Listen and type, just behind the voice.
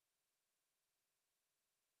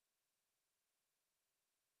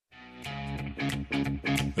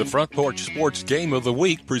The Front Porch Sports Game of the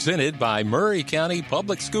Week presented by Murray County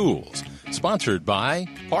Public Schools. Sponsored by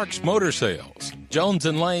Parks Motor Sales, Jones &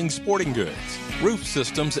 Lang Sporting Goods, Roof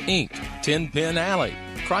Systems, Inc., Tin Pin Alley,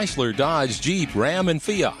 Chrysler, Dodge, Jeep, Ram, and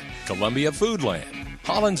Fiat, Columbia Foodland,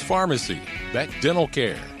 Hollins Pharmacy, Beck Dental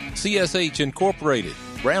Care, CSH Incorporated,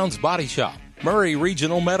 Brown's Body Shop, Murray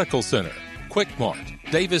Regional Medical Center, Quick Mart,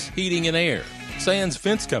 Davis Heating and Air, Sands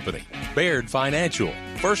Fence Company, Baird Financial,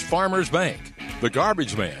 First Farmers Bank, The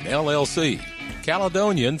Garbage Man, LLC,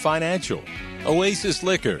 Caledonian Financial, Oasis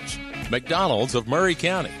Liquors, McDonald's of Murray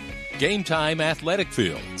County, Game Time Athletic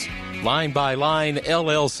Fields, Line by Line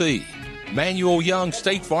LLC, Manuel Young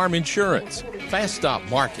State Farm Insurance, Fast Stop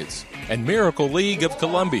Markets, and Miracle League of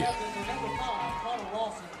Columbia.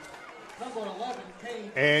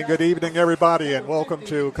 And good evening, everybody, and welcome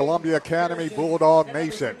to Columbia Academy Bulldog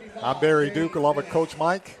Nation. I'm Barry Duke along with Coach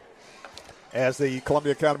Mike as the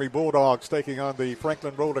Columbia Academy Bulldogs taking on the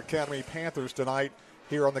Franklin Road Academy Panthers tonight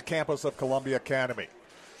here on the campus of Columbia Academy.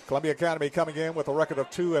 Columbia Academy coming in with a record of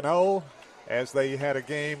 2-0 as they had a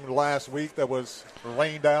game last week that was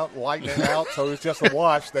rained out, lightning out, so it was just a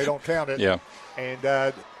wash. They don't count it. Yeah.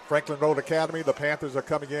 And Franklin Road Academy, the Panthers are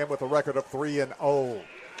coming in with a record of 3-0.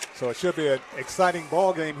 So it should be an exciting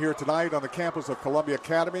ball game here tonight on the campus of Columbia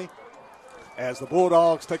Academy as the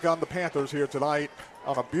Bulldogs take on the Panthers here tonight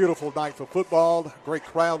on a beautiful night for football. Great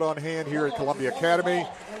crowd on hand here at Columbia Academy,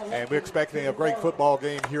 and we're expecting a great football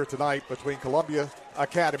game here tonight between Columbia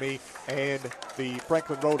Academy and the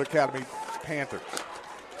Franklin Road Academy Panthers.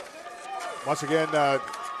 Once again, the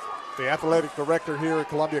athletic director here at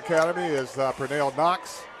Columbia Academy is Pernell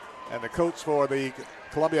Knox, and the coach for the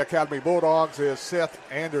Columbia Academy Bulldogs is Seth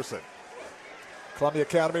Anderson. Columbia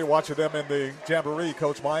Academy, watching them in the Jamboree,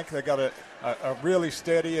 Coach Mike, they got a really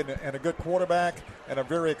steady and a good quarterback and a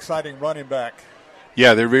very exciting running back.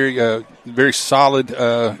 Yeah, they're very solid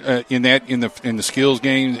in the skills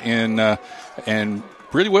games and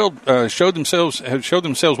really well have showed themselves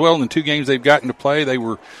well in the two games they've gotten to play. They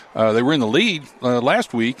were in the lead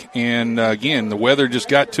last week, and again the weather just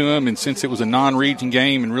got to them. And since it was a non-region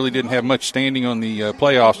game and really didn't have much standing on the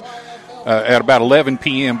playoffs, at about 11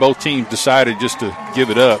 p.m. both teams decided just to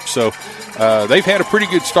give it up. So they've had a pretty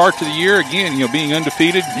good start to the year. Again, being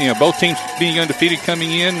undefeated, both teams being undefeated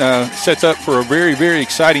coming in sets up for a very, very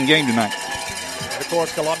exciting game tonight. And of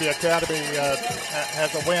course, Columbia Academy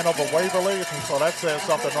has a win over Waverly, so that says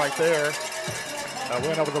something right there. A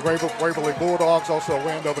win over the Waverly Bulldogs, also a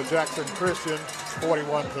win over Jackson Christian,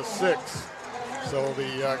 41-6. So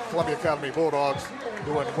the Columbia Academy Bulldogs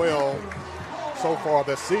doing well so far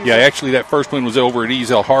this season. Yeah, actually, that first one was over at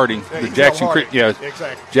Ezel Harding. Exactly.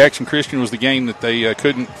 Jackson Christian was the game that they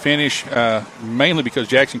couldn't finish, mainly because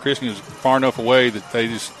Jackson Christian was far enough away that they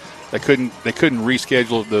couldn't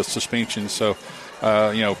reschedule the suspension. So,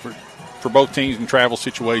 for both teams in travel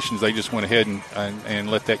situations, they just went ahead and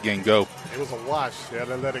let that game go. It was a wash. Yeah,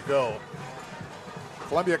 they let it go.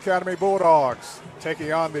 Columbia Academy Bulldogs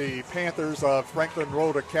taking on the Panthers of Franklin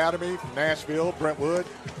Road Academy from Nashville, Brentwood.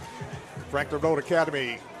 Franklin Road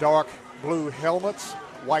Academy, dark blue helmets,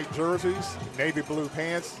 white jerseys, navy blue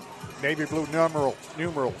pants, navy blue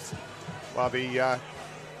numerals. While the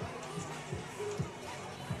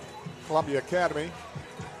Columbia Academy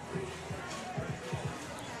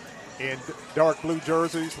in dark blue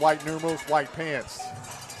jerseys, white numerals, white pants.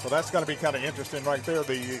 So that's going to be kind of interesting right there.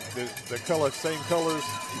 The colors, same colors.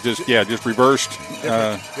 Just reversed.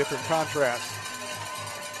 Different contrast.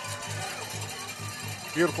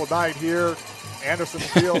 Beautiful night here, Anderson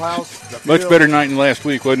Fieldhouse. Much better night than last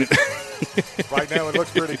week, wasn't it? Right now it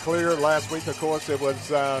looks pretty clear. Last week, of course, it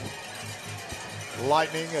was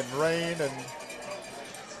lightning and rain and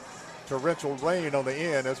torrential rain on the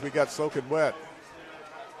end as we got soaking wet.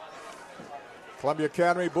 Columbia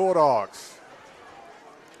Academy Bulldogs.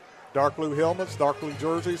 Dark blue helmets, dark blue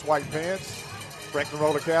jerseys, white pants. Franklin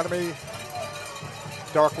Road Academy,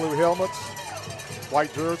 dark blue helmets,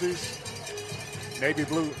 white jerseys, navy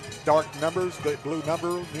blue dark numbers, blue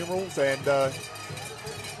numerals, and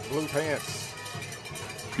blue pants.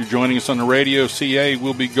 If you're joining us on the radio, CA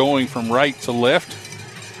will be going from right to left.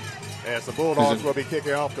 As the Bulldogs will be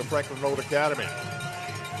kicking off to Franklin Road Academy.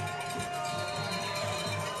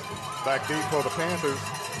 Back deep for the Panthers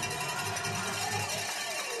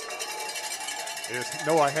is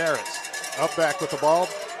Noah Harris. Up back with the ball.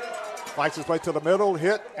 Fights his way to the middle,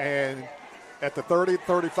 hit, and at the 30,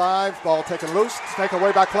 35, ball taken loose. Taken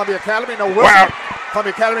away by Columbia Academy. No whistle. Wow.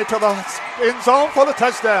 Columbia Academy to the end zone for the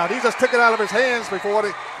touchdown. He just took it out of his hands before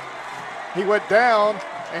he went down,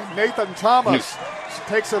 and Nathan Thomas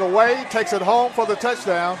takes it away, takes it home for the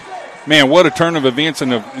touchdown. Man, what a turn of events in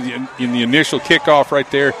the initial kickoff right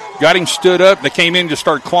there. Got him stood up. They came in and just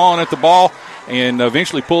started clawing at the ball and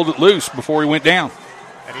eventually pulled it loose before he went down.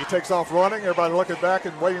 And he takes off running. Everybody looking back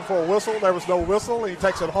and waiting for a whistle. There was no whistle. He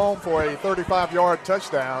takes it home for a 35-yard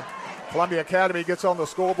touchdown. Columbia Academy gets on the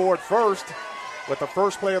scoreboard first with the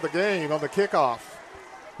first play of the game on the kickoff.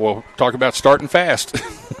 Well, talk about starting fast.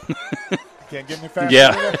 Can't get any faster.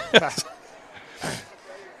 Yeah.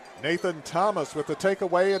 Nathan Thomas with the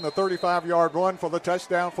takeaway and the 35-yard run for the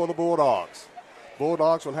touchdown for the Bulldogs.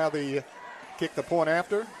 Bulldogs will have the kick the point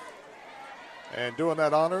after. And doing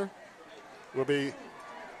that honor will be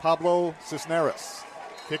Pablo Cisneros.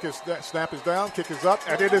 Snap is down, kick is up,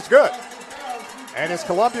 and it is good. And it's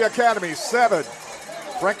Columbia Academy 7,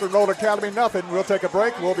 Franklin Road Academy nothing. We'll take a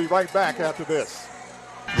break. We'll be right back after this.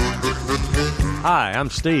 Hi, I'm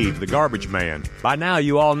Steve, the garbage man. By now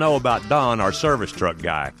you all know about Don, our service truck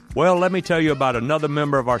guy. Well, let me tell you about another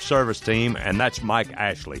member of our service team, and that's Mike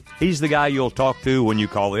Ashley. He's the guy you'll talk to when you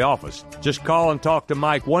call the office. Just call and talk to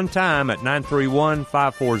Mike one time at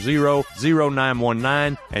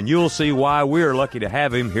 931-540-0919, and you'll see why we're lucky to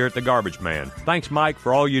have him here at the Garbage Man. Thanks, Mike,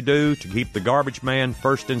 for all you do to keep the Garbage Man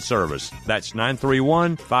first in service. That's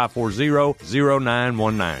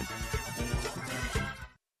 931-540-0919.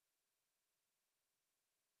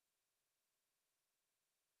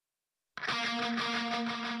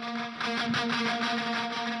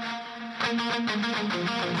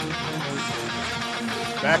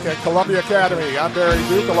 Back at Columbia Academy, I'm Barry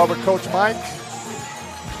Duke along with Coach Mike.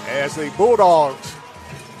 As the Bulldogs,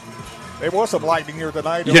 there was some lightning here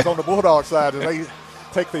tonight. It was on the Bulldog side, and they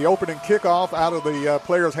take the opening kickoff out of the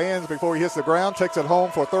player's hands before he hits the ground, takes it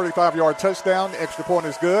home for a 35-yard touchdown. Extra point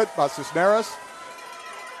is good by Cisneros.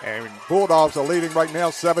 And Bulldogs are leading right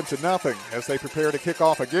now 7-0 as they prepare to kick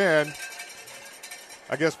off again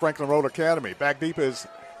against Franklin Road Academy. Back deep is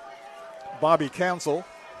Bobby Council.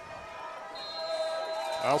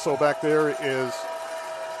 Also back there is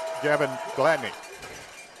Gavin Gladney.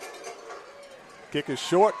 Kick is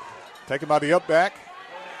short. Taken by the up back.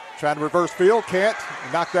 Trying to reverse field. Can't.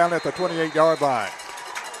 Knocked down at the 28-yard line.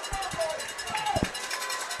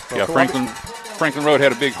 So yeah, Franklin Road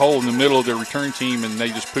had a big hole in the middle of their return team, and they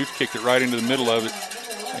just pooch kicked it right into the middle of it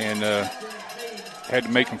and had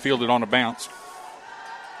to make them field it on a bounce.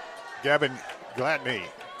 Gavin Gladney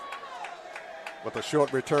with a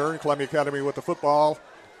short return. Columbia Academy with the football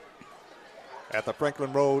at the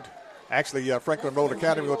Franklin Road. Actually, Franklin Road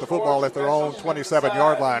Academy with the football at their own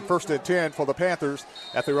 27-yard line. First and 10 for the Panthers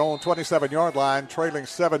at their own 27-yard line, trailing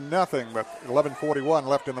 7-0 with 11:41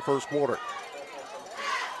 left in the first quarter.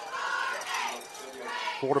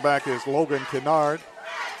 Quarterback is Logan Kennard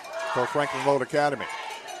for Franklin Road Academy.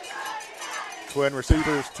 Twin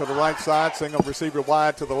receivers to the right side, single receiver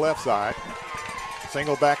wide to the left side.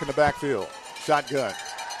 Single back in the backfield. Shotgun.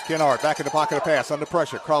 Kennard back in the pocket of pass, under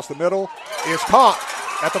pressure, across the middle, is caught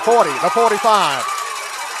at the 40, the 45.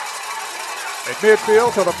 At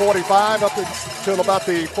midfield to the 45, up until about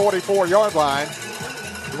the 44-yard line.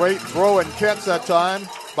 Great throw and catch that time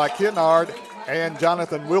by Kennard and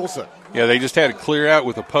Jonathan Wilson. Yeah, they just had to clear out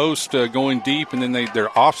with a post going deep, and then their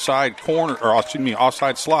offside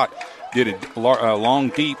slot did a long,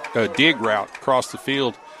 deep dig route across the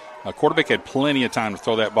field. Quarterback had plenty of time to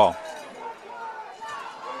throw that ball.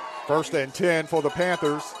 First and 10 for the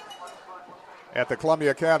Panthers at the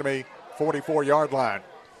Columbia Academy 44-yard line.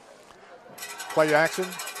 Play action,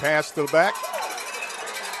 pass to the back.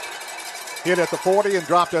 Hit at the 40 and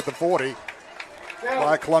dropped at the 40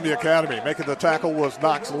 by Columbia Academy. Making the tackle was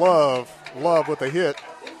Knox Love. Love with the hit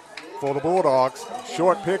for the Bulldogs.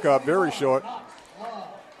 Short pickup, very short.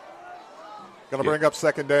 Going to bring up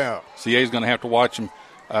second down. CA is going to have to watch them.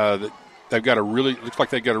 Looks like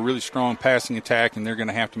they've got a really strong passing attack, and they're going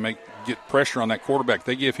to have to get pressure on that quarterback.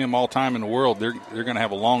 They give him all time in the world, they're going to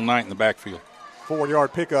have a long night in the backfield.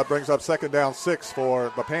 4-yard pickup brings up second down 6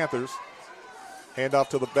 for the Panthers. Hand off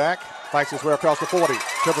to the back, fights his way across the 40 to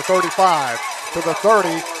the 35 to the 30,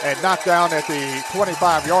 and knocked down at the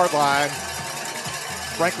 25-yard line.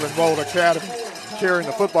 Franklin Road Academy carrying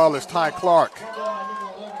the football is Ty Clark.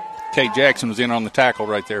 Kay Jackson was in on the tackle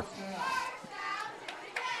right there.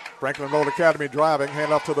 Franklin Road Academy driving,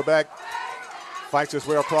 hand off to the back, fights his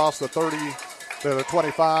way across the 30 to the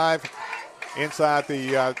 25, inside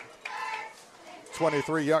the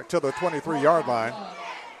 23-yard line.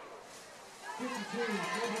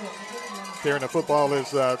 Carrying the football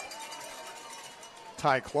is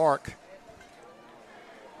Ty Clark,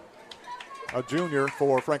 a junior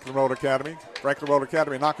for Franklin Road Academy. Franklin Road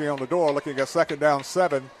Academy knocking on the door, looking at second down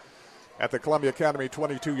 7 at the Columbia Academy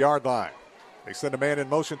 22-yard line. They send a man in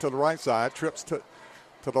motion to the right side, trips to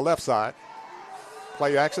to the left side.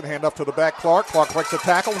 Play action, hand up to the back. Clark breaks the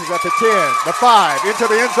tackle. He's at the 10, the 5, into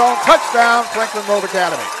the end zone. Touchdown, Franklin Road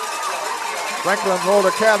Academy. Franklin Road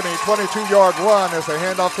Academy, 22-yard run as they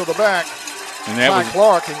hand off to the back. And that was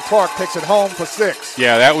Clark takes it home for 6.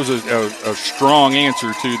 Yeah, that was a strong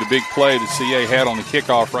answer to the big play that CA had on the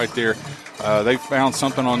kickoff right there. They found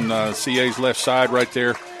something on CA's left side right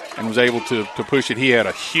there and was able to push it. He had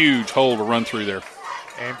a huge hole to run through there.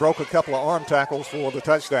 And broke a couple of arm tackles for the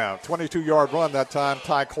touchdown. 22-yard run that time,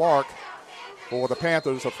 Ty Clark for the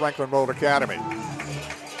Panthers of Franklin Road Academy.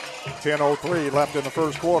 10:03 left in the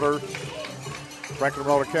first quarter. Franklin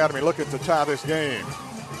Road Academy looking to tie this game.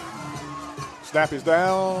 Snap is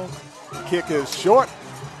down, kick is short,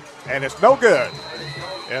 and it's no good.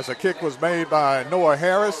 As a kick was made by Noah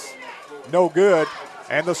Harris, no good.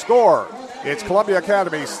 And the score, it's Columbia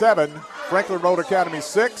Academy 7, Franklin Road Academy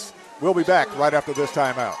 6. We'll be back right after this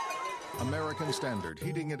timeout. American Standard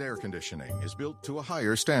Heating and Air Conditioning is built to a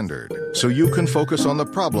higher standard, so you can focus on the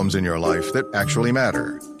problems in your life that actually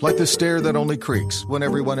matter, like the stair that only creaks when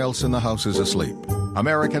everyone else in the house is asleep.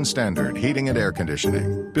 American Standard Heating and Air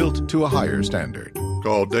Conditioning, built to a higher standard.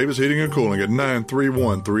 Call Davis Heating and Cooling at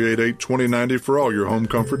 931-388-2090 for all your home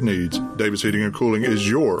comfort needs. Davis Heating and Cooling is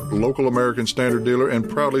your local American Standard dealer and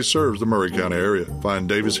proudly serves the Murray County area. Find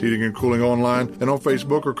Davis Heating and Cooling online and on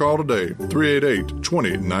Facebook or call today,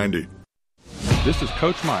 388-2090. This is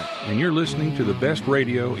Coach Mike, and you're listening to the best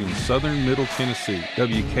radio in southern Middle Tennessee,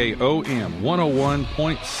 WKOM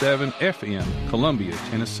 101.7 FM, Columbia,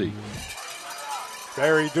 Tennessee.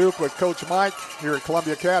 Barry Duke with Coach Mike here at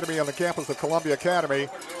Columbia Academy on the campus of Columbia Academy.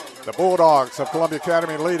 The Bulldogs of Columbia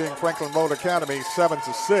Academy leading Franklin Road Academy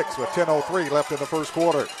 7-6 with 10:03 left in the first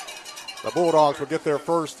quarter. The Bulldogs will get their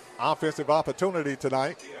first offensive opportunity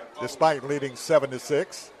tonight, despite leading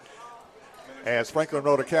 7-6. As Franklin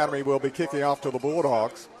Road Academy will be kicking off to the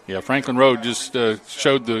Bulldogs. Yeah, Franklin Road just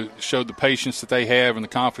showed the patience that they have and the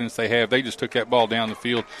confidence they have. They just took that ball down the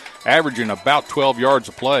field, averaging about 12 yards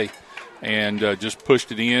a play, and just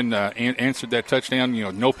pushed it in, answered that touchdown. You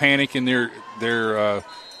know, no panic in their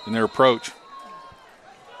approach.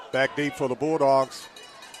 Back deep for the Bulldogs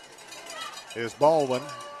is Baldwin,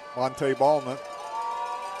 Monte Baldwin.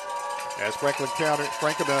 As Franklin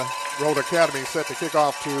Road Academy set to kick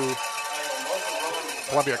off to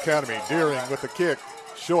Columbia Academy. Deering with the kick.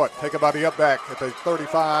 Short. Taken by the up back at the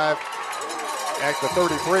 35. At the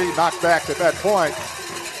 33. Knocked back at that point.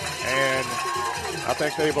 And I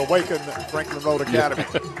think they've awakened Franklin Road Academy.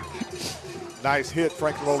 Nice hit,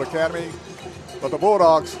 Franklin Road Academy. But the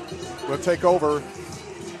Bulldogs will take over.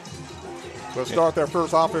 Will start their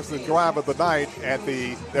first offensive drive of the night at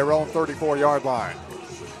their own 34-yard line.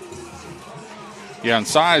 Yeah, in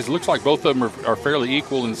size, looks like both of them are fairly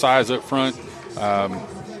equal in size up front.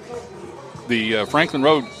 The Franklin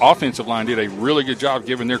Road offensive line did a really good job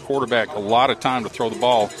giving their quarterback a lot of time to throw the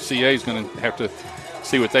ball. CA is going to have to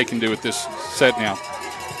see what they can do with this set now.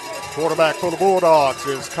 Quarterback for the Bulldogs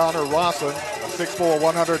is Connor Rawson, a 6'4",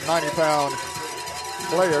 190-pound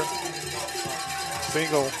player.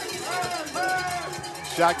 Single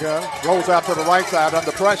shotgun, rolls out to the right side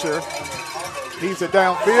under pressure. He's it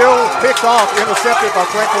downfield, picked off, intercepted by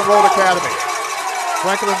Franklin Road Academy.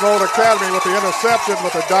 Franklin Road Academy with the interception,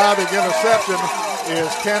 with a diving interception, is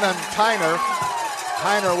Kenan Tyner.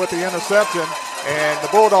 Tyner with the interception, and the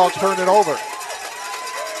Bulldogs turn it over.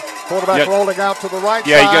 Quarterback rolling out to the right side.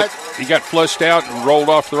 Yeah, he got flushed out and rolled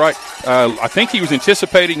off the right. I think he was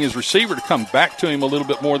anticipating his receiver to come back to him a little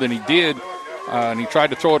bit more than he did, and he tried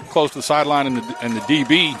to throw it close to the sideline, and the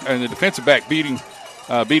DB and the defensive back beat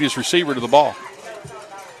his receiver to the ball.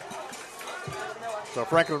 So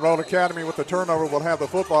Franklin Road Academy with the turnover will have the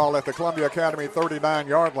football at the Columbia Academy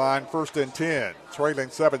 39-yard line, 1st and 10, trailing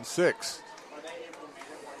 7-6.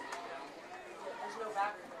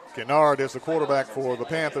 Kennard is the quarterback for the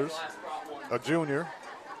Panthers, a junior.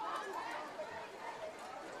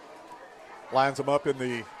 Lines them up in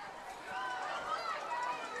the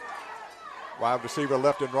wide receiver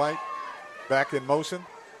left and right. Back in motion.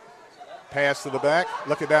 Pass to the back.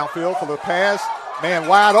 Looking downfield for the pass. Man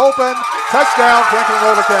wide open. Touchdown, Franklin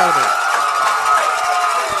Road Academy.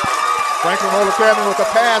 Franklin Road Academy with a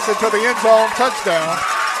pass into the end zone. Touchdown.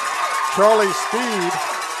 Charlie Speed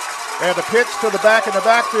had the pitch to the back in the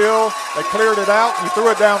backfield. They cleared it out. He threw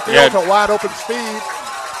it downfield to wide open Speed.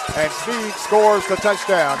 And Speed scores the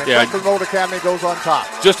touchdown. And Franklin Road Academy goes on top.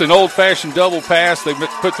 Just an old-fashioned double pass. They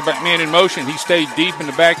put the man in motion. He stayed deep in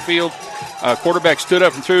the backfield. Quarterback stood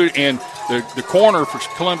up and threw it, and the corner for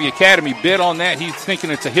Columbia Academy bid on that. He's thinking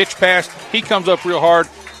it's a hitch pass. He comes up real hard,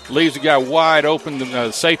 leaves the guy wide open.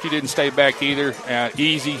 The safety didn't stay back either.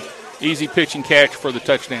 Easy easy pitch and catch for the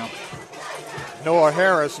touchdown. Noah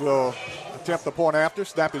Harris will attempt the point after.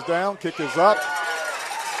 Snap is down, kick is up,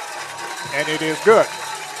 and it is good.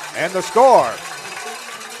 And the score,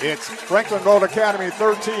 it's Franklin Road Academy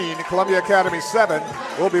 13, Columbia Academy 7.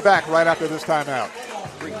 We'll be back right after this timeout.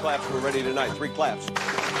 3 claps, we're ready tonight. 3 claps.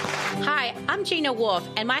 Hi, I'm Gina Wolf,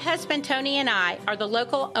 and my husband Tony and I are the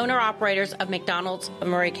local owner-operators of McDonald's of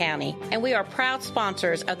Maury County, and we are proud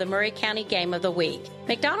sponsors of the Maury County Game of the Week.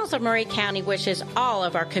 McDonald's of Maury County wishes all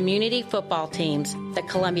of our community football teams, the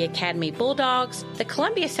Columbia Academy Bulldogs, the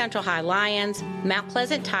Columbia Central High Lions, Mount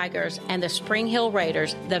Pleasant Tigers, and the Spring Hill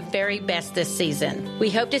Raiders the very best this season. We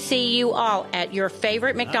hope to see you all at your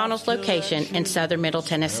favorite McDonald's location in southern Middle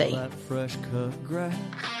Tennessee.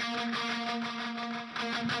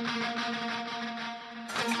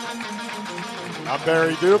 I'm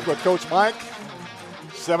Barry Duke with Coach Mike.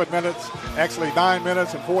 9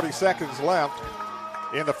 minutes and 40 seconds left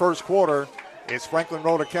in the first quarter. It's Franklin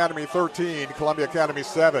Road Academy 13, Columbia Academy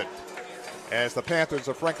 7. As the Panthers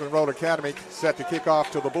of Franklin Road Academy set to kick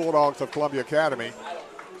off to the Bulldogs of Columbia Academy.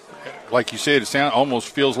 Like you said, it almost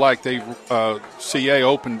feels like they CA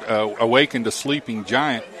awakened a sleeping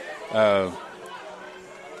giant.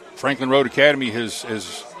 Franklin Road Academy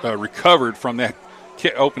has recovered from that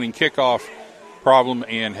opening kickoff problem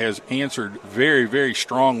and has answered very, very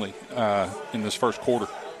strongly in this first quarter.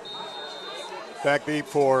 Back deep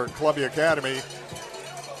for Columbia Academy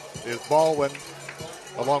is Baldwin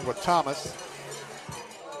along with Thomas.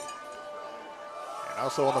 And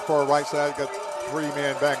also on the far right side, got 3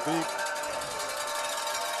 men back deep.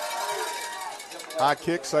 High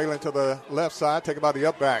kick sailing to the left side, taken by the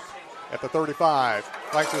up back at the 35.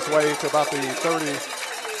 Fights his way to about the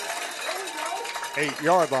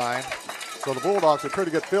 38-yard line. So the Bulldogs in pretty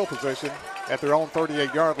good field position at their own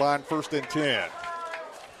 38-yard line, 1st and 10.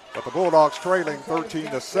 But the Bulldogs trailing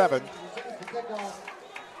 13-7.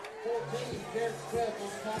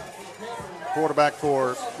 Quarterback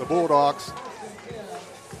for the Bulldogs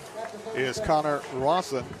is Connor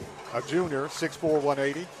Rawson, a junior, 6'4",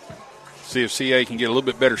 180. See if CA can get a little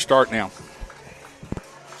bit better start now.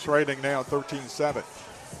 Trailing now 13-7.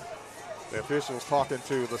 The officials talking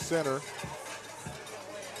to the center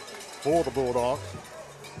for the Bulldogs,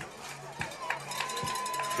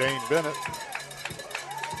 Dane Bennett.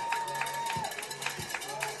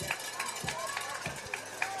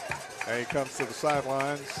 And he comes to the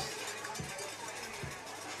sidelines.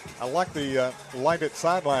 I like the lighted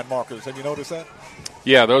sideline markers. Have you noticed that?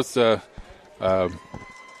 Yeah, those a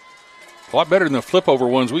lot better than the flip over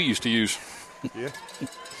ones we used to use. Yeah,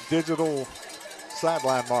 digital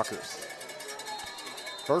sideline markers.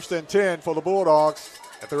 1st and 10 for the Bulldogs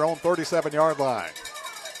at their own 37-yard line.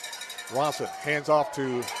 Rawson hands off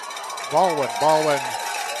to Baldwin. Baldwin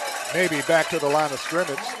maybe back to the line of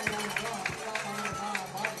scrimmage.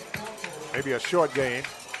 Maybe a short gain.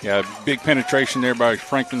 Yeah, big penetration there by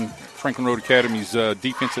Franklin Road Academy's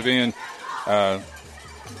defensive end.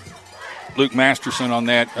 Luke Masterson on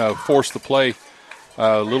that forced the play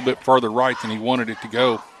a little bit farther right than he wanted it to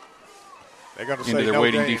go. They're going to say into their no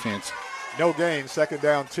waiting gain. defense. No gain, 2nd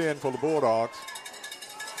down 10 for the Bulldogs.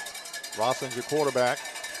 Rawson's your quarterback.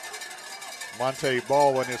 Monte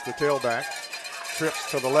Baldwin is the tailback. Trips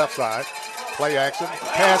to the left side. Play action.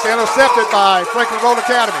 Pass intercepted by Franklin Road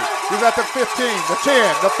Academy. He's at the 15, the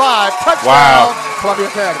 10, the 5. Touchdown, wow. Columbia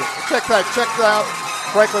Academy. Check out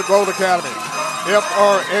Franklin Road Academy.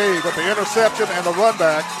 FRA with the interception and the run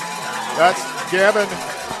back. That's Gavin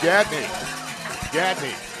Gadney.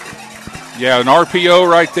 Yeah, an RPO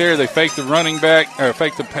right there. They faked the running back,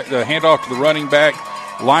 faked the handoff to the running back.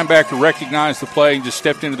 Linebacker recognized the play and just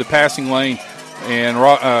stepped into the passing lane. And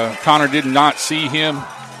Connor did not see him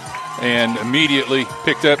and immediately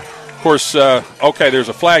picked up. Of course, there's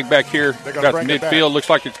a flag back here. Got the midfield. Looks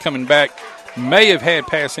like it's coming back. May have had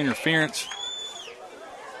pass interference.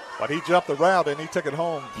 But he jumped the route and he took it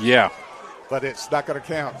home. Yeah. But it's not going to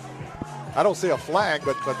count. I don't see a flag,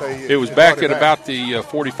 but they. It was back at about the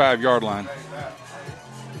 45-yard line.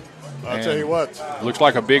 I'll tell you what. Looks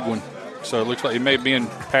like a big one. So it looks like it may have been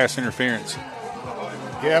pass interference.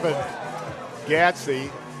 Gavin Gadsey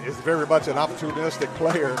is very much an opportunistic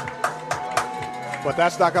player. But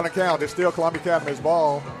that's not going to count. It's still Columbia Academy's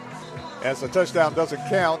ball. As the touchdown doesn't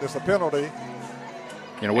count, it's a penalty.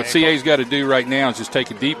 You know, what CA's got to do right now is just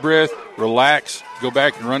take a deep breath, relax, go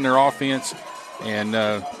back and run their offense. And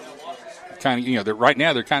right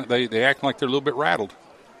now they act like they're a little bit rattled.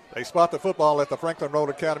 They spot the football at the Franklin Road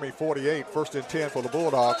Academy 48, 1st and 10 for the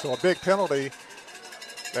Bulldogs. So a big penalty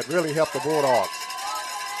that really helped the Bulldogs.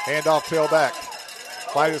 Handoff tailback.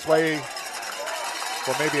 Fight his way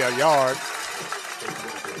for maybe a yard.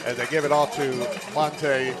 as they give it off to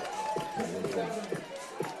Monte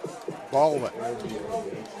Baldwin.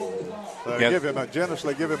 So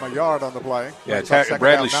generously give him a yard on the play. Yeah,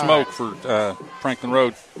 Bradley Smoke for Franklin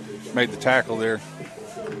Road made the tackle there.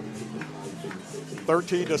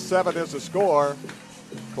 13-7 is the score.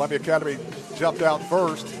 Columbia Academy jumped out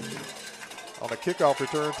first on the kickoff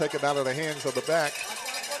return, taken out of the hands of the back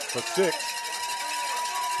for 6.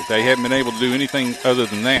 But they haven't been able to do anything other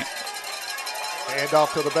than that. Hand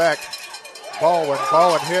off to the back. Baldwin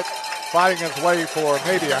hit, fighting his way for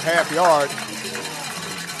maybe a half yard.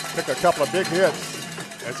 Took a couple of big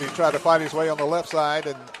hits as he tried to fight his way on the left side,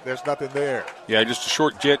 and there's nothing there. Yeah, just a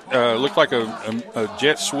short jet. Looked like a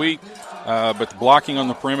jet sweep, but the blocking on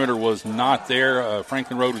the perimeter was not there.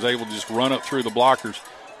 Franklin Road was able to just run up through the blockers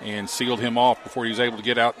and sealed him off before he was able to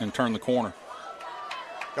get out and turn the corner.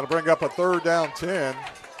 Going to bring up a 3rd down 10.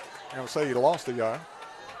 I'm going to say he lost a yard.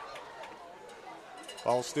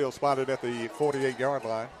 Ball still spotted at the 48-yard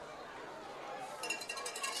line.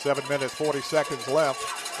 7 minutes, 40 seconds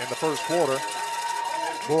left in the first quarter.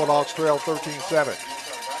 Bulldogs trail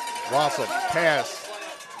 13-7. Rawson pass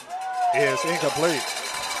is incomplete.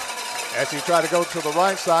 As he tried to go to the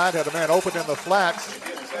right side, had a man open in the flats.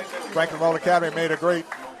 Franklin Road Academy made a great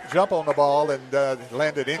jump on the ball and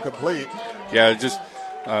landed incomplete. Yeah, just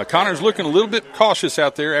Connor's looking a little bit cautious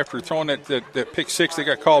out there after throwing that pick 6 that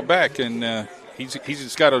got called back, and he's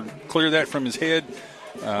just got to clear that from his head,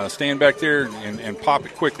 stand back there and pop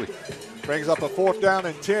it quickly. Brings up a 4th down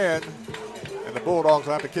and 10, and the Bulldogs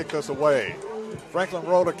have to kick this away. Franklin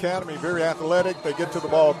Road Academy, very athletic. They get to the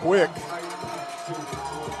ball quick.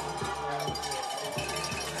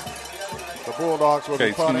 The Bulldogs will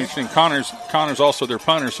be punting. It's interesting. Connor's also their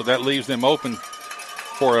punter, so that leaves them open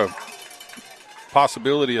for a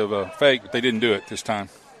possibility of a fake, but they didn't do it this time.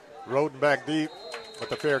 Roden back deep with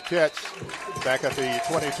the fair catch back at the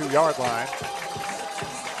 22-yard line.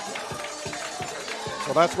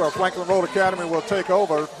 So that's where Franklin Road Academy will take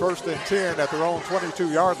over, 1st and 10 at their own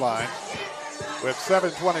 22-yard line. With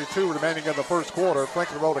 7:22 remaining in the first quarter,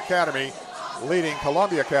 Franklin Road Academy leading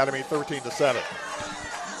Columbia Academy 13-7.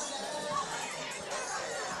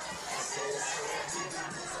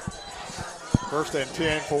 First and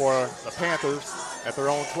 10 for the Panthers at their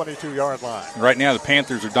own 22-yard line. Right now the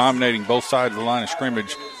Panthers are dominating both sides of the line of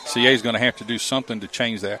scrimmage. CA is going to have to do something to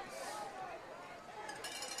change that.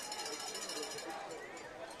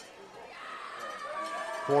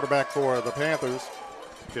 Quarterback for the Panthers,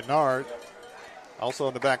 Kennard. Also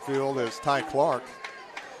in the backfield is Ty Clark.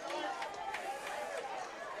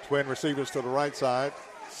 Twin receivers to the right side,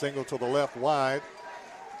 single to the left wide.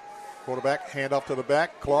 Quarterback, hand off to the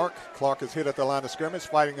back. Clark is hit at the line of scrimmage,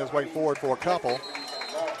 fighting his way forward for a couple.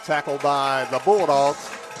 Tackled by the Bulldogs.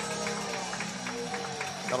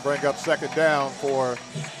 Going to bring up 2nd down for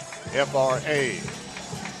FRA.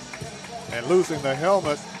 And losing the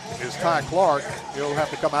helmet is Ty Clark. He'll have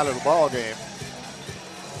to come out of the ball game.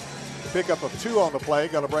 Pickup of 2 on the play.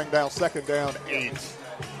 Going to bring down 2nd down 8.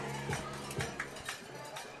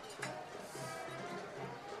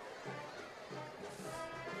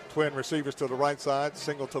 Twin receivers to the right side,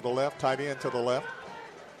 single to the left, tight end to the left.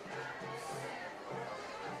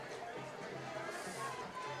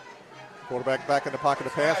 Quarterback back in the pocket to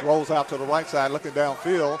pass, rolls out to the right side, looking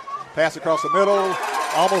downfield. Pass across the middle,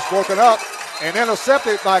 almost broken up, and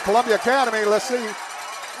intercepted by Columbia Academy. Let's see.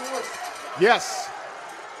 Yes.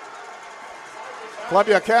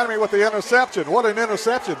 Columbia Academy with the interception. What an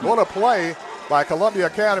interception. What a play by Columbia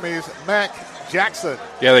Academy's Mac Jackson.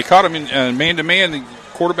 Yeah, they caught him in man-to-man. The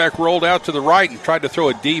quarterback rolled out to the right and tried to throw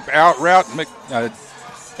a deep out route.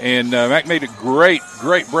 And Mac made a great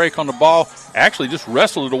break on the ball. Actually just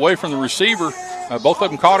wrestled it away from the receiver. Both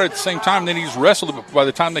of them caught it at the same time. Then he just wrestled it by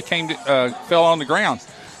the time they fell on the ground.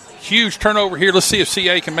 Huge turnover here. Let's see if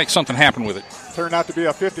CA can make something happen with it. Turned out to be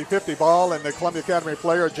a 50-50 ball, and the Columbia Academy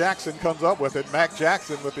player Jackson comes up with it. Mac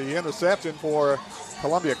Jackson with the interception for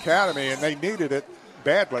Columbia Academy, and they needed it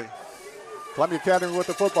badly. Columbia Academy with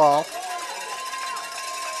the football.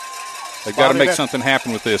 They've got to make something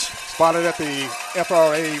happen with this. Spotted at the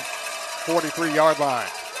FRA 43-yard line.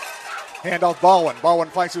 Handoff Baldwin. Baldwin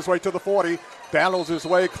fights his way to the 40, battles his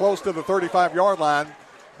way close to the 35-yard line.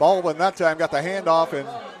 Baldwin that time got the handoff and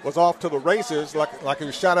was off to the races like he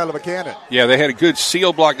was shot out of a cannon. Yeah, they had a good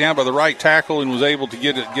seal block down by the right tackle and was able to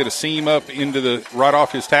get a seam up into the right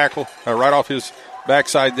off his tackle, right off his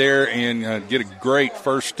backside there, and get a great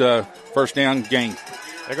first down gain.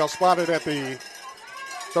 They got spotted at the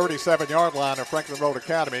 37-yard line of Franklin Road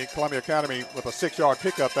Academy. Columbia Academy with a 6-yard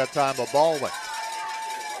pickup that time of Baldwin.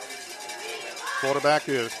 Quarterback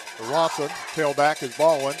is Rawson. Tailback is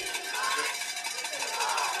Baldwin.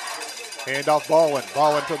 Hand off Baldwin.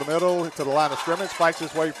 Baldwin to the middle, to the line of scrimmage, fights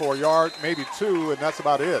his way for a yard, maybe 2, and that's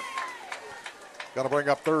about it. Going to bring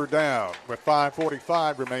up third down with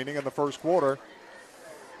 5:45 remaining in the first quarter.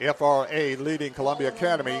 FRA leading Columbia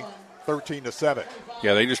Academy 13-7.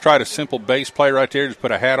 Yeah, they just tried a simple base play right there. Just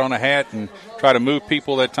put a hat on a hat and try to move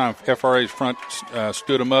people. That time FRA's front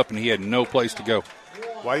stood him up, and he had no place to go.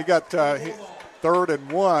 Well, you got 3rd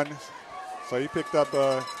and 1, so he picked up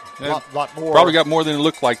a lot more. Probably got more than it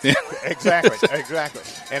looked like then. Exactly.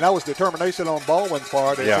 And that was determination on Baldwin's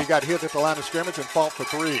part as he got hit at the line of scrimmage and fought for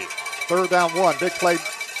 3. 3rd down 1, big play,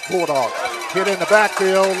 Bulldogs. Hit in the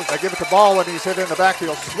backfield. They give it to Baldwin. He's hit in the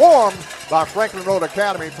backfield. Swarmed by Franklin Road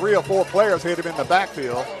Academy. 3 or 4 players hit him in the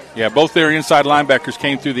backfield. Yeah, both their inside linebackers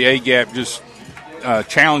came through the A-gap, just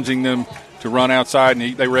challenging them to run outside,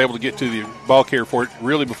 and they were able to get to the ball carrier for it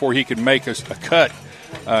really before he could make a cut,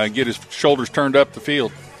 get his shoulders turned up the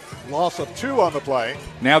field. Loss of 2 on the play.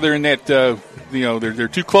 Now they're in that, they're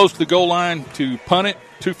too close to the goal line to punt it,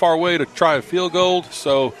 too far away to try a field goal.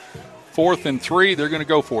 So 4th and 3, they're going to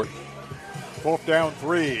go for it. 4th down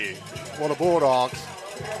 3 for the Bulldogs.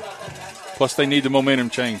 Plus they need the momentum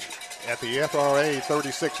change. At the FRA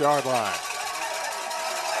 36-yard line.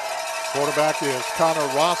 Quarterback is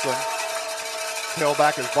Connor Rawson.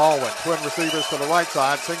 Tailback is Baldwin. Twin receivers to the right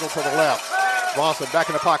side, single to the left. Rawson back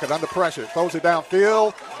in the pocket, under pressure. Throws it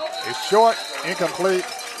downfield. It's short, incomplete,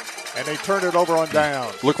 and they turn it over on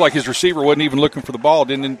downs. Looked like his receiver wasn't even looking for the ball.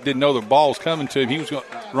 Didn't know the ball was coming to him. He was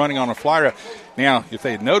running on a fly route. Now, if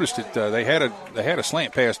they had noticed it, they had a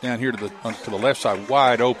slant pass down here to the left side,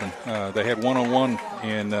 wide open. They had one-on-one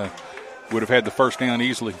and would have had the first down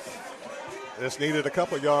easily. This needed a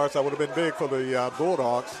couple of yards. That would have been big for the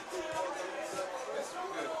Bulldogs.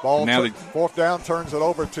 Ball now 4th down, turns it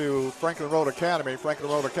over to Franklin Road Academy.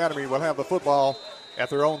 Franklin Road Academy will have the football at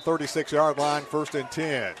their own 36-yard line, 1st and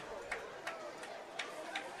 10.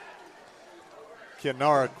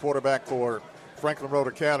 Kennard, quarterback for Franklin Road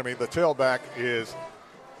Academy. The tailback is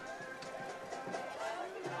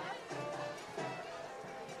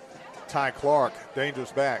Ty Clark,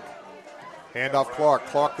 dangerous back. Handoff Clark.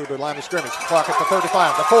 Clark through the line of scrimmage. Clark at the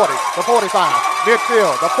 35, the 40, the 45,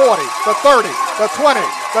 midfield, the 40, the 30, the 20,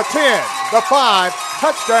 the 10, the 5.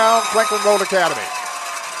 Touchdown, Franklin Road Academy.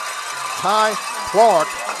 Ty Clark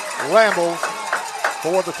rambles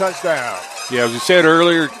for the touchdown. Yeah, as we said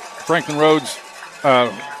earlier, Franklin Road's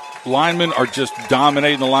linemen are just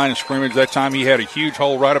dominating the line of scrimmage. That time he had a huge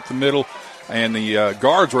hole right up the middle, and the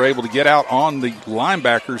guards were able to get out on the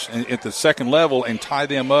linebackers at the second level and tie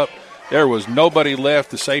them up. There was nobody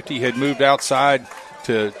left. The safety had moved outside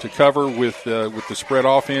to cover with the spread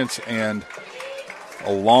offense, and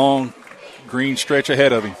a long green stretch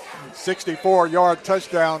ahead of him. 64-yard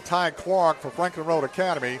touchdown, Ty Clark for Franklin Road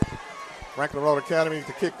Academy. Franklin Road Academy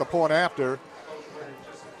to kick the point after.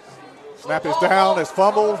 Snap is down, is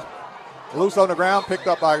fumbled, loose on the ground, picked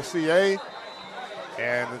up by CA.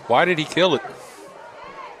 And why did he kill it?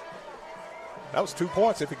 That was 2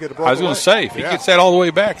 points if he could have brought it. I was going to say, if he gets that all the way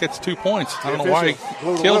back, that's 2 points. I don't know why he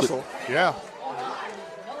killed it. Yeah.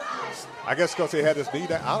 I guess because he had his knee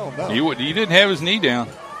down. I don't know. He didn't have his knee down.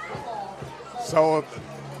 So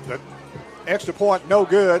the extra point, no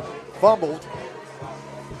good, fumbled.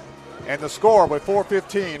 And the score with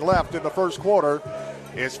 4:15 left in the first quarter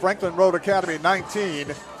is Franklin Road Academy 19,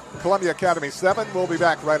 Columbia Academy 7. We'll be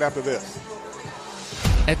back right after this.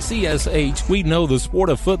 At CSH, we know the sport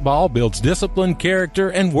of football builds discipline, character,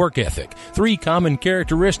 and work ethic, 3 common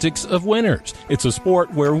characteristics of winners. It's a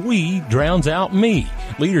sport where we drowns out me.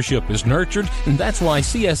 Leadership is nurtured, and that's why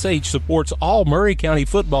CSH supports all Murray County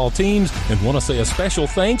football teams, and want to say a special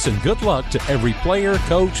thanks and good luck to every player,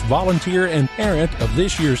 coach, volunteer, and parent of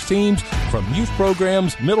this year's teams, from youth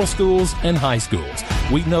programs, middle schools, and high schools.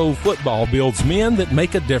 We know football builds men that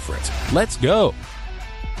make a difference. Let's go.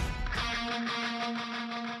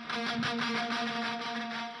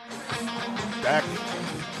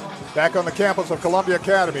 Back on the campus of Columbia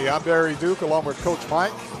Academy, I'm Barry Duke along with Coach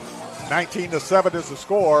Mike. 19-7 is the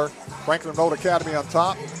score. Franklin Road Academy on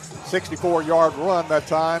top. 64-yard run that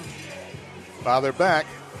time by their back,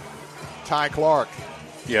 Ty Clark.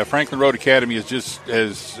 Yeah, Franklin Road Academy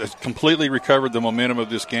has completely recovered the momentum of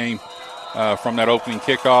this game from that opening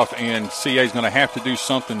kickoff, and CA is going to have to do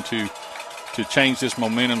something to change this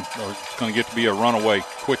momentum, or it's going to get to be a runaway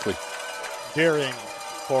quickly. Deering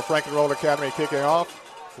for Franklin Road Academy kicking off.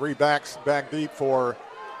 3 backs back deep for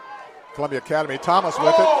Columbia Academy. Thomas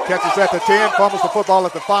with it. Catches at the 10. Fumbles the football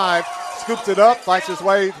at the 5. Scoops it up. Fights his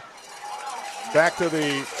way back to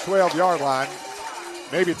the 12-yard line.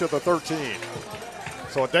 Maybe to the 13.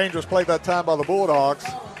 So a dangerous play that time by the Bulldogs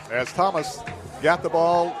as Thomas got the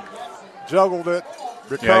ball juggled it,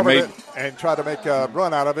 recovered it, and tried to make a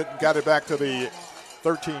run out of it and got it back to the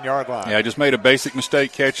 13-yard line. Yeah, just made a basic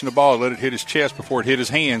mistake catching the ball. Let it hit his chest before it hit his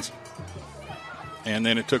hands, and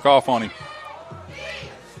then it took off on him.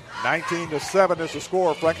 19-7 is the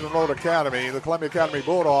score. Franklin Road Academy. The Columbia Academy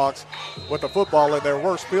Bulldogs with the football in their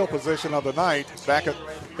worst field position of the night, back at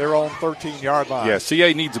their own 13-yard line. Yeah,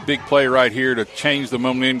 CA needs a big play right here to change the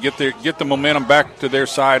momentum, get the momentum back to their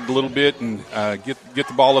side a little bit, and get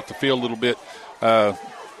the ball up the field a little bit.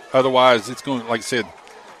 Otherwise, it's going, like I said,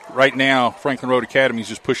 right now Franklin Road Academy is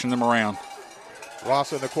just pushing them around.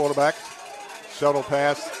 Rawson, the quarterback, shuttle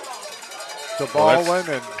pass to Baldwin,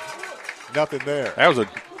 and nothing there. That was a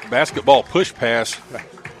basketball push pass.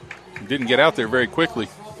 Didn't get out there very quickly.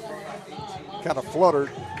 Kind of fluttered,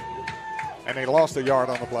 and they lost a yard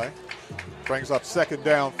on the play. Brings up 2nd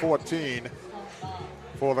down, 14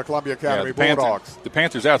 for the Columbia Academy Bulldogs. The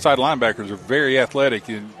Panthers' outside linebackers are very athletic,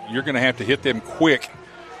 and you're going to have to hit them quick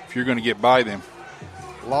if you're going to get by them.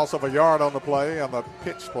 Loss of a yard on the play, on the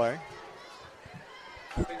pitch play.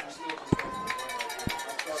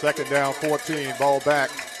 2nd down, 14, ball back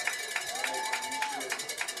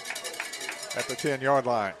at the 10-yard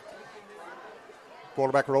line.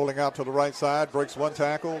 Quarterback rolling out to the right side, breaks one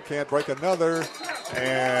tackle, can't break another,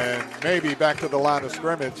 and maybe back to the line of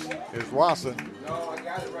scrimmage is Rawson.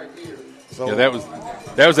 So yeah, that was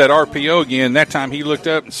that RPO again. That time he looked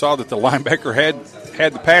up and saw that the linebacker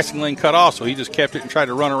had the passing lane cut off, so he just kept it and tried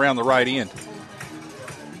to run around the right end.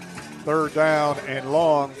 3rd down and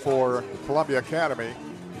long for Columbia Academy.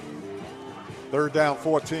 3rd down,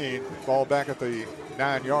 14, ball back at the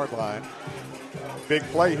 9-yard line. Big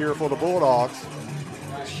play here for the Bulldogs.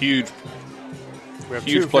 Huge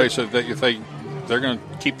play, so that if they're going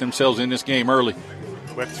to keep themselves in this game early.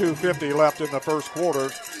 With 2:50 left in the first quarter,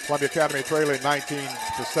 Columbia Academy trailing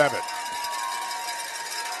 19-7.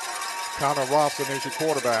 Connor Rawson is your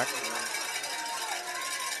quarterback.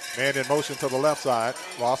 Man in motion to the left side.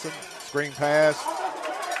 Rawson, screen pass,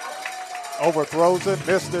 overthrows it,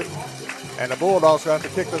 missed it, and the Bulldogs have to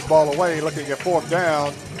kick this ball away, looking at 4th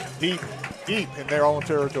down, deep in their own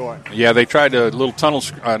territory. Yeah, they tried a little tunnel,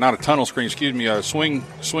 not a tunnel screen, a swing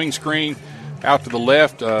screen out to the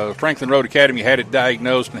left. Franklin Road Academy had it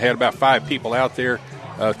diagnosed and had about 5 people out there.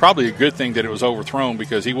 Probably a good thing that it was overthrown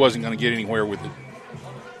because he wasn't going to get anywhere with it.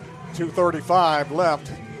 2:35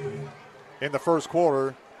 left in the first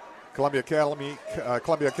quarter. Columbia Academy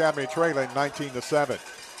trailing 19-7.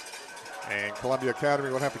 And Columbia Academy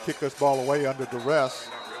will have to kick this ball away under duress.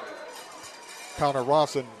 Connor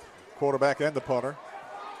Rawson, quarterback and the punter,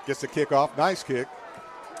 gets the kickoff. Nice kick.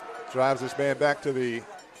 Drives this man back to the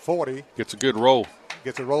 40. Gets a good roll.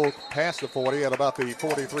 Gets a roll past the 40 at about the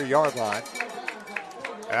 43-yard line.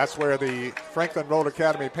 That's where the Franklin Road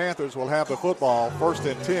Academy Panthers will have the football,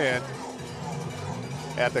 1st and 10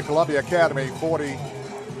 at the Columbia Academy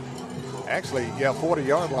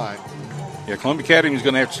 40-yard line. Yeah, Columbia Academy is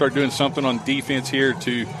going to have to start doing something on defense here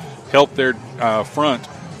to help their front.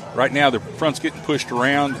 Right now, their front's getting pushed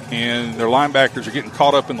around, and their linebackers are getting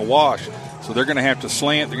caught up in the wash. So they're going to have to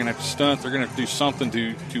slant, they're going to have to stunt, they're going to have to do something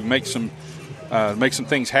to make some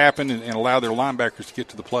things happen and allow their linebackers to get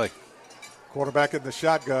to the play. Quarterback in the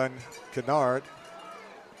shotgun, Kennard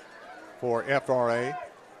for FRA.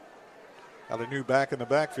 Got a new back in the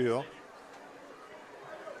backfield.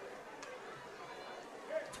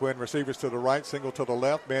 Twin receivers to the right, single to the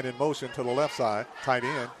left, man in motion to the left side, tight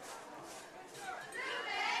end.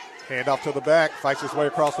 Hand off to the back, fights his way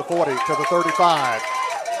across the 40 to the 35.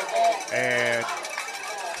 And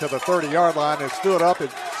to the 30-yard line, and stood up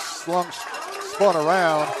and spun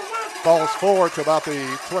around, falls forward to about the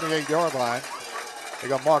 28-yard line. They're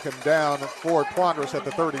going to mark him down forward progress at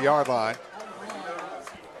the 30-yard line.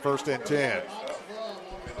 1st and 10.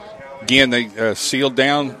 Again, they sealed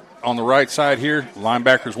down on the right side here.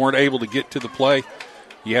 Linebackers weren't able to get to the play.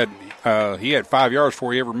 He had 5 yards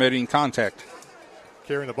before he ever made any contact.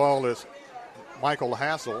 Carrying the ball is Michael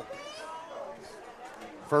Hassel.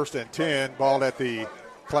 1st and 10, ball at the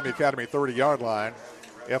Columbia Academy 30-yard line.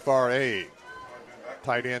 FRA,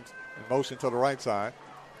 tight end in motion to the right side.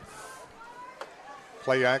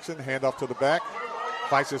 Play action, handoff to the back.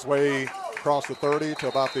 Fights his way across the 30 to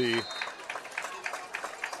about the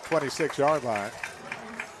 26-yard line.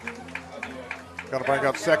 Going to bring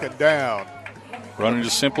up 2nd down. Running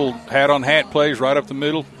just simple hat-on-hat plays right up the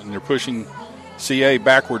middle, and they're pushing CA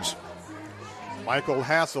backwards. Michael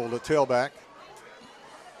Hassel, the tailback.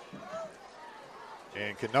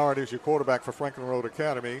 And Kennard is your quarterback for Franklin Road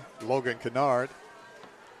Academy, Logan Kennard.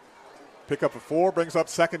 Pick up a 4, brings up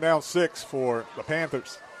 2nd down 6 for the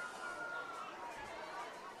Panthers.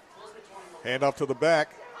 Hand off to the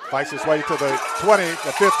back. Fights his way to the 20,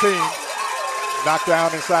 the 15. Knocked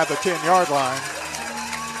down inside the 10-yard line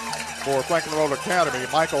for Franklin Road Academy.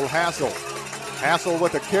 Michael Hassel. Hassel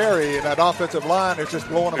with the carry, and that offensive line is just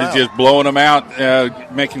blowing them out. It's just blowing them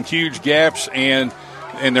out, making huge gaps, and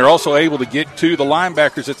they're also able to get to the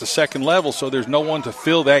linebackers at the second level, so there's no one to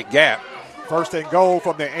fill that gap. First and goal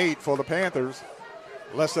from the 8 for the Panthers.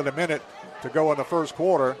 Less than a minute to go in the first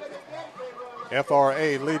quarter.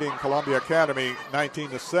 FRA leading Columbia Academy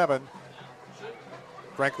 19-7.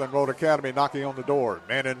 Franklin Road Academy knocking on the door.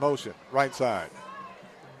 Man in motion, right side.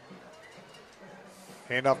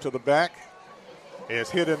 Hand up to the back. Is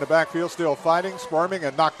hit in the backfield, still fighting, squirming,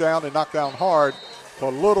 and knocked down hard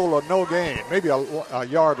for little or no gain. Maybe a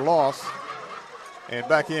yard loss. And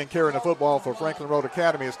back in carrying the football for Franklin Road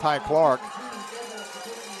Academy is Ty Clark.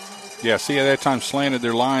 Yeah, see, at that time slanted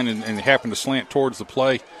their line and happened to slant towards the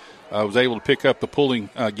play. Was able to pick up the pulling,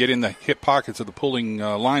 get in the hip pockets of the pulling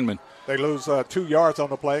lineman. They lose 2 yards on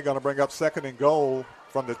the play. Going to bring up second and goal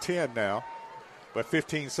from the 10 now. But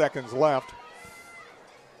 15 seconds left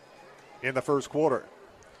in the first quarter.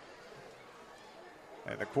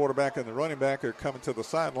 And the quarterback and the running back are coming to the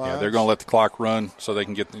sideline. Yeah, they're going to let the clock run so they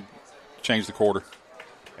can change the quarter.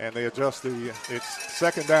 And they adjust it's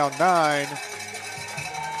second down 9.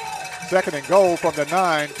 Second and goal from the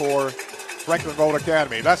 9 for Franklin Road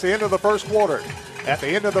Academy. That's the end of the first quarter. At the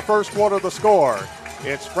end of the first quarter, the score,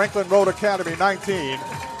 it's Franklin Road Academy 19,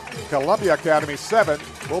 Columbia Academy 7.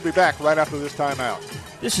 We'll be back right after this timeout.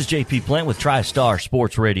 This is J.P. Plant with TriStar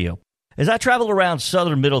Sports Radio. As I travel around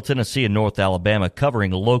southern Middle Tennessee and North Alabama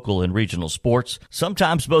covering local and regional sports,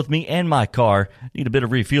 sometimes both me and my car need a bit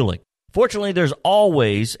of refueling. Fortunately, there's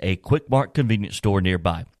always a Quick Mart convenience store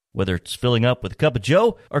nearby. Whether it's filling up with a cup of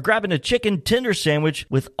joe or grabbing a chicken tender sandwich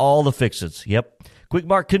with all the fixins. Yep, Quick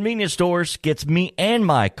Mart convenience stores gets me and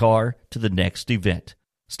my car to the next event.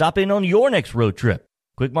 Stop in on your next road trip.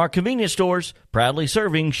 Quick Mart convenience stores, proudly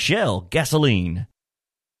serving Shell gasoline.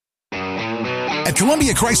 At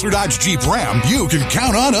Columbia Chrysler Dodge Jeep Ram, you can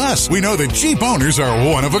count on us. We know that Jeep owners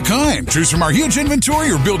are one of a kind. Choose from our huge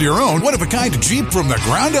inventory or build your own one-of-a-kind Jeep from the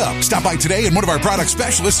ground up. Stop by today and one of our product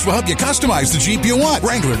specialists will help you customize the Jeep you want.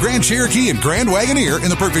 Wrangler, Grand Cherokee, and Grand Wagoneer in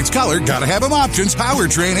the perfect color. Gotta have them options,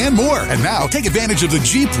 powertrain, and more. And now, take advantage of the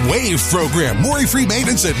Jeep Wave program. Worry-free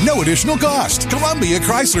maintenance at no additional cost. Columbia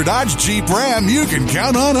Chrysler Dodge Jeep Ram, you can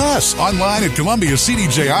count on us. Online at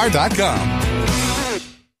ColumbiaCDJR.com.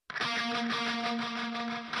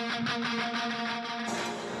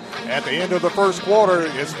 At the end of the first quarter,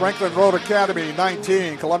 it's Franklin Road Academy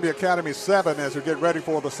 19, Columbia Academy 7 as we get ready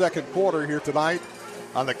for the second quarter here tonight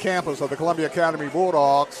on the campus of the Columbia Academy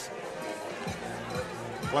Bulldogs.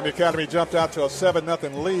 Columbia Academy jumped out to a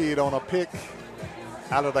 7-0 lead on a pick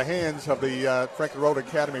out of the hands of the Franklin Road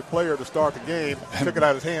Academy player to start the game. Took it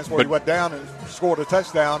out of his hands where he went down and scored a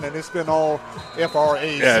touchdown, and it's been all FRA.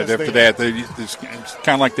 Yeah, after that, it's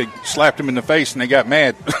kind of like they slapped him in the face and they got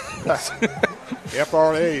mad.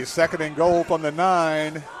 FRA, second and goal from the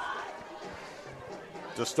 9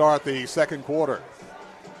 to start the second quarter.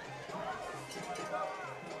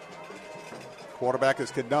 Quarterback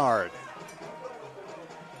is Kennard.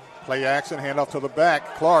 Play action, handoff to the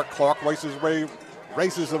back. Clark races his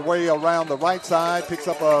way around the right side, picks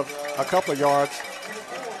up a couple of yards.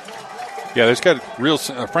 Yeah, there's got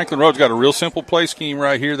Franklin Road's got a real simple play scheme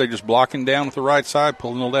right here. They're just blocking down with the right side,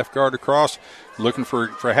 pulling the left guard across, looking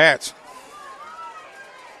for hats.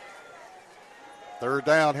 Third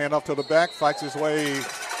down, handoff to the back, fights his way.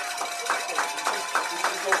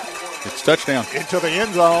 It's touchdown. Into the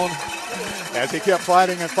end zone as he kept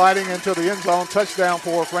fighting into the end zone. Touchdown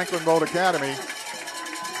for Franklin Road Academy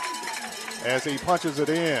as he punches it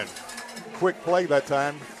in. Quick play that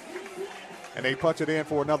time, and they punch it in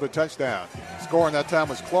for another touchdown. Scoring that time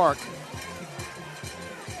was Clark.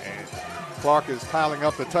 And Clark is piling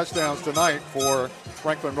up the touchdowns tonight for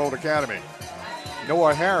Franklin Road Academy.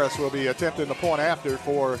 Noah Harris will be attempting the point after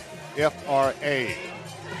for FRA.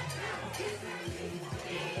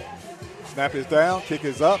 Snap is down, kick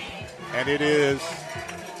is up, and it is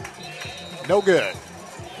no good.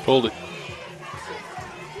 Pulled it.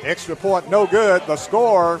 Extra point, no good. The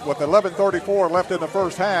score with 11:34 left in the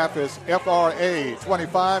first half is FRA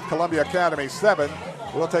 25, Columbia Academy 7.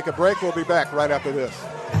 We'll take a break. We'll be back right after this.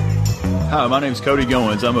 Hi, my name's Cody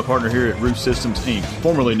Goins. I'm a partner here at Roof Systems, Inc.,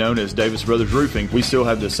 formerly known as Davis Brothers Roofing. We still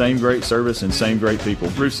have the same great service and same great people.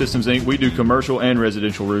 Roof Systems, Inc., we do commercial and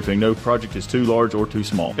residential roofing. No project is too large or too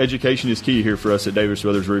small. Education is key here for us at Davis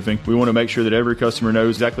Brothers Roofing. We want to make sure that every customer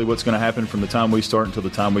knows exactly what's going to happen from the time we start until the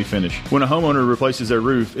time we finish. When a homeowner replaces their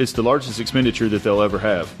roof, it's the largest expenditure that they'll ever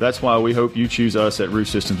have. That's why we hope you choose us at Roof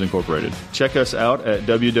Systems Incorporated. Check us out at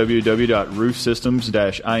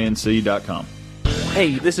www.roofsystems-inc.com.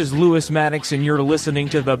 Hey, this is Lewis Maddox, and you're listening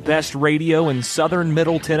to the best radio in southern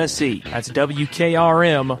Middle Tennessee. That's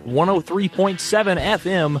WKRM 103.7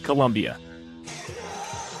 FM, Columbia.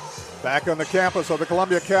 Back on the campus of the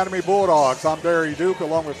Columbia Academy Bulldogs, I'm Barry Duke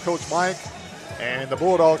along with Coach Mike. And the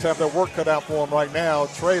Bulldogs have their work cut out for them right now,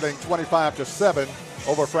 trailing 25-7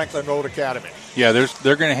 over Franklin Road Academy. Yeah,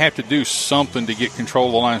 they're going to have to do something to get control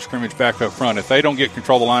of the line of scrimmage back up front. If they don't get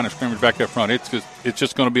control of the line of scrimmage back up front, it's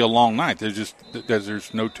just going to be a long night.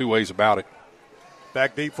 There's no two ways about it.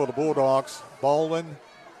 Back deep for the Bulldogs, Baldwin,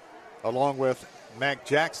 along with Mac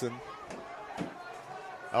Jackson.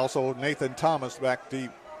 Also Nathan Thomas back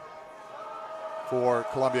deep for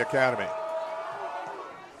Columbia Academy.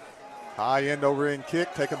 High end over in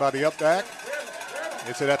kick taken by the up back.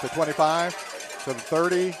 It's it at the 25 to the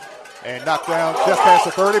 30. And knocked down just past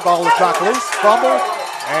the 30. Ball is knocked loose. Fumble.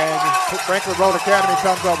 And Franklin Road Academy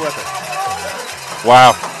comes up with it.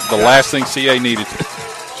 Wow. The last thing CA needed.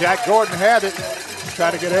 Jack Jordan had it.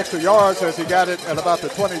 Trying to get extra yards as he got it at about the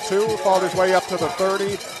 22. Fought his way up to the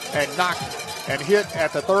 30 and knocked and hit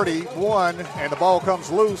at the 31. And the ball comes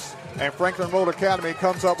loose. And Franklin Road Academy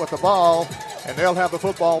comes up with the ball. And they'll have the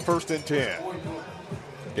football 1st and 10.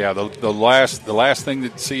 Yeah, the last thing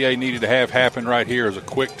that CA needed to have happen right here is a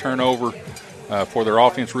quick turnover for their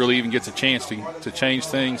offense really even gets a chance to change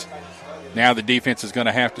things. Now the defense is going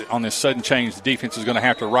to have to, on this sudden change, the defense is going to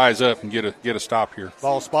have to rise up and get a stop here.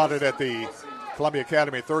 Ball spotted at the Columbia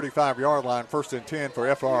Academy 35-yard line, 1st and 10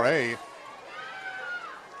 for FRA.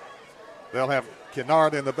 They'll have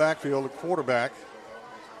Kennard in the backfield, quarterback,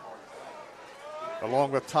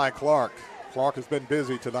 along with Ty Clark. Clark has been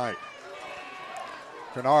busy tonight.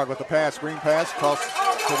 Kennard with the pass, screen pass, toss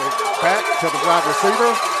to the back to the wide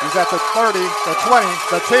receiver. He's at the 30, the 20,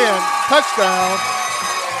 the 10, touchdown,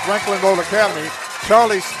 Franklin Road Academy.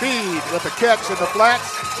 Charlie Speed with the catch in the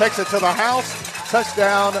flats, takes it to the house,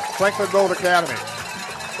 touchdown, Franklin Road Academy.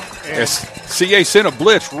 Yes, CA sent a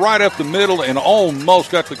blitz right up the middle and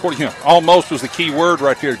almost got to the quarterback. Almost was the key word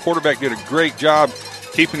right there. The quarterback did a great job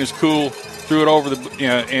keeping his cool, threw it over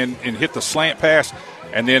and hit the slant pass.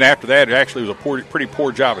 And then after that, it actually was a pretty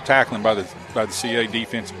poor job of tackling by the CA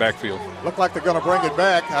defensive backfield. Looked like they're going to bring it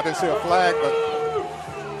back. I didn't see a flag, but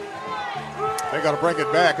they're going to bring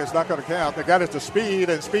it back. It's not going to count. They got it to Speed,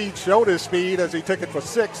 and Speed showed his speed as he took it for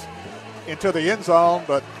 6 into the end zone,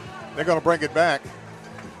 but they're going to bring it back.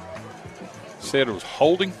 Said it was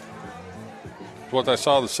holding. What I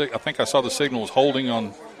saw, I think I saw the signal was holding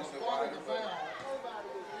on.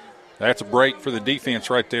 That's a break for the defense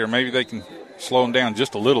right there. Maybe they can slow them down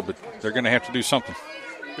just a little bit. They're going to have to do something.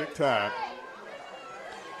 Big time.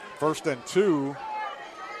 1st and 2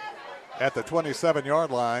 at the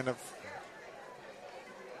 27-yard line of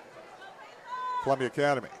Columbia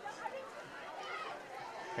Academy.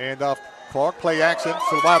 Hand off Clark, play action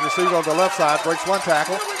to the wide receiver on the left side, breaks one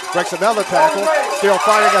tackle, breaks another tackle, still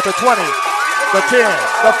fighting at the 20, the 10,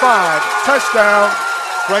 the 5, touchdown,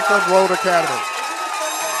 Franklin Road Academy.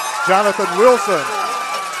 Jonathan Wilson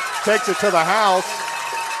takes it to the house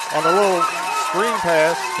on a little screen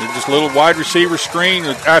pass. Just a little wide receiver screen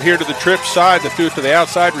out here to the trip side. They threw it to the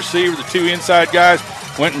outside receiver. The 2 inside guys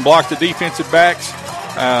went and blocked the defensive backs.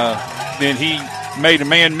 Then he made a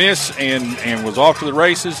man miss and was off to the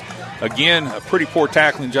races. Again, a pretty poor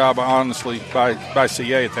tackling job, honestly, by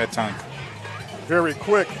CA at that time. Very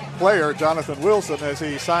quick player, Jonathan Wilson, as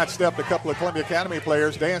he sidestepped a couple of Columbia Academy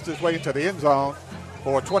players, danced his way into the end zone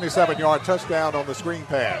for a 27-yard touchdown on the screen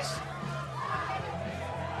pass.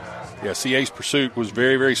 Yeah, CA's pursuit was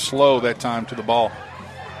very, very slow that time to the ball.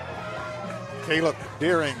 Caleb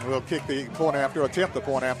Deering will attempt the point after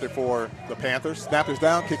for the Panthers. Snap is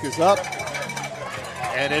down, kick is up,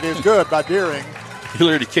 and it is good by Deering. He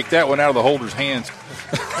literally kicked that one out of the holder's hands.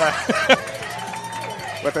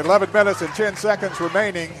 With 11 minutes and 10 seconds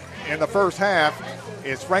remaining in the first half,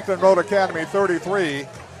 it's Franklin Road Academy 33,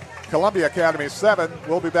 Columbia Academy 7.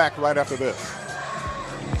 We'll be back right after this.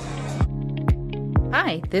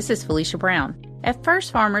 Hi, this is Felicia Brown. At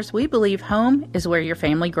First Farmers, we believe home is where your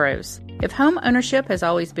family grows. If home ownership has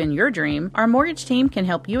always been your dream, our mortgage team can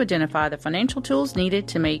help you identify the financial tools needed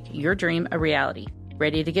to make your dream a reality.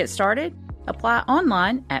 Ready to get started? Apply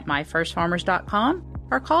online at myfirstfarmers.com,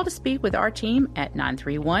 or call to speak with our team at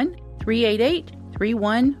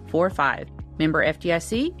 931-388-3145. Member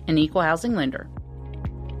FDIC, an equal housing lender.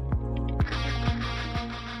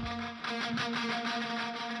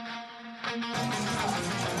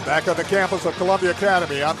 Back on the campus of Columbia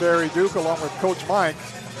Academy, I'm Barry Duke along with Coach Mike.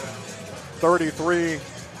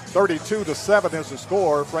 32-7 is the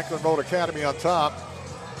score. Franklin Road Academy on top.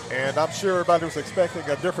 And I'm sure everybody was expecting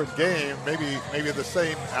a different game, maybe the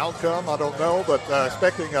same outcome, I don't know, but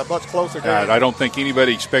expecting a much closer game. I don't think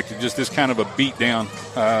anybody expected just this kind of a beatdown,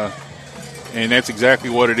 and that's exactly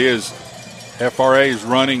what it is. FRA is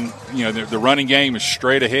running, the running game is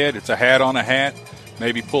straight ahead. It's a hat on a hat,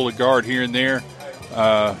 maybe pull a guard here and there,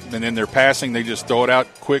 and then they're passing. They just throw it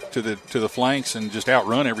out quick to the flanks and just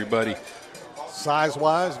outrun everybody.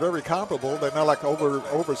 Size-wise, very comparable. They're not like over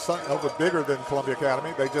bigger than Columbia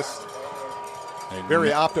Academy. They just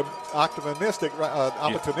very optimistic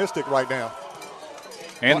right now.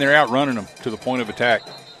 And they're outrunning them to the point of attack.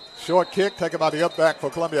 Short kick taken by the up back for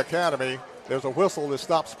Columbia Academy. There's a whistle that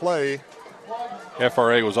stops play.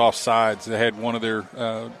 FRA was offsides. They had one of their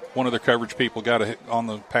coverage people got a hit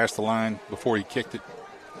past the line before he kicked it.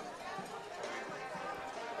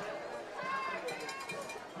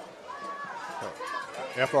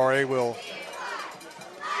 FRA will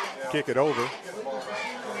kick it over.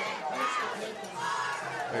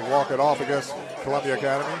 They walk it off against Columbia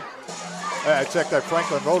Academy. I checked that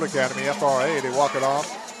Franklin Road Academy, FRA, they walk it off.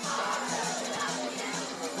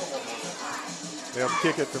 They'll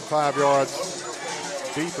kick it from 5 yards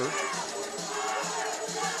deeper.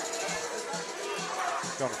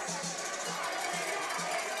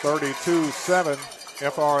 32-7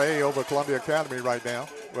 FRA over Columbia Academy right now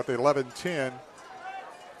with 11-10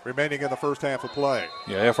 remaining in the first half of play.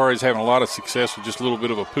 Yeah, FRA is having a lot of success with just a little bit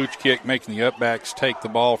of a pooch kick, making the upbacks take the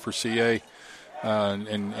ball for CA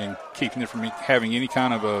and keeping it from having any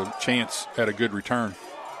kind of a chance at a good return.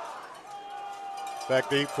 Back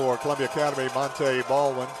deep for Columbia Academy, Monte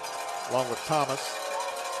Baldwin along with Thomas.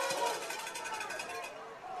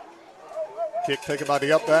 Kick taken by the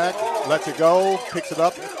upback, lets it go, picks it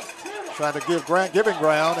up, trying to giving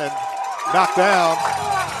ground and knocked down.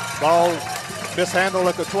 Ball mishandled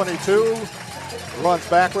at the 22, runs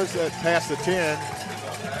backwards past the 10.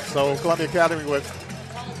 So Columbia Academy with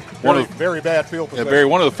very bad field position. Barry,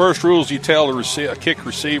 one of the first rules you tell a kick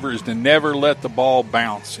receiver is to never let the ball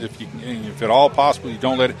bounce. If at all possible, you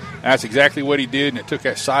don't let it. That's exactly what he did, and it took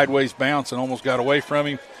that sideways bounce and almost got away from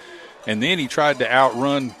him. And then he tried to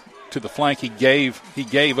outrun to the flank. He gave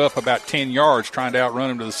up about 10 yards trying to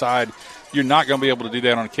outrun him to the side. You're not going to be able to do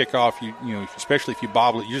that on a kickoff. You especially if you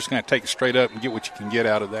bobble it, you're just going to take it straight up and get what you can get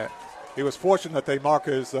out of that. He was fortunate that they mark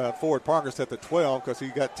his forward progress at the 12 because he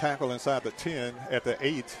got tackled inside the 10 at the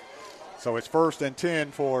 8. So it's 1st and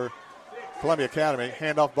 10 for Columbia Academy.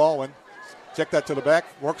 Handoff Baldwin. Check that to the back.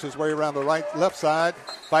 Works his way around the left side.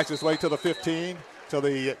 Fights his way to the 15, to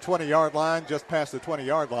the 20-yard line, just past the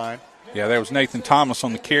 20-yard line. Yeah, that was Nathan Thomas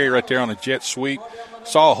on the carry right there on the jet sweep.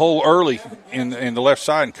 Saw a hole early in the left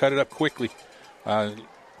side and cut it up quickly.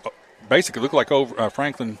 Basically looked like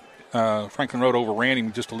Franklin Road overran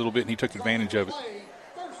him just a little bit, and he took advantage of it.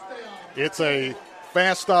 It's a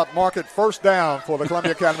fast stop market first down for the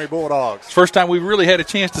Columbia Academy Bulldogs. First time we've really had a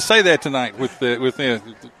chance to say that tonight with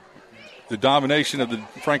the domination of the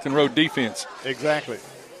Franklin Road defense. Exactly.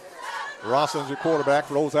 Rawson's your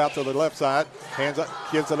quarterback, rolls out to the left side, hands up,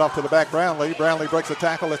 gives it up to the back Brownlee. Brownlee breaks a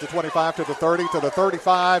tackle at the 25 to the 30 to the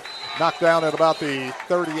 35, knocked down at about the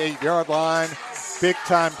 38-yard line.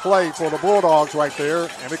 Big-time play for the Bulldogs right there,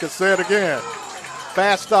 and we can say it again.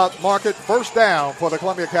 Fast stop market, first down for the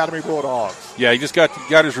Columbia Academy Bulldogs. Yeah, he just got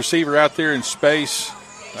his receiver out there in space.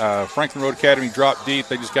 Franklin Road Academy dropped deep.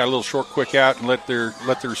 They just got a little short, quick out and let the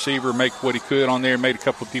receiver make what he could on there and made a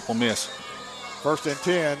couple of people miss. 1st and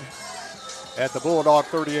 10 at the Bulldog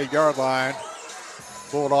 38-yard line.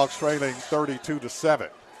 Bulldogs trailing 32-7.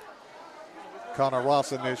 Connor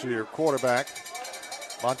Rawson is your quarterback.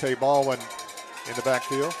 Monte Baldwin in the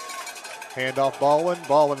backfield. Handoff Baldwin.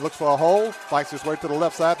 Baldwin looks for a hole, fights his way to the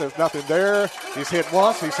left side. There's nothing there. He's hit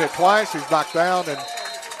once, he's hit twice, he's knocked down, and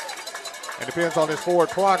it depends on his forward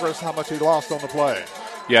progress how much he lost on the play.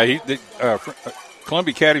 Yeah,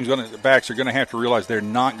 Columbia Academy's the backs are going to have to realize they're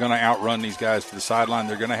not going to outrun these guys to the sideline.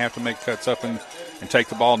 They're going to have to make cuts up and take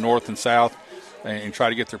the ball north and south and try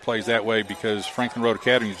to get their plays that way because Franklin Road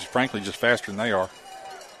Academy is frankly just faster than they are.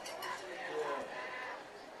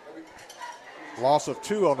 Loss of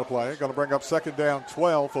 2 on the play. Going to bring up 2nd down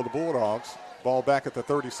 12 for the Bulldogs. Ball back at the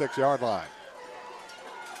 36-yard line.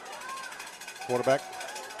 Quarterback,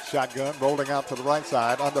 shotgun, rolling out to the right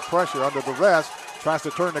side. Under pressure, under duress. Tries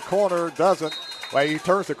to turn the corner, doesn't. Well, he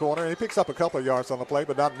turns the corner, and he picks up a couple of yards on the play,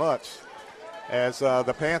 but not much, as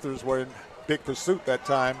the Panthers were in big pursuit that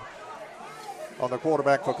time on the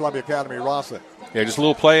quarterback for Columbia Academy, Rosson. Yeah, just a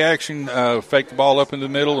little play action, fake the ball up in the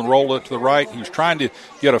middle and roll it to the right. He was trying to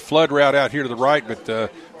get a flood route out here to the right,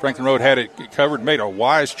 but Franklin Road had it covered, made a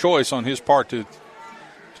wise choice on his part to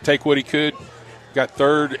take what he could. Got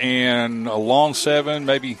 3rd and a long 7,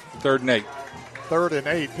 maybe 3rd and 8. 3rd and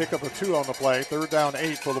 8, pick up a 2 on the play. 3rd down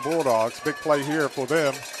 8 for the Bulldogs. Big play here for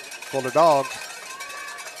them, for the Dogs.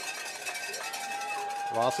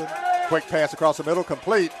 Rosson, quick pass across the middle,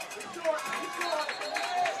 complete.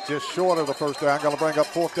 Just short of the first down. Going to bring up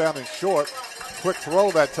 4th down and short. Quick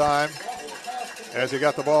throw that time as he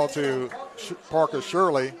got the ball to Parker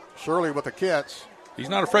Shirley. Shirley with the catch. He's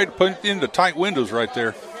not afraid to put it into tight windows right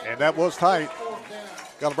there. And that was tight.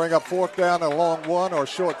 Got to bring up 4th down and a long 1 or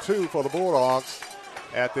short 2 for the Bulldogs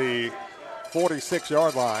at the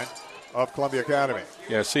 46-yard line of Columbia Academy.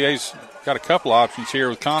 Yeah, CA's got a couple options here.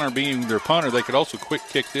 With Connor being their punter, they could also quick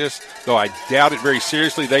kick this, though I doubt it very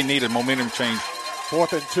seriously. They need a momentum change.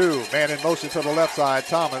 4th and 2, man in motion to the left side,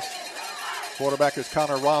 Thomas. Quarterback is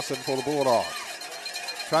Connor Rosson for the Bulldogs.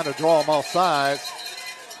 Trying to draw them off sides.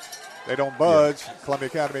 They don't budge. Yeah. Columbia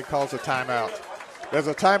Academy calls a timeout. There's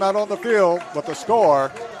a timeout on the field, but the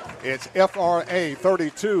score, it's FRA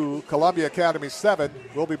 32, Columbia Academy 7.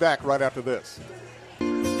 We'll be back right after this.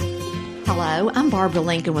 Hello, I'm Barbara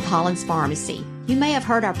Lincoln with Hollins Pharmacy. You may have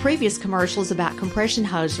heard our previous commercials about compression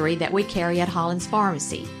hosiery that we carry at Hollins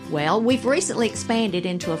Pharmacy. Well, we've recently expanded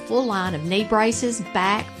into a full line of knee braces,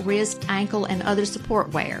 back, wrist, ankle, and other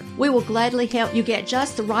support wear. We will gladly help you get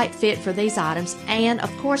just the right fit for these items and,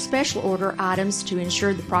 of course, special order items to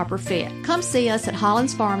ensure the proper fit. Come see us at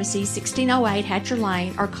Hollins Pharmacy, 1608 Hatcher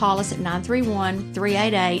Lane, or call us at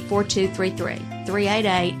 931-388-4233.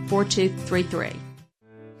 388-4233.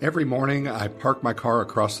 Every morning, I park my car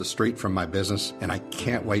across the street from my business, and I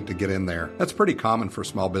can't wait to get in there. That's pretty common for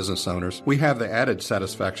small business owners. We have the added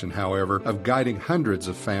satisfaction, however, of guiding hundreds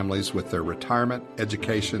of families with their retirement,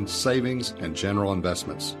 education, savings, and general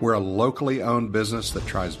investments. We're a locally owned business that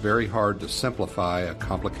tries very hard to simplify a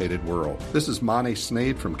complicated world. This is Monty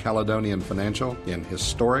Sneed from Caledonian Financial in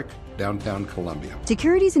historic downtown Columbia.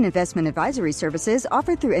 Securities and investment advisory services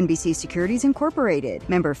offered through NBC Securities Incorporated,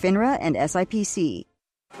 member FINRA and SIPC.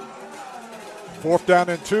 4th down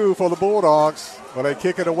and 2 for the Bulldogs. Will they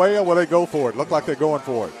kick it away or will they go for it? Look like they're going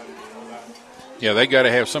for it. Yeah, they got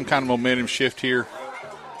to have some kind of momentum shift here.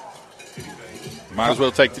 Might as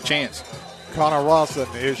well take the chance. Connor Rosson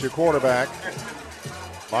is your quarterback.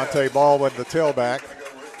 Monte Baldwin, the tailback.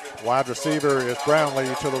 Wide receiver is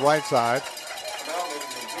Brownlee to the right side.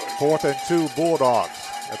 4th and 2 Bulldogs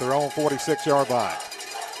at their own 46-yard line.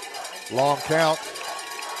 Long count.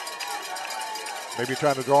 Maybe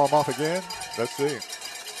trying to draw them off again. Let's see.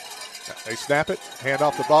 They snap it, hand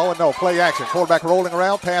off the ball, and no, play action. Quarterback rolling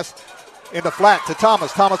around, pass in the flat to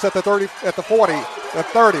Thomas. Thomas at the 30, at the 40, the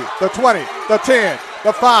 30, the 20, the 10,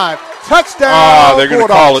 the 5. Touchdown! Oh, they're going to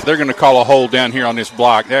call it. They're going to call a hold down here on this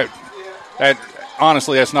block. That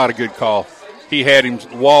honestly, that's not a good call. He had him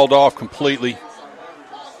walled off completely.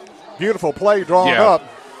 Beautiful play drawn up.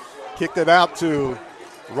 Kicked it out to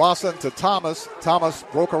Rosson to Thomas. Thomas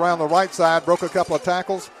broke around the right side, broke a couple of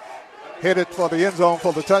tackles. Hit it for the end zone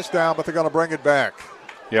for the touchdown, but they're going to bring it back.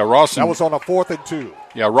 Yeah, Rosson. That was on a 4th and 2.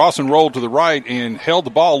 Yeah, Rosson rolled to the right and held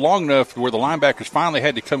the ball long enough where the linebackers finally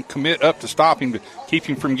had to commit up to stop him to keep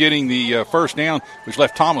him from getting the first down, which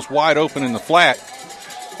left Thomas wide open in the flat.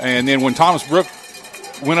 And then when Thomas Brook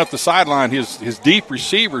went up the sideline, his deep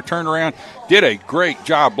receiver turned around, did a great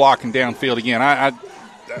job blocking downfield again. I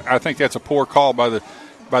think that's a poor call by the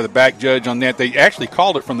back judge on that. They actually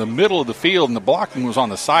called it from the middle of the field, and the blocking was on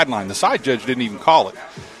the sideline. The side judge didn't even call it.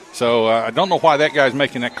 So I don't know why that guy's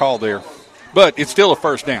making that call there. But it's still a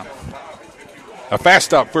first down. A fast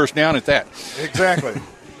stop first down at that. Exactly.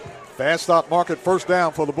 Fast stop market first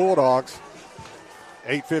down for the Bulldogs.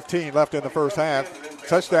 8:15 left in the first half.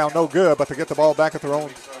 Touchdown no good, but to get the ball back at their own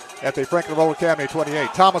at the Franklin Road Academy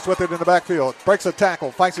 28. Thomas with it in the backfield. Breaks a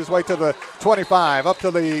tackle, fights his way to the 25, up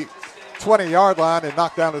to the 20-yard line, and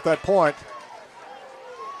knocked down at that point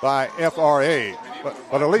by FRA.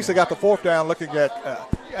 But at least they got the fourth down looking at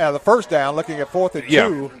the first down looking at 4th and 2.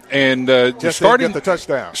 Yeah, and just starting to get the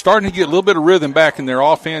touchdown. Starting to get a little bit of rhythm back in their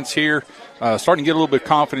offense here. Starting to get a little bit of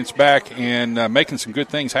confidence back and making some good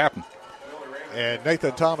things happen. And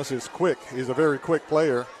Nathan Thomas is quick. He's a very quick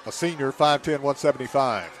player, a senior, 5'10",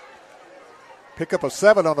 175. Pick up a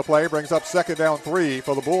 7 on the play, brings up 2nd down 3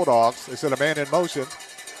 for the Bulldogs. They send a man in motion.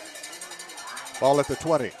 Ball at the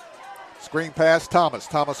 20. Screen pass, Thomas.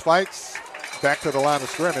 Thomas fights. Back to the line of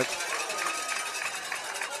scrimmage.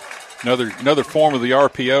 Another form of the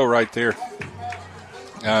RPO right there.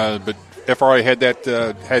 But FRA had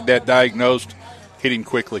that diagnosed, hit him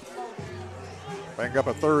quickly. Bring up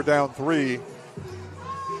a 3rd down 3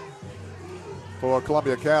 for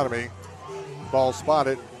Columbia Academy. Ball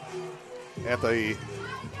spotted at the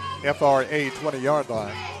FRA 20-yard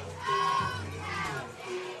line.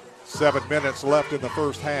 7 minutes left in the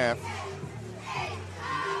first half.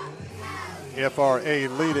 FRA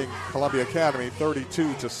leading Columbia Academy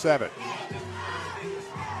 32-7.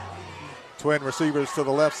 Twin receivers to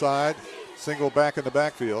the left side. Single back in the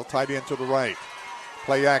backfield. Tight end to the right.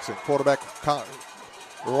 Play action. Quarterback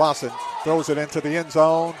Lawson throws it into the end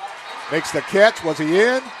zone. Makes the catch. Was he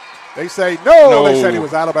in? They say no. They said he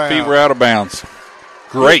was out of bounds. Feet were out of bounds.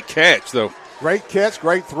 Great catch, though. Great catch.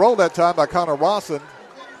 Great throw that time by Connor Rawson.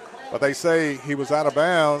 But they say he was out of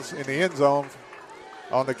bounds in the end zone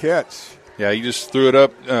on the catch. Yeah, he just threw it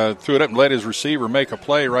up and let his receiver make a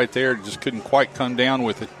play right there. Just couldn't quite come down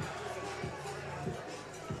with it.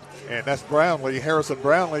 And that's Harrison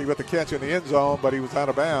Brownlee with the catch in the end zone, but he was out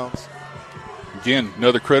of bounds. Again,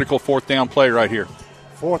 another critical 4th down play right here.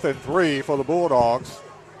 4th and 3 for the Bulldogs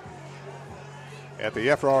at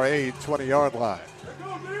the FRA 20-yard line.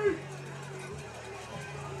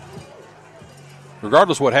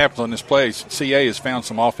 Regardless of what happens on this play, CA has found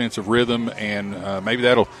some offensive rhythm, and maybe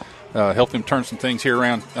that'll help them turn some things here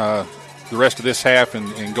around the rest of this half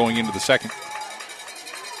and going into the second.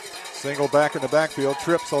 Single back in the backfield,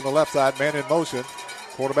 trips on the left side, man in motion.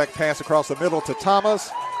 Quarterback pass across the middle to Thomas.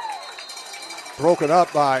 Broken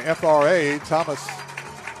up by FRA. Thomas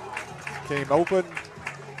came open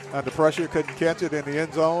under pressure, couldn't catch it in the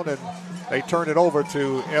end zone, and they turned it over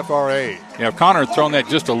to FRA. Yeah, if Connor had thrown that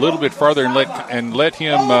just a little bit farther and let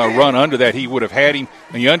him run under that, he would have had him.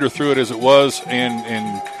 And he underthrew it as it was,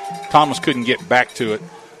 and Thomas couldn't get back to it.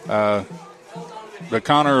 But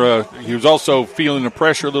Connor, he was also feeling the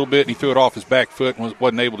pressure a little bit, and he threw it off his back foot and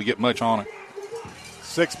wasn't able to get much on it.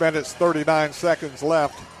 6 minutes, 39 seconds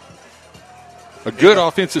left. A good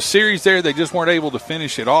offensive series there. They just weren't able to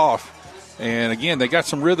finish it off. And, again, they got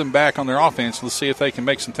some rhythm back on their offense. Let's see if they can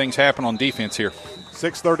make some things happen on defense here.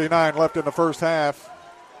 6:39 left in the first half.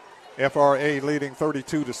 FRA leading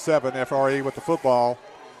 32-7. FRA with the football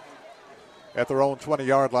at their own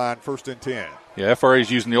 20-yard line, 1st and 10. Yeah, FRA is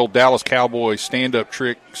using the old Dallas Cowboys stand-up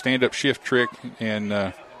shift trick,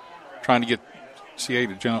 and trying to get CA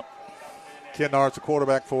to jump. Kennard's the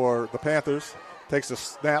quarterback for the Panthers. Takes a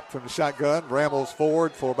snap from the shotgun, rambles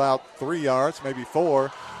forward for about 3 yards, maybe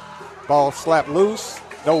 4. Ball slapped loose,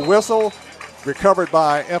 no whistle. Recovered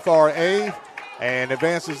by FRA and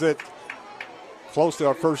advances it close to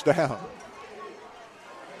our 1st down.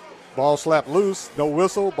 Ball slapped loose, no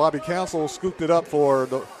whistle. Bobby Council scooped it up for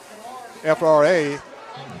the FRA.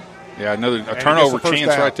 Yeah, a turnover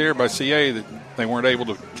chance right there by CA that they weren't able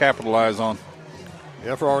to capitalize on.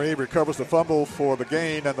 The FRA recovers the fumble for the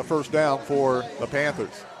gain and the 1st down for the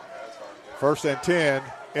Panthers. 1st and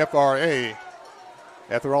 10, FRA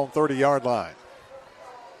at their own 30-yard line.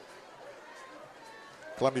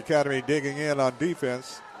 Columbia Academy digging in on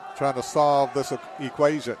defense, trying to solve this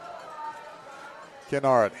equation.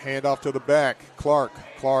 Kennard, handoff to the back. Clark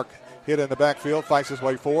hit in the backfield, fights his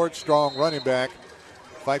way forward. Strong running back,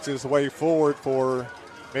 fights his way forward for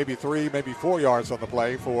maybe 3, maybe 4 yards on the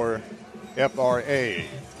play for FRA.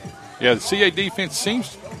 Yeah, the CA defense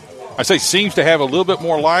seems to have a little bit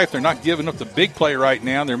more life. They're not giving up the big play right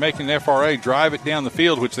now. They're making the FRA drive it down the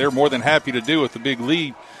field, which they're more than happy to do with the big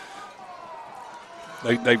lead.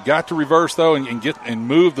 They've got to reverse, though, and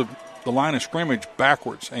move the line of scrimmage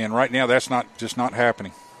backwards. And right now that's not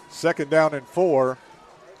happening. 2nd down and 4.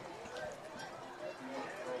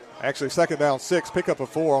 Actually, 2nd down 6. Pick up a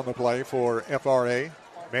 4 on the play for FRA.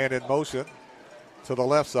 Man in motion to the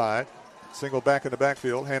left side. Single back in the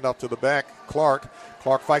backfield. Handoff to the back. Clark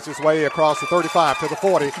fights his way across the 35 to the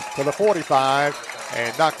 40 to the 45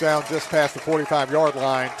 and knocked down just past the 45-yard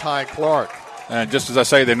line. Ty Clark. And just as I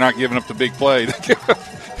say, they're not giving up the big play.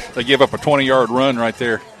 They give up a 20-yard run right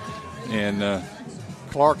there. And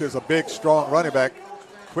Clark is a big, strong running back.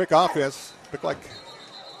 Quick offense. Looked like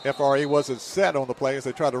FRA wasn't set on the play as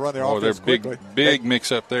they tried to run their offense quickly. Big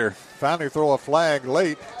mix-up there. Finally throw a flag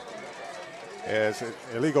late as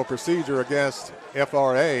illegal procedure against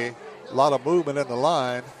FRA. A lot of movement in the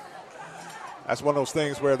line. That's one of those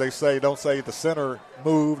things where they say, don't say the center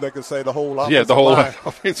moved. They can say the whole offensive line. Yeah, the whole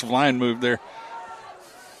offensive line moved there.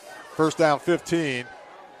 1st down 15,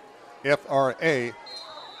 FRA.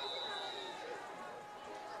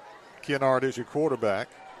 Kennard is your quarterback.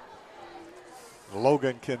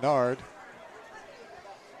 Logan Kennard.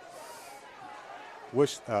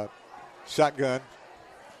 Shotgun.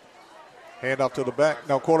 Hand off to the back.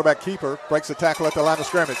 No, quarterback keeper breaks the tackle at the line of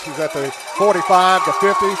scrimmage. He's at the 45, the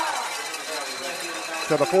 50,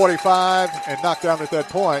 to the 45, and knocked down at that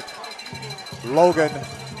point. Logan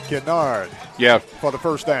Kennard. Yeah, for the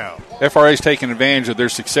first down. FRA's taking advantage of their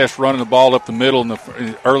success running the ball up the middle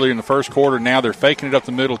earlier in the first quarter. Now they're faking it up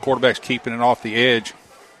the middle. Quarterback's keeping it off the edge.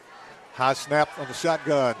 High snap on the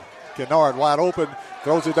shotgun. Kennard wide open,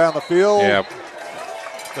 throws it down the field. Yeah.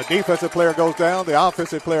 The defensive player goes down, the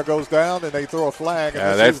offensive player goes down, and they throw a flag.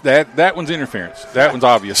 That one's interference. That one's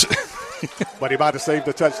obvious. But he might have saved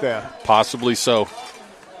the touchdown. Possibly so.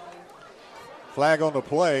 Flag on the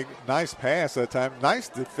play. Nice pass that time. Nice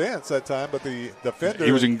defense that time, but the defender.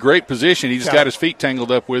 He was in great position. He just got his feet tangled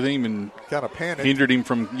up with him and kind of panicked. Hindered him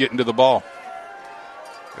from getting to the ball.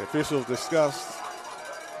 The officials discussed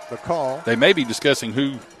the call. They may be discussing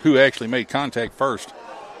who actually made contact first.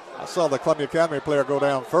 I saw the Columbia Academy player go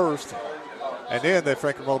down first, and then the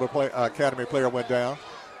Franklin Motor Academy player went down.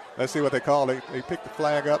 Let's see what they call. They picked the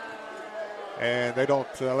flag up, and they don't.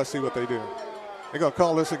 Let's see what they do. They're going to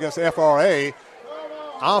call this against FRA,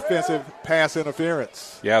 offensive pass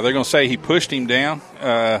interference. Yeah, they're going to say he pushed him down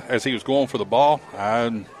as he was going for the ball.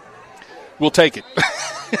 We'll take it.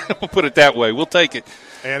 We'll put it that way. We'll take it.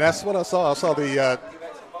 And that's what I saw. I saw the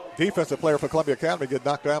defensive player for Columbia Academy get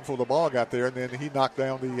knocked down before the ball got there, and then he knocked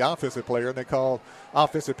down the offensive player, and they called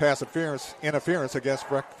offensive pass interference against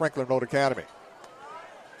Franklin Road Academy.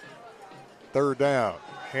 Third down.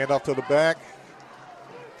 Hand off to the back.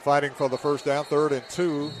 Fighting for the first down. 3rd and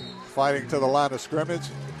 2. Fighting to the line of scrimmage.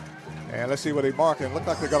 And let's see what he marked. It looked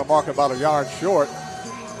like they're going to mark about a yard short.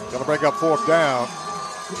 Going to bring up 4th down.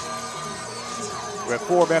 With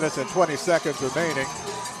 4 minutes and 20 seconds remaining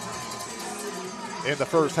in the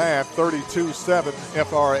first half, 32-7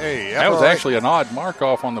 FRA. That was actually an odd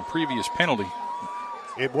mark-off on the previous penalty.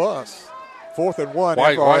 It was. 4th and 1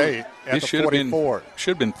 FRA at the 44. Should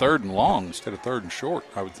have been 3rd and long instead of 3rd and short,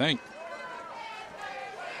 I would think.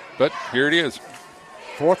 But here it is.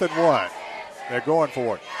 4th and 1. They're going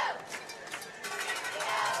for it.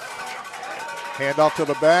 Hand off to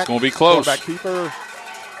the back. Going to be close. Back keeper.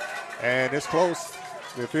 And it's close.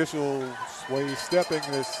 The official way he's stepping.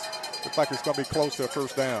 This looks like it's going to be close to a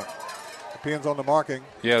first down. Depends on the marking.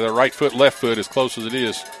 Yeah, the right foot, left foot, as close as it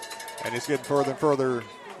is. And it's getting further and further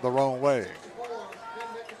the wrong way.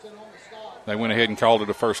 They went ahead and called it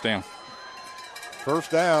a first down.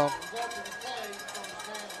 First down.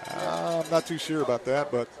 I'm not too sure about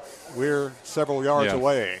that, but we're several yards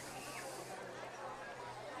away.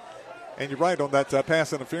 And you're right on that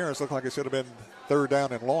pass interference. Looked like it should have been 3rd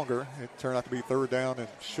down and longer. It turned out to be 3rd down and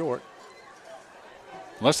short.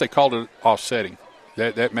 Unless they called it offsetting.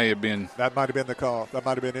 That may have been. That might have been the call. That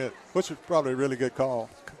might have been it, which was probably a really good call.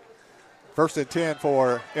 1st and 10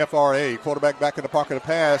 for FRA. Quarterback back in the pocket of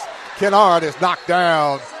pass. Kennard is knocked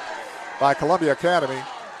down by Columbia Academy.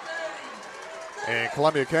 And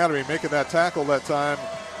Columbia Academy making that tackle that time.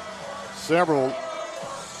 Several.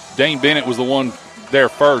 Dane Bennett was the one there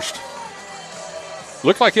first.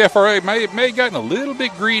 Looked like FRA may have gotten a little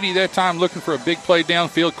bit greedy that time, looking for a big play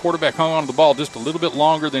downfield. Quarterback hung on to the ball just a little bit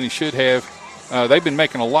longer than he should have. They've been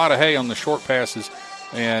making a lot of hay on the short passes,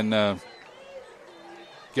 and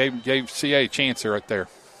gave CA a chance right there.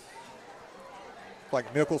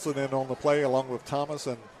 Like Nicholson in on the play along with Thomas,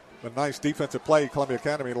 and a nice defensive play. Columbia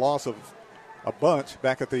Academy loss of a bunch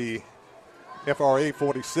back at the FRA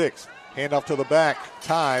 46. Hand off to the back.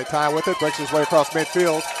 Ty with it. Breaks his way across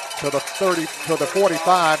midfield to the 30, to the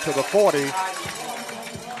 45, to the 40.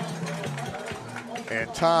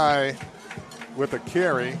 And Ty with a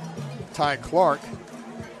carry. Ty Clark.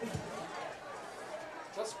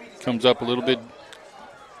 Comes up a little bit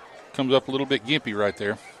gimpy right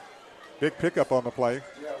there. Big pickup on the play.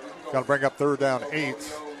 Got to bring up 3rd down 8.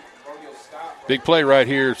 Big play right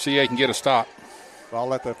here. CA can get a stop.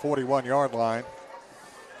 Ball at the 41-yard line.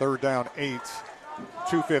 3rd down 8.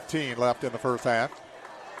 2:15 left in the first half.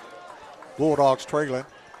 Bulldogs trailing.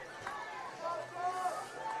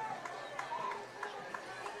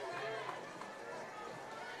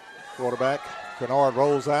 Quarterback Kennard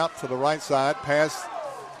rolls out to the right side. Pass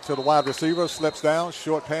to the wide receiver. Slips down.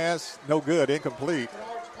 Short pass. No good. Incomplete.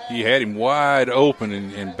 He had him wide open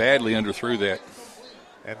and badly underthrew that.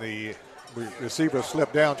 And the receiver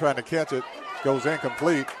slipped down trying to catch it. Goes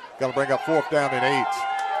incomplete. Got to bring up 4th down and 8.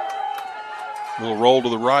 Little roll to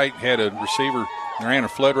the right. Had a receiver, ran a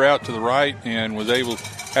flood route to the right, and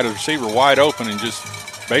had a receiver wide open and just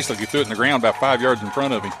basically threw it in the ground about 5 yards in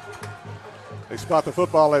front of him. They spot the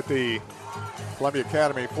football at the Columbia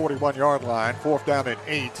Academy 41-yard line. 4th down and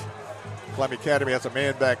 8. Columbia Academy has a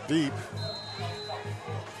man back deep.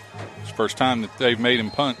 It's the first time that they've made him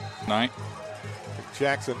punt tonight.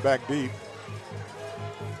 Jackson back deep.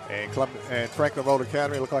 And Franklin Road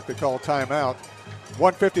Academy look like they called timeout.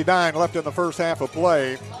 1:59 left in the first half of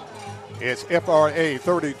play. It's FRA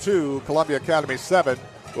 32, Columbia Academy 7.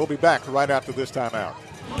 We'll be back right after this timeout.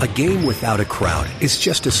 A game without a crowd is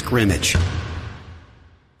just a scrimmage.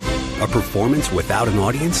 A performance without an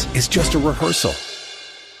audience is just a rehearsal.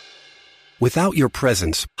 Without your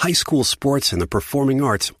presence, high school sports and the performing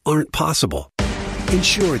arts aren't possible.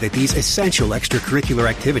 Ensure that these essential extracurricular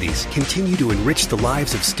activities continue to enrich the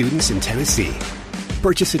lives of students in Tennessee.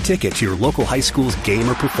 Purchase a ticket to your local high school's game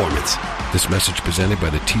or performance. This message presented by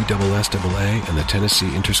the TSSAA and the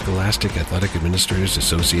Tennessee Interscholastic Athletic Administrators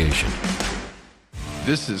Association.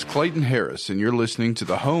 This is Clayton Harris, and you're listening to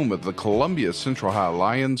the home of the Columbia Central High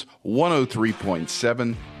Lions,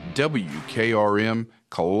 103.7 WKRM,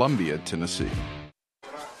 Columbia, Tennessee.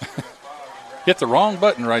 Hit the wrong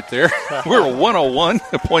button right there. We're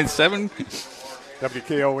 101.7.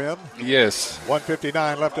 WKOM? Yes.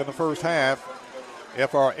 1:59 left in the first half.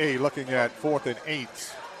 FRA looking at 4th and 8.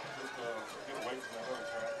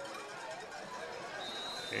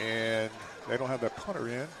 And they don't have their punter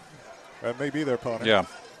in. That may be their punter. Yeah.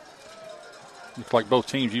 Looks like both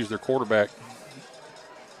teams use their quarterback.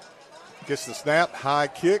 Gets the snap, high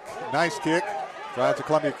kick, nice kick. Drives the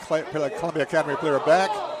Columbia Academy player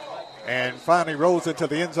back. And finally rolls into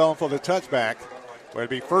the end zone for the touchback. Where it'd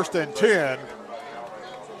be 1st and 10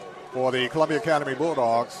 for the Columbia Academy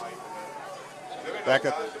Bulldogs. Back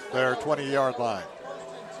at their 20-yard line.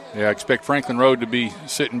 Yeah, I expect Franklin Road to be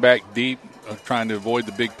sitting back deep, trying to avoid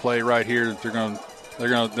the big play right here. They're going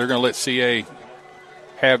to let CA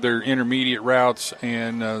have their intermediate routes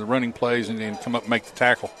and the running plays, and then come up and make the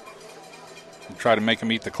tackle and try to make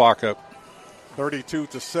them eat the clock up.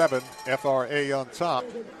 32-7, FRA on top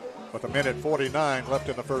with 1:49 left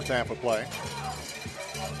in the first half of play.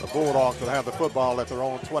 The Bulldogs will have the football at their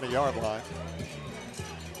own 20-yard line.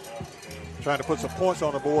 Trying to put some points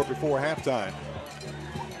on the board before halftime.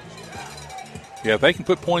 Yeah, if they can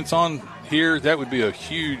put points on here, that would be a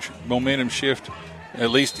huge momentum shift. At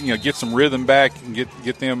least, get some rhythm back and get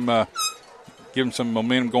them, give them some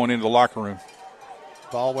momentum going into the locker room.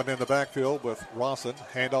 Baldwin in the backfield with Rawson.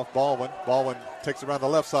 Handoff Baldwin. Baldwin takes it around the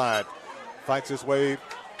left side. Fights his way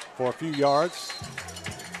for a few yards.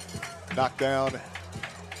 Knocked down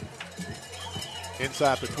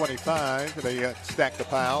inside the 25. They stack the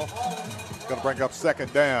pile. Going to bring up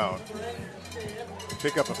 2nd down.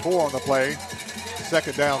 Pick up a 4 on the play.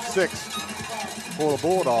 2nd down 6 for the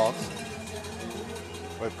Bulldogs.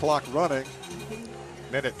 With clock running.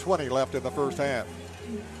 1:20 left in the first half.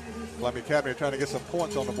 Columbia Academy trying to get some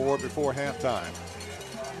points on the board before halftime.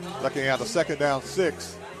 Looking at the 2nd down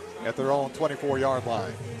 6 at their own 24-yard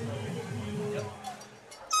line.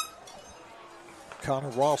 Connor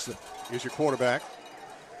Rawson is your quarterback.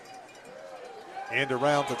 End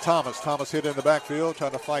around to Thomas. Thomas hit in the backfield,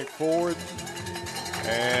 trying to fight forward.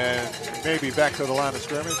 And maybe back to the line of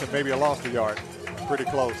scrimmage, and maybe a lost a yard. Pretty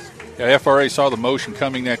close. Yeah, FRA saw the motion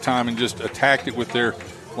coming that time and just attacked it with their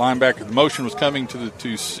linebacker. The motion was coming to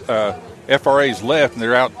FRA's left, and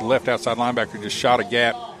their left outside linebacker just shot a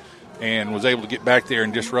gap and was able to get back there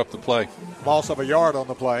and disrupt the play. Loss of a yard on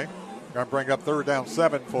the play. Going to bring up 3rd down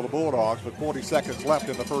 7 for the Bulldogs with 40 seconds left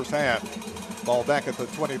in the first half. Ball back at the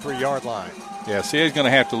 23-yard line. Yeah, CA's going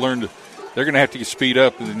to have to learn to – they're going to have to get speed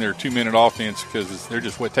up in their 2-minute offense because they're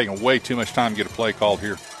just taking way too much time to get a play called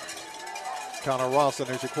here. Connor Rawson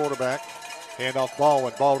is your quarterback. Hand off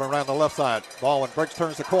Baldwin. Baldwin around the left side. Baldwin breaks,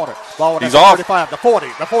 turns the corner. Baldwin He's at the off. 35, the 40,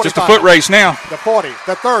 the 45. Just a foot race now. The 40,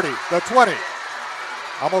 the 30, the 20.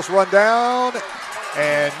 Almost run down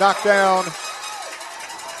and knocked down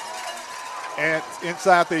and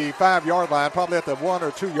inside the 5-yard line, probably at the 1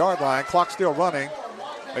 or 2-yard line. Clock still running.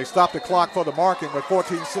 They stopped the clock for the marking with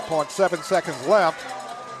 14.7 seconds left.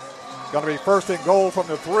 Going to be 1st and goal from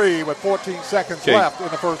the 3 with 14 seconds left in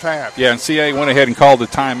the first half. Yeah, and CA went ahead and called the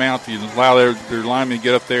timeout to allow their linemen to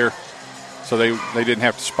get up there so they didn't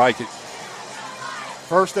have to spike it.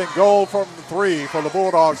 1st and goal from the 3 for the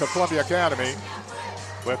Bulldogs of Columbia Academy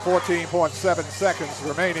with 14.7 seconds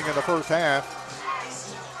remaining in the first half.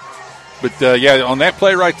 But, on that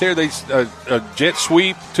play right there, they a jet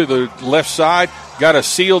sweep to the left side, got a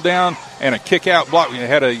seal down and a kick-out block.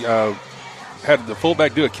 Had the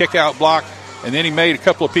fullback do a kick-out block, and then he made a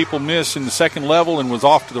couple of people miss in the second level and was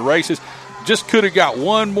off to the races. Just could have got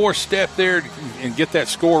one more step there and get that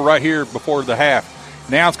score right here before the half.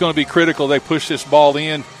 Now it's going to be critical they push this ball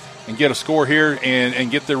in and get a score here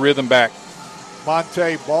and get their rhythm back.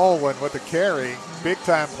 Monte Baldwin with the carry.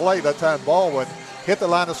 Big-time play that time. Baldwin hit the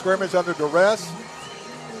line of scrimmage under duress.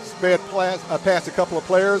 sped past a couple of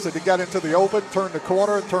players, and he got into the open, turned the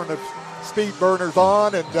corner, and turned the speed burners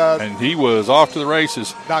on, and he was off to the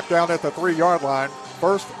races. Knocked down at the 3-yard line.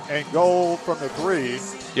 First and goal from the 3.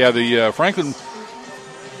 Yeah, the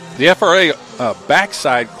the FRA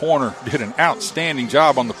backside corner did an outstanding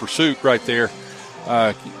job on the pursuit right there,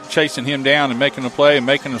 chasing him down and making a play and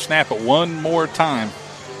making him snap it one more time,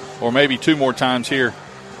 or maybe 2 more times here,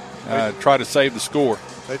 try to save the score.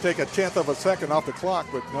 They take a 1/10 of a second off the clock,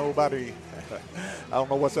 but nobody, I don't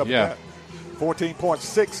know what's up with that.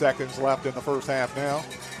 14.6 seconds left in the first half now.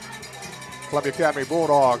 Columbia Academy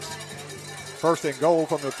Bulldogs, first and goal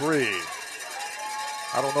from the 3.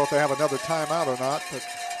 I don't know if they have another timeout or not, but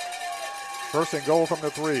first and goal from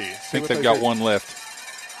the 3. I think they've got one left.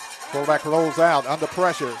 Quarterback rolls out under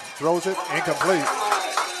pressure, throws it, incomplete.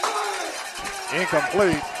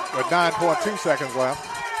 Incomplete with 9.2 seconds left.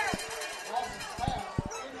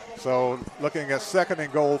 So looking at second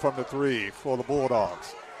and goal from the 3 for the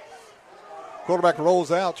Bulldogs. Quarterback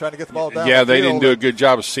rolls out, trying to get the ball down. Yeah, they didn't do a good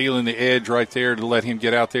job of sealing the edge right there to let him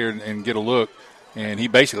get out there and get a look. And he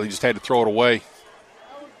basically just had to throw it away.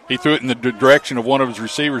 He threw it in the direction of one of his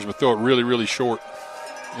receivers, but threw it really, really short.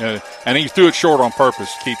 And he threw it short on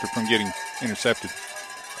purpose to keep it from getting intercepted.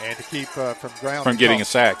 And to keep from grounding. From getting a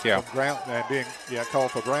sack, yeah. From and being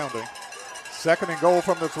called for grounding. Second and goal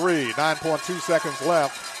from the 3. 9.2 seconds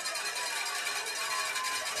left.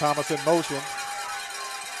 Thomas in motion.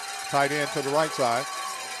 Tight end to the right side.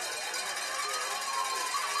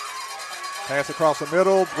 Pass across the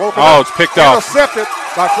middle. It's picked off. Intercepted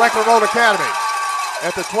by Franklin Road Academy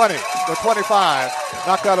at the 20, the 25.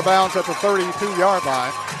 Knocked out of bounds at the 32-yard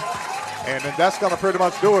line. And then that's going to pretty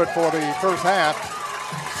much do it for the first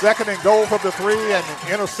half. Second and goal from the 3 and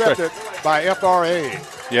intercepted by FRA.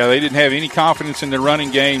 Yeah, they didn't have any confidence in the running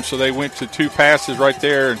game, so they went to 2 passes right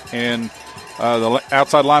there, and the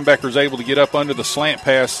outside linebacker was able to get up under the slant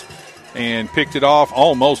pass and picked it off,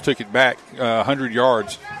 almost took it back 100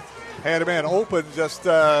 yards. Had a man open, just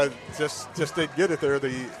didn't get it there.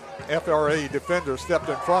 The FRA defender stepped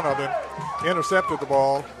in front of him, intercepted the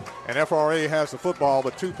ball, and FRA has the football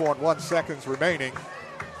with 2.1 seconds remaining.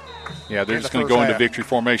 Yeah, they're just going to go into victory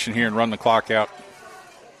formation here and run the clock out.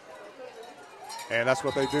 And that's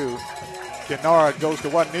what they do. Kennard goes to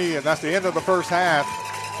one knee, and that's the end of the first half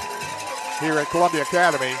here at Columbia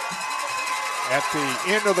Academy. At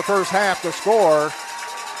the end of the first half, the score,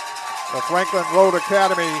 the Franklin Road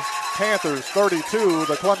Academy Panthers 32,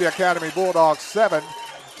 the Columbia Academy Bulldogs 7.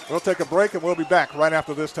 We'll take a break, and we'll be back right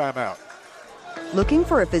after this timeout. Looking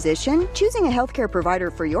for a physician? Choosing a healthcare provider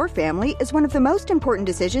for your family is one of the most important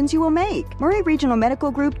decisions you will make. Murray Regional Medical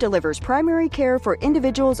Group delivers primary care for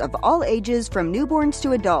individuals of all ages from newborns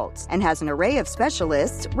to adults and has an array of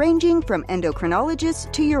specialists ranging from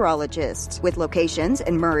endocrinologists to urologists. With locations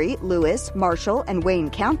in Murray, Lewis, Marshall, and Wayne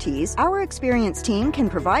counties, our experienced team can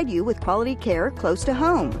provide you with quality care close to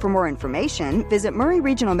home. For more information, visit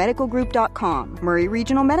murrayregionalmedicalgroup.com. Murray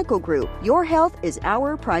Regional Medical Group. Your health is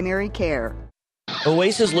our primary care.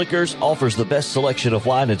 Oasis Liquors offers the best selection of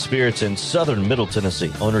wine and spirits in southern Middle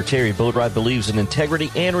Tennessee. Owner Terry Bodright believes in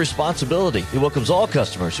integrity and responsibility. He welcomes all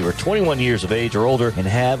customers who are 21 years of age or older and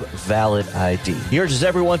have valid ID. He urges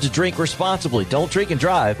everyone to drink responsibly. Don't drink and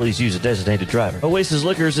drive. Please use a designated driver. Oasis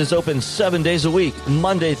Liquors is open 7 days a week,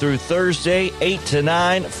 Monday through Thursday, 8 to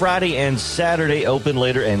 9, Friday and Saturday open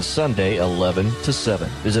later, and Sunday, 11 to 7.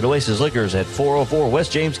 Visit Oasis Liquors at 404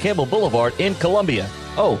 West James Campbell Boulevard in Columbia.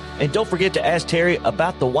 Oh, and don't forget to ask Terry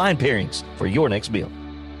about the wine pairings for your next meal.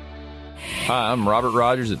 Hi, I'm Robert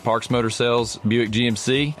Rogers at Parks Motor Sales Buick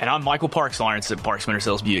GMC. And I'm Michael Parks Lawrence at Parks Motor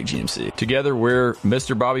Sales Buick GMC. Together, we're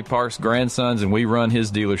Mr. Bobby Parks' grandsons, and we run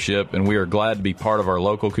his dealership, and we are glad to be part of our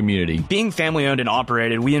local community. Being family-owned and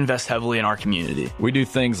operated, we invest heavily in our community. We do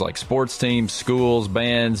things like sports teams, schools,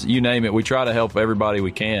 bands, you name it. We try to help everybody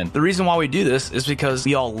we can. The reason why we do this is because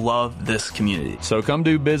we all love this community. So come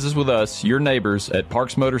do business with us, your neighbors, at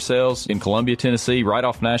Parks Motor Sales in Columbia, Tennessee, right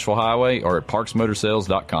off Nashville Highway, or at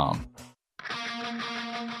parksmotorsales.com.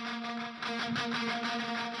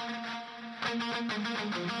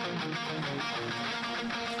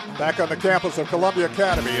 Back on the campus of Columbia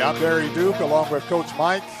Academy, I'm Barry Duke along with Coach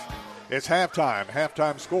Mike. It's halftime.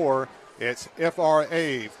 Halftime score, it's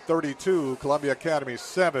FRA 32, Columbia Academy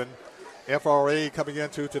 7. FRA coming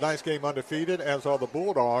into tonight's game undefeated, as are the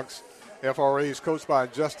Bulldogs. FRA is coached by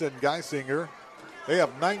Justin Geisinger. They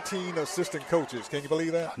have 19 assistant coaches. Can you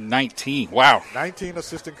believe that? 19. Wow. 19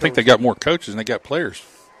 assistant coaches. I think they got more coaches than they got players.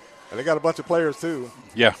 And they got a bunch of players, too.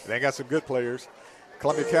 Yeah. They got some good players.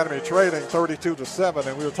 Columbia Academy trailing 32-7,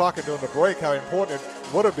 and we were talking during the break how important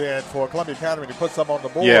it would have been for Columbia Academy to put some on the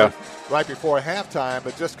board right before halftime,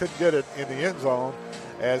 but just couldn't get it in the end zone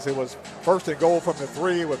as it was first and goal from the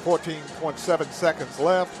 3 with 14.7 seconds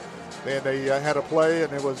left. Then they had a play,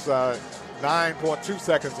 and it was 9.2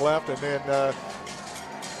 seconds left, and then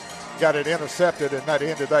got it intercepted, and that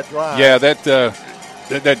ended that drive. Yeah,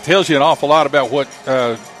 that tells you an awful lot about what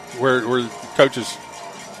where coach's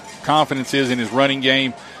confidence is in his running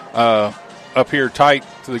game. Up here tight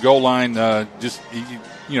to the goal line,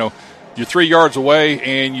 you're 3 yards away,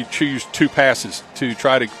 and you choose 2 passes to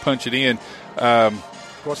try to punch it in.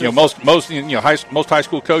 Most high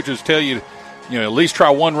school coaches tell you, at least try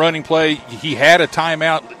one running play. He had a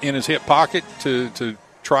timeout in his hip pocket to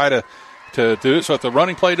try to do it. So if the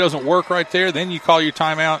running play doesn't work right there, then you call your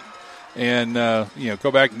timeout and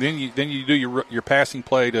go back. Then you do your passing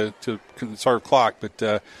play to conserve clock.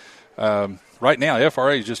 But right now,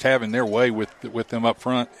 FRA is just having their way with them up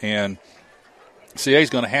front, and CA is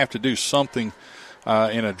going to have to do something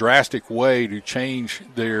in a drastic way to change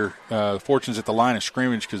their fortunes at the line of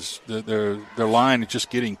scrimmage, because their line is just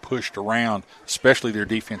getting pushed around, especially their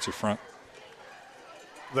defensive front.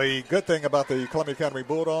 The good thing about the Columbia Academy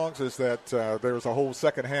Bulldogs is that there's a whole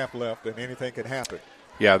second half left, and anything can happen.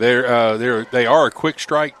 Yeah, they are a quick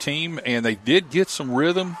strike team, and they did get some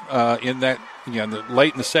rhythm in that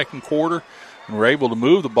late in the second quarter, and were able to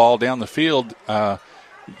move the ball down the field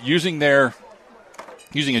using a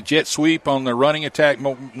jet sweep on their running attack,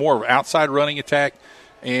 more outside running attack,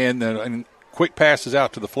 and quick passes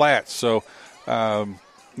out to the flats. So,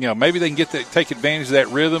 maybe they can take advantage of that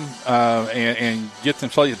rhythm and get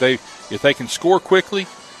them so that if they can score quickly,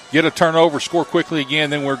 get a turnover, score quickly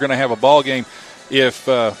again, then we're going to have a ball game. If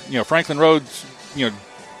Franklin Road's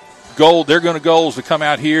goal, they're going to goals to come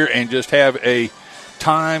out here and just have a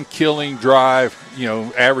time-killing drive.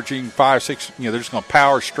 Averaging 5-6. They're just going to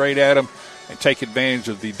power straight at them and take advantage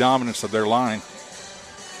of the dominance of their line.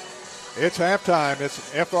 It's halftime. It's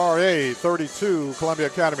FRA 32, Columbia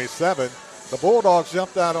Academy 7. The Bulldogs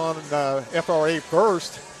jumped out on FRA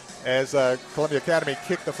first as Columbia Academy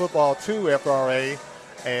kicked the football to FRA,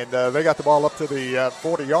 and they got the ball up to the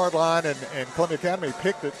 40-yard line, and Columbia Academy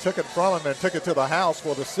took it from them and took it to the house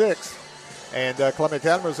for the 6. And Columbia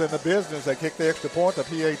Academy was in the business. They kicked the extra point. The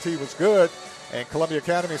PAT was good, and Columbia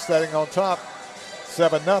Academy standing on top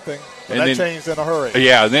 7-0. But that changed in a hurry.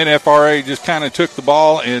 Yeah, and then FRA just kind of took the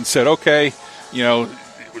ball and said, okay,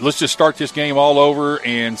 let's just start this game all over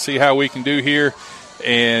and see how we can do here,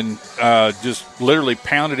 and just literally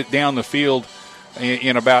pounded it down the field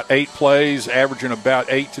in about 8 plays, averaging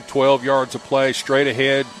about 8 to 12 yards a play, straight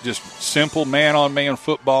ahead, just simple man-on-man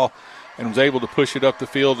football, and was able to push it up the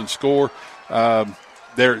field and score.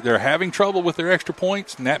 They're having trouble with their extra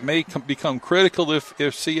points, and that may become critical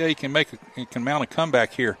if CA can mount a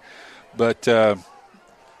comeback here. But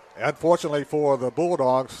unfortunately for the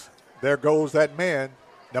Bulldogs, there goes that man,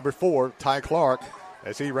 number 4, Ty Clark,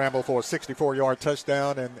 as he rambled for a 64-yard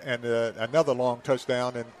touchdown and another long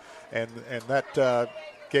touchdown, and that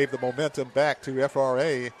gave the momentum back to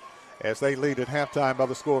FRA as they lead at halftime by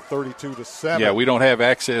the score of 32-7. Yeah, we don't have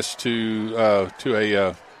access to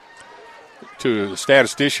a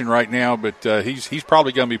statistician right now, but he's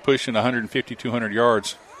probably going to be pushing 150, 200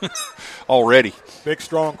 yards already. Big,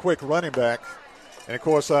 strong, quick running back. And, of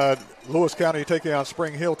course, Lewis County taking on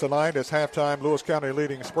Spring Hill tonight. It's halftime. Lewis County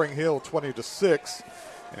leading Spring Hill 20-6.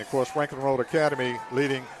 And, of course, Franklin Road Academy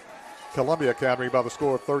leading Columbia Academy by the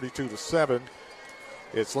score of 32-7.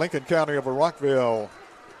 It's Lincoln County over Rockville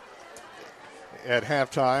at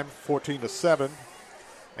halftime, 14-7.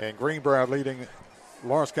 And Greenbrier leading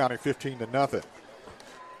Lawrence County 15-0.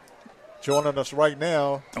 Joining us right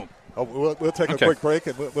now, we'll take a quick break,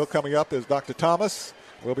 and we'll coming up is Dr. Thomas.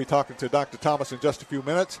 We'll be talking to Dr. Thomas in just a few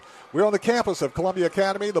minutes. We're on the campus of Columbia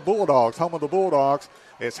Academy, the Bulldogs, home of the Bulldogs.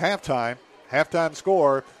 It's halftime. Halftime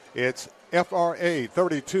score, it's FRA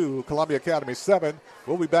 32, Columbia Academy 7.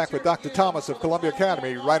 We'll be back with Dr. Thomas of Columbia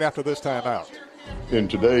Academy right after this timeout. In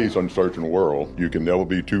today's uncertain world, you can never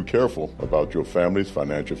be too careful about your family's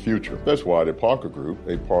financial future. That's why the Parker Group,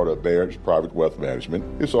 a part of Baird's Private Wealth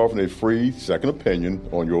Management, is offering a free second opinion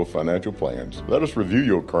on your financial plans. Let us review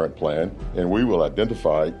your current plan, and we will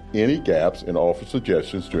identify any gaps and offer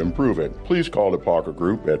suggestions to improve it. Please call the Parker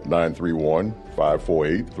Group at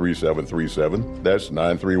 931-548-3737. That's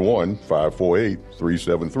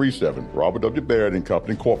 931-548-3737. Robert W. Baird and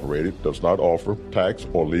Company Incorporated does not offer tax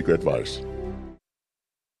or legal advice.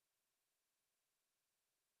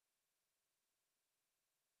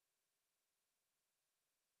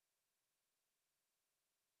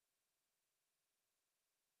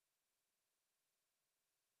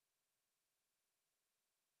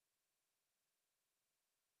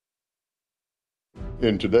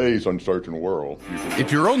 In today's uncertain world,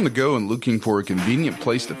 if you're on the go and looking for a convenient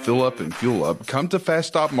place to fill up and fuel up, come to Fast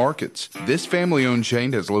Stop Markets. This family-owned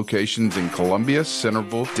chain has locations in Columbia,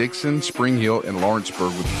 Centerville, Dixon, Spring Hill, and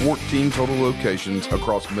Lawrenceburg with 14 total locations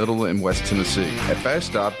across Middle and West Tennessee. At Fast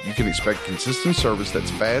Stop, you can expect consistent service that's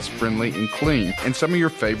fast, friendly, and clean, and some of your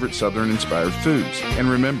favorite Southern-inspired foods. And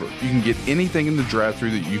remember, you can get anything in the drive-thru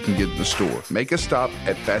that you can get in the store. Make a stop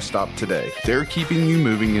at Fast Stop today. They're keeping you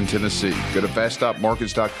moving in Tennessee. Go to FastStopMarkets.com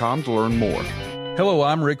to learn more. Hello,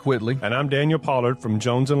 I'm Rick Whitley. And I'm Daniel Pollard from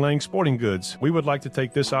Jones & Lang Sporting Goods. We would like to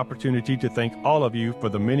take this opportunity to thank all of you for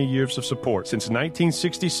the many years of support. Since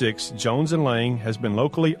 1966, Jones & Lang has been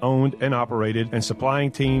locally owned and operated and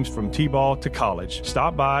supplying teams from T-ball to college.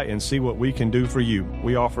 Stop by and see what we can do for you.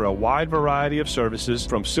 We offer a wide variety of services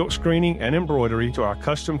from silk screening and embroidery to our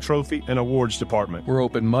custom trophy and awards department. We're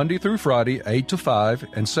open Monday through Friday, 8 to 5,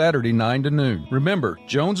 and Saturday, 9 to noon. Remember,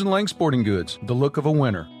 Jones & Lang Sporting Goods, the look of a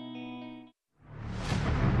winner.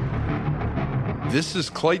 This is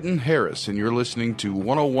Clayton Harris, and you're listening to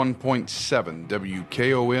 101.7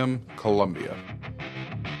 WKOM Columbia.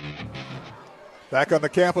 Back on the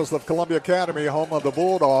campus of Columbia Academy, home of the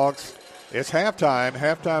Bulldogs. It's halftime.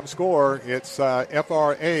 Halftime score. It's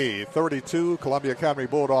FRA 32, Columbia Academy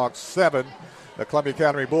Bulldogs 7. The Columbia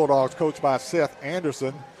Academy Bulldogs coached by Seth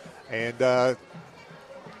Anderson. And the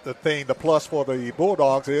plus for the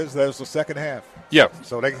Bulldogs is there's the second half. Yeah.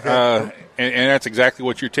 So they and that's exactly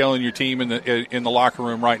what you're telling your team in the locker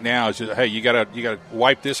room right now is just, hey, you gotta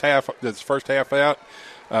wipe this first half out,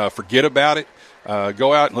 forget about it,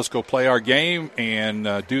 go out and let's go play our game and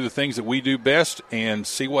do the things that we do best and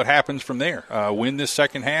see what happens from there. Win this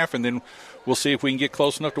second half and then we'll see if we can get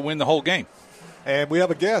close enough to win the whole game. And we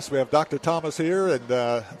have a guest. We have Dr. Thomas here, and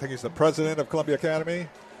I think he's the president of Columbia Academy.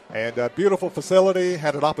 And a beautiful facility.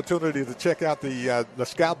 Had an opportunity to check out the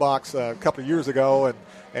scout box a couple of years ago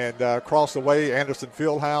and across the way, Anderson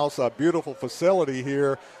Fieldhouse. A beautiful facility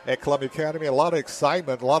here at Columbia Academy. A lot of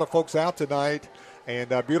excitement. A lot of folks out tonight.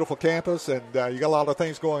 And a beautiful campus. And you got a lot of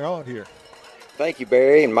things going on here. Thank you,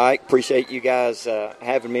 Barry and Mike. Appreciate you guys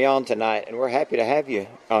having me on tonight. And we're happy to have you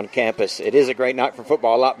on campus. It is a great night for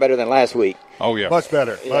football. A lot better than last week. Oh, yeah. Much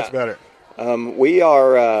better. Yeah. Much better.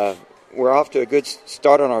 We're off to a good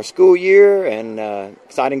start on our school year, and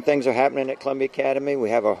exciting things are happening at Columbia Academy. We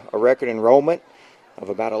have a record enrollment of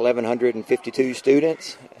about 1,152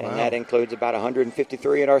 students, and that includes about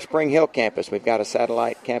 153 at our Spring Hill campus. We've got a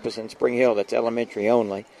satellite campus in Spring Hill that's elementary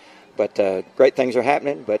only. But great things are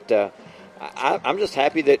happening. But I'm just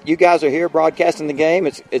happy that you guys are here broadcasting the game.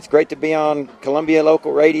 It's great to be on Columbia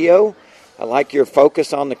Local Radio. I like your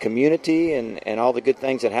focus on the community and all the good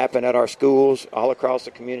things that happen at our schools all across the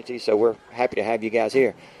community, so we're happy to have you guys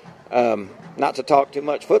here. Not to talk too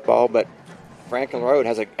much football, but Franklin Road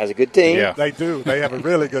has a good team. Yeah, they do. They have a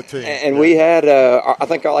really good team. And we had, I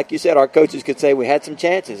think, like you said, our coaches could say we had some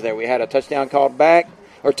chances there. We had a touchdown called back,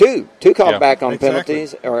 or two called back on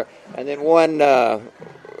penalties, and then one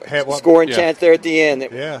scoring chance there at the end.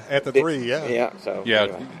 At the 3, Yeah, so. Yeah.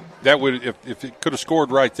 Anyway. That would, if it could have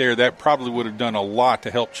scored right there, that probably would have done a lot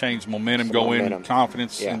to help change momentum, in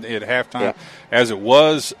confidence at halftime. Yeah. As it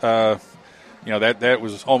was, that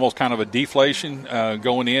was almost kind of a deflation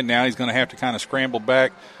going in. Now he's going to have to kind of scramble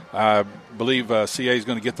back. I believe CA is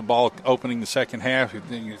going to get the ball opening the second half. It's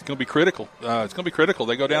going to be critical. It's going to be critical.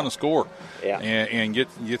 They go down and score and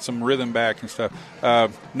get some rhythm back and stuff.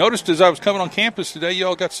 Noticed as I was coming on campus today,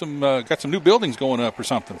 y'all got some new buildings going up or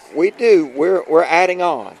something. We do. We're adding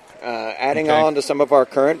on. On to some of our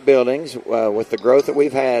current buildings with the growth that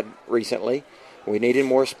we've had recently. We needed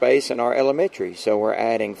more space in our elementary, so we're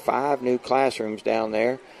adding 5 new classrooms down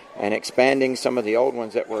there and expanding some of the old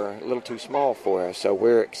ones that were a little too small for us. So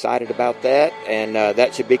we're excited about that, and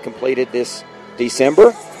that should be completed this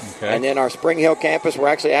December. Okay. And then our Spring Hill campus, we're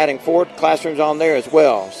actually adding 4 classrooms on there as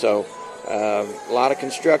well. So a lot of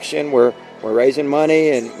construction. We're raising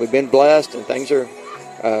money, and we've been blessed, and things are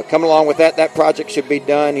coming along with that. That project should be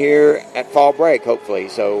done here at fall break, hopefully.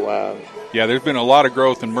 So, there's been a lot of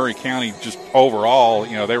growth in Maury County just overall.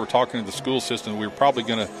 They were talking to the school system.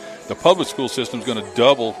 The public school system is going to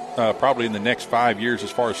double probably in the next 5 years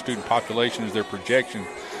as far as student population is their projection.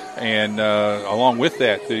 And along with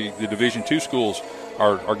that, the Division II schools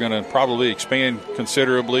are going to probably expand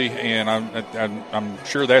considerably. And I'm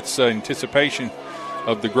sure that's anticipation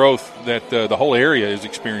of the growth that the whole area is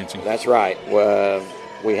experiencing. That's right.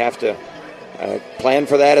 We have to plan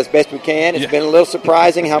for that as best we can. It's been a little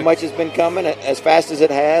surprising how much has been coming as fast as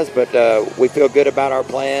it has, but we feel good about our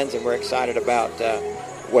plans, and we're excited about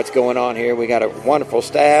what's going on here. We got a wonderful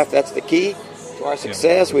staff. That's the key to our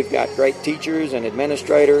success. We've got great teachers and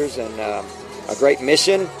administrators and a great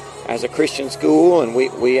mission as a Christian school, and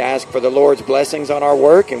we ask for the Lord's blessings on our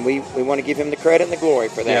work, and we want to give him the credit and the glory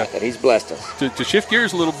for that, that he's blessed us. To shift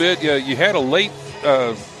gears a little bit, you had a late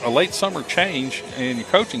summer change in your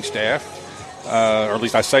coaching staff, or at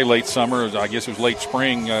least I say late summer, I guess it was late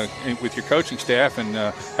spring with your coaching staff, and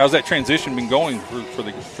how's that transition been going for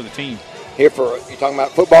the team? Here for, you talking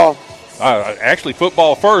about football? Actually,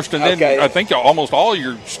 football first, and Okay. then I think almost all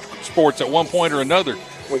your sports at one point or another.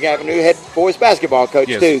 We got a new head boys basketball coach,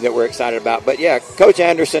 too, that we're excited about. But, yeah, Coach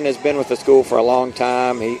Anderson has been with the school for a long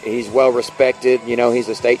time. He's well-respected. You know, he's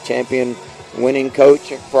a state champion winning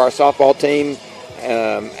coach for our softball team.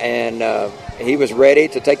 And he was ready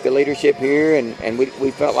to take the leadership here, and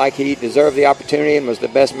we felt like he deserved the opportunity and was the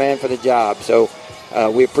best man for the job. So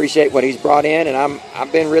we appreciate what he's brought in, and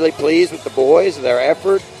I've been really pleased with the boys, their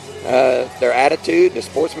effort, their attitude, the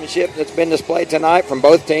sportsmanship that's been displayed tonight from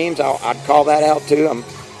both teams. I'd call that out, too.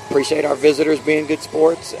 Appreciate our visitors being good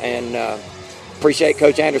sports, and appreciate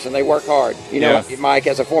Coach Anderson. They work hard. You know, Mike,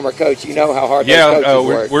 as a former coach, you know how hard those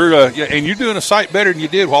coaches work. And you're doing a sight better than you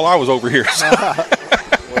did while I was over here.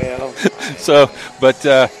 Well,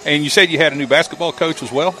 and you said you had a new basketball coach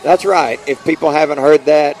as well? That's right. If people haven't heard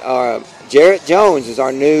that, Jarrett Jones is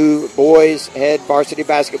our new boys head varsity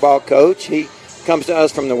basketball coach. He comes to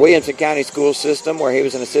us from the Williamson County school system, where he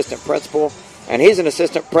was an assistant principal. And he's an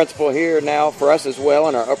assistant principal here now for us as well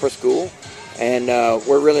in our upper school. And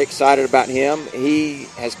we're really excited about him. He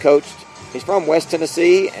has coached, he's from West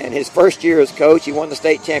Tennessee, and his first year as coach, he won the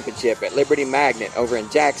state championship at Liberty Magnet over in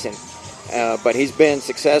Jackson. But he's been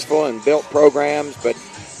successful and built programs, but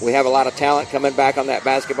we have a lot of talent coming back on that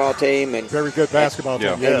basketball team. And very good basketball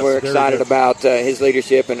team. And Yes, we're excited about his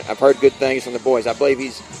leadership, and I've heard good things from the boys. I believe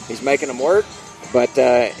he's making them work, but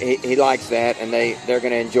he likes that, and they're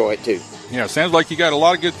going to enjoy it too. Yeah, sounds like you got a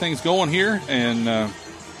lot of good things going here, and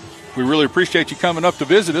we really appreciate you coming up to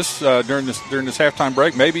visit us during this halftime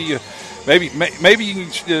break. Maybe you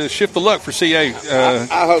can shift the luck for CA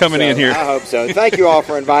coming in here. I hope so. Thank you all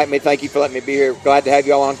for inviting me. Thank you for letting me be here. Glad to have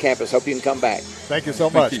you all on campus. Hope you can come back. Thank you so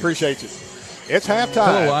much. Appreciate you. It's halftime.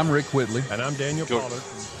 Hello, I'm Rick Whitley. And I'm Daniel Pollard.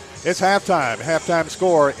 It's halftime. Halftime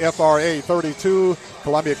score, FRA 32,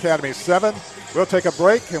 Columbia Academy 7. We'll take a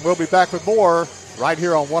break, and we'll be back with more right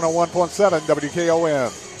here on 101.7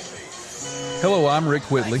 WKOM. Hello, I'm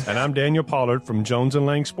Rick Whitley. And I'm Daniel Pollard from Jones &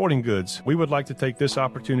 Lang Sporting Goods. We would like to take this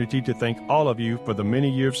opportunity to thank all of you for the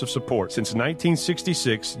many years of support. Since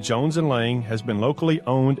 1966, Jones & Lang has been locally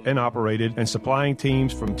owned and operated and supplying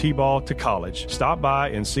teams from T-ball to college. Stop by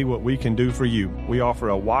and see what we can do for you. We offer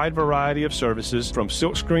a wide variety of services from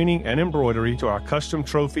silk screening and embroidery to our custom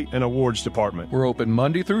trophy and awards department. We're open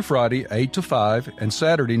Monday through Friday, 8 to 5, and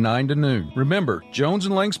Saturday, 9 to noon. Remember, Jones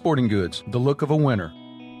 & Lang Sporting Goods, the look of a winner.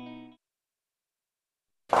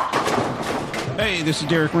 Hey, this is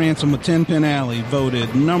Derek Ransom with 10 Pin Alley, voted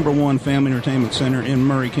 #1 family entertainment center in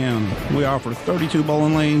Murray County. We offer 32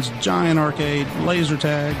 bowling lanes, giant arcade, laser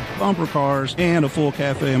tag, bumper cars, and a full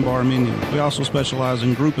cafe and bar menu. We also specialize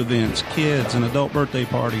in group events, kids and adult birthday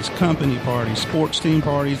parties, company parties, sports team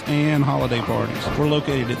parties, and holiday parties. We're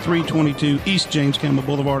located at 322 East James Campbell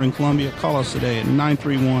Boulevard in Columbia. Call us today at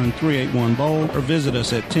 931-381-BOWL or visit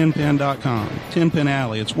us at 10pin.com. 10 Pin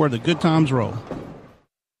Alley, it's where the good times roll.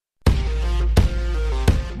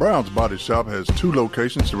 Brown's Body Shop has 2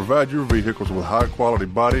 locations to provide your vehicles with high-quality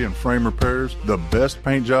body and frame repairs, the best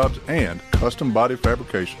paint jobs, and custom body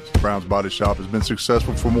fabrications. Brown's Body Shop has been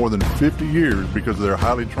successful for more than 50 years because of their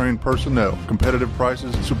highly trained personnel, competitive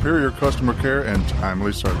prices, superior customer care, and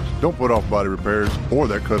timely service. Don't put off body repairs or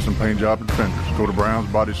that custom paint job at Fenders. Go to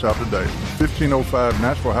Brown's Body Shop today. 1505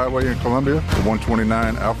 Nashville Highway in Columbia, to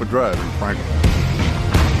 129 Alpha Drive in Franklin.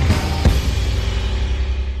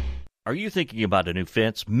 Are you thinking about a new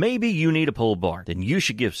fence? Maybe you need a pole barn. Then you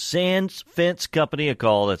should give Sands Fence Company a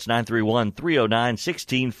call. That's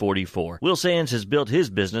 931-309-1644. Will Sands has built his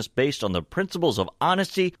business based on the principles of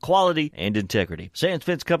honesty, quality, and integrity. Sands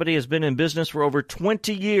Fence Company has been in business for over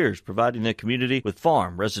 20 years, providing the community with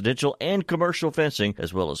farm, residential, and commercial fencing,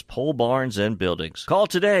 as well as pole barns and buildings. Call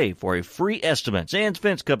today for a free estimate. Sands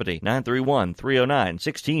Fence Company,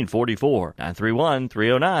 931-309-1644.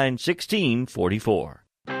 931-309-1644.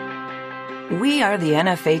 We are the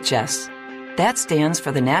NFHS. That stands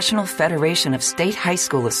for the National Federation of State High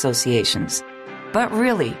School Associations. But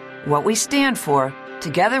really, what we stand for,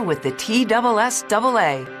 together with the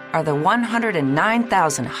TSSAA, are the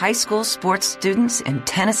 109,000 high school sports students in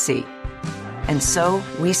Tennessee. And so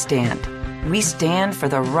we stand. We stand for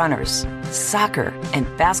the runners, soccer, and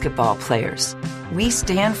basketball players. We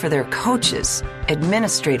stand for their coaches,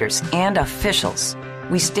 administrators, and officials.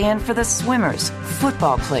 We stand for the swimmers,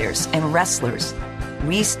 football players, and wrestlers.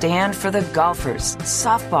 We stand for the golfers,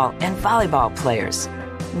 softball, and volleyball players.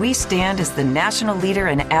 We stand as the national leader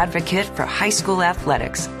and advocate for high school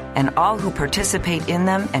athletics and all who participate in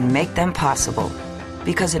them and make them possible.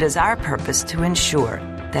 Because it is our purpose to ensure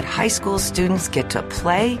that high school students get to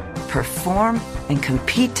play, perform, and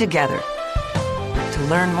compete together. To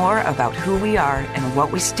learn more about who we are and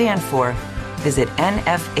what we stand for, visit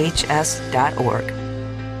nfhs.org.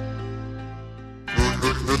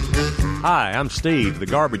 Hi, I'm Steve, the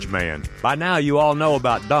garbage man. By now you all know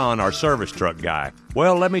about Don, our service truck guy.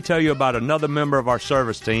 Well, let me tell you about another member of our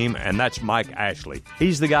service team, and that's Mike Ashley.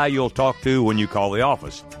 He's the guy you'll talk to when you call the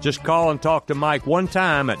office. Just call and talk to Mike one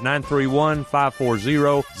time at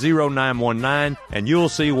 931-540-0919, and you'll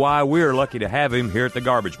see why we're lucky to have him here at the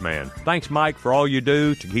Garbage Man. Thanks, Mike, for all you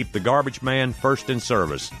do to keep the Garbage Man first in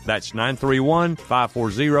service. That's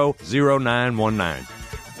 931-540-0919.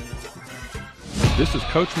 This is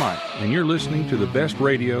Coach Mike, and you're listening to the best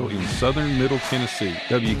radio in southern Middle Tennessee,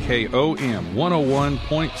 WKOM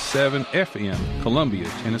 101.7 FM, Columbia,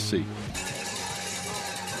 Tennessee.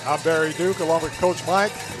 I'm Barry Duke, along with Coach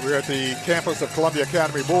Mike. We're at the campus of Columbia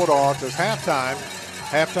Academy Bulldogs. It's halftime.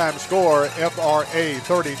 Halftime score, FRA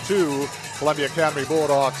 32, Columbia Academy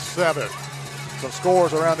Bulldogs 7. Some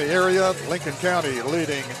scores around the area. Lincoln County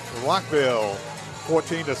leading Rockville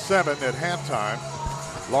 14-7 at halftime.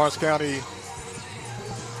 Lawrence County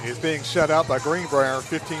is being shut out by Greenbrier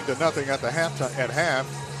 15-0 at the half.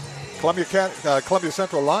 Columbia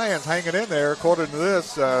Central Lions hanging in there. According to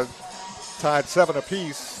this, tied 7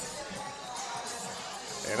 apiece.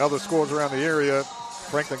 And other scores around the area.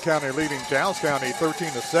 Franklin County leading Giles County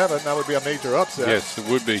 13-7. That would be a major upset. Yes, it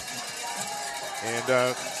would be.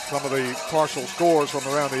 And some of the partial scores from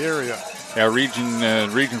around the area. Yeah,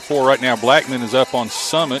 Region 4 right now. Blackman is up on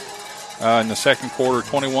Summit in the second quarter,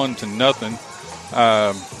 21-0.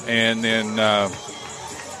 And then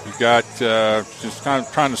you've got just kind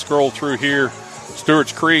of trying to scroll through here.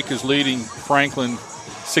 Stewart's Creek is leading Franklin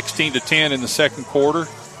 16-10 in the second quarter.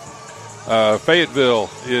 Fayetteville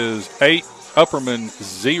is 8, Upperman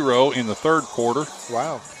 0 in the third quarter.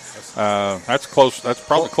 Wow. That's close. That's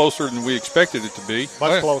probably closer than we expected it to be.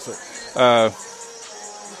 Much closer.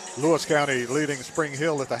 Lewis County leading Spring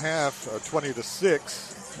Hill at the half,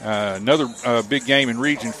 20-6. Another big game in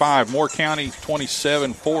Region 5. Moore County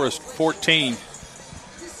 27, Forest 14.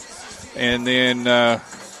 And then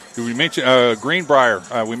we mentioned Greenbrier.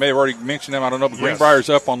 We may have already mentioned them. I don't know, but yes. Greenbrier's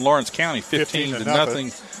up on Lawrence County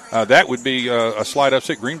 15-0. That would be a slight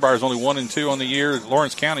upset. Greenbrier's only 1-2 on the year.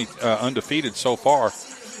 Lawrence County undefeated so far.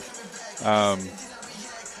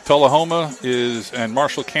 Tullahoma and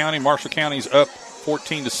Marshall County. Marshall County's up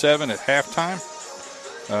 14-7 at halftime.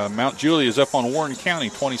 Mount Juliet is up on Warren County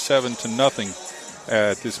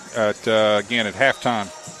 27-0 again at halftime.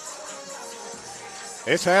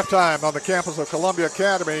 It's halftime on the campus of Columbia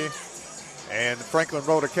Academy, and Franklin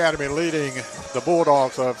Road Academy leading the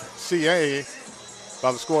Bulldogs of CA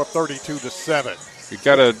by the score of 32-7. We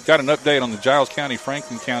got an update on the Giles County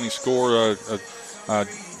Franklin County score.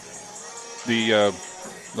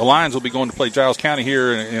 The Lions will be going to play Giles County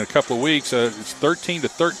here in a couple of weeks. It's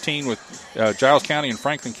 13-13 with Giles County and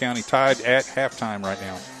Franklin County tied at halftime right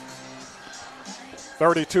now.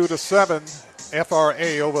 32-7,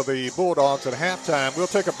 FRA over the Bulldogs at halftime. We'll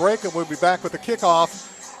take a break and we'll be back with the kickoff.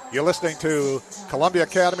 You're listening to Columbia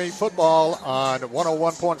Academy football on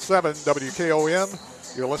 101.7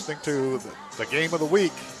 WKOM. You're listening to the game of the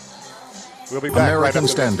week. We'll be back. American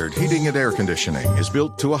Standard Heating and Air Conditioning is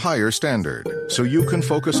built to a higher standard, so you can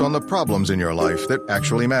focus on the problems in your life that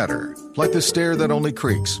actually matter, like the stair that only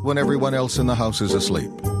creaks when everyone else in the house is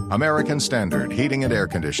asleep. American Standard Heating and Air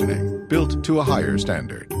Conditioning, built to a higher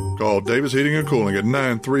standard. Call Davis Heating and Cooling at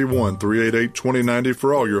 931-388-2090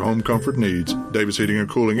 for all your home comfort needs. Davis Heating and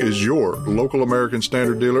Cooling is your local American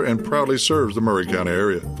Standard dealer and proudly serves the Murray County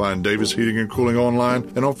area. Find Davis Heating and Cooling online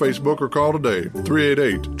and on Facebook or call today,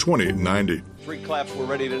 388-2090. 3 claps, we're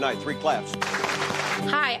ready tonight. 3 claps.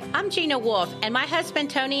 Hi, I'm Gina Wolf, and my husband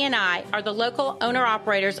Tony and I are the local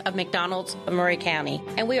owner-operators of McDonald's of Murray County,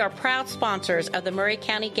 and we are proud sponsors of the Murray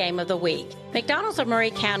County Game of the Week. McDonald's of Murray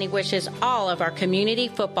County wishes all of our community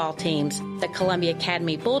football teams, the Columbia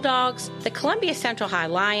Academy Bulldogs, the Columbia Central High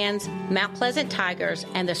Lions, Mount Pleasant Tigers,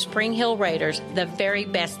 and the Spring Hill Raiders, the very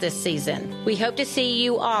best this season. We hope to see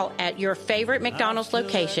you all at your favorite McDonald's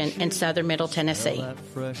location in southern Middle Tennessee.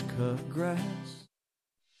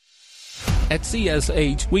 At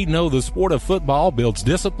CSH, we know the sport of football builds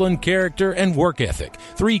discipline, character, and work ethic,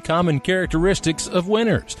 3 common characteristics of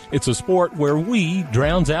winners. It's a sport where we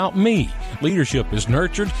drowns out me. Leadership is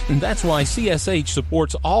nurtured, and that's why CSH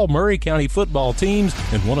supports all Murray County football teams,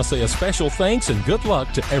 and want to say a special thanks and good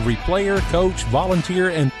luck to every player, coach, volunteer,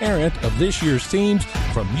 and parent of this year's teams,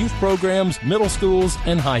 from youth programs, middle schools,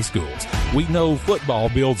 and high schools. We know football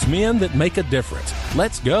builds men that make a difference.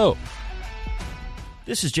 Let's go.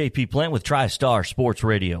 This is J.P. Plant with TriStar Sports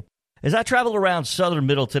Radio. As I travel around southern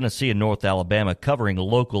Middle Tennessee and North Alabama covering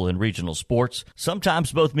local and regional sports,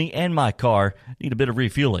 sometimes both me and my car need a bit of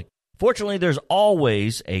refueling. Fortunately, there's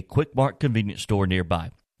always a Quick Mart convenience store nearby,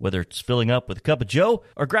 whether it's filling up with a cup of joe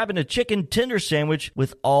or grabbing a chicken tender sandwich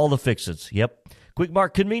with all the fixins. Yep, Quick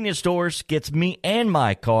Mart convenience stores gets me and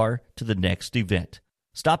my car to the next event.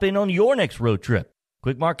 Stop in on your next road trip.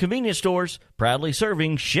 Quick Mart convenience stores, proudly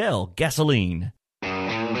serving Shell gasoline.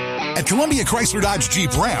 At Columbia Chrysler Dodge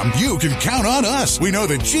Jeep Ram, you can count on us. We know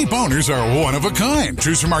that Jeep owners are one of a kind.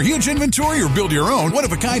 Choose from our huge inventory or build your own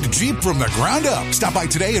one-of-a-kind Jeep from the ground up. Stop by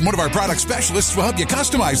today and one of our product specialists will help you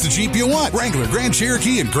customize the Jeep you want. Wrangler, Grand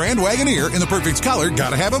Cherokee, and Grand Wagoneer in the perfect color.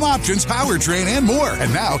 Gotta have them options, powertrain, and more.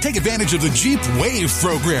 And now, take advantage of the Jeep Wave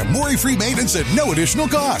program. Worry-free maintenance at no additional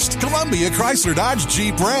cost. Columbia Chrysler Dodge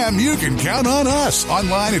Jeep Ram, you can count on us.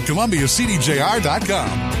 Online at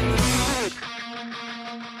ColumbiaCDJR.com.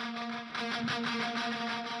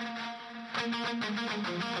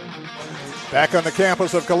 Back on the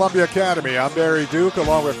campus of Columbia Academy, I'm Barry Duke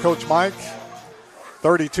along with Coach Mike.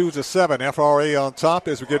 32-7, FRA on top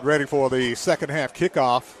as we get ready for the second half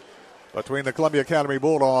kickoff between the Columbia Academy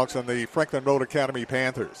Bulldogs and the Franklin Road Academy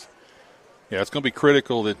Panthers. Yeah, it's going to be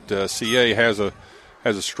critical that CA has a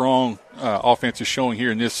strong offensive showing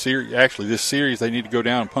here in this series. Actually, this series they need to go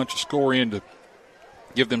down and punch a score in to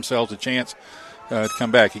give themselves a chance to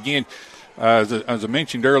come back. Again, as I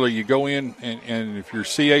mentioned earlier, you go in and if you're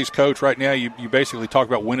CA's coach right now, you basically talk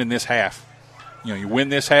about winning this half. You know, you win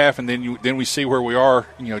this half, and then we see where we are,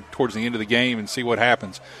 towards the end of the game and see what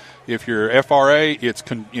happens. If you're FRA, it's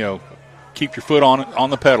keep your foot on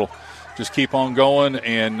the pedal. Just keep on going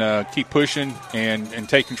and keep pushing and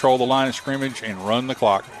take control of the line of scrimmage and run the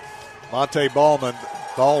clock. Monte Baldwin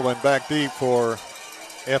back deep for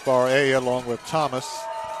FRA along with Thomas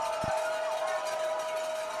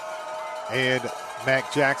and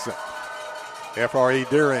Mac Jackson. FRE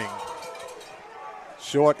Deering.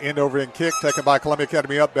 Short end over end kick taken by Columbia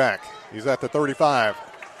Academy up back. He's at the 35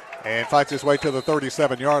 and fights his way to the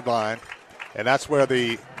 37-yard line. And that's where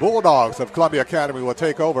the Bulldogs of Columbia Academy will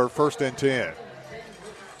take over, 1st and 10.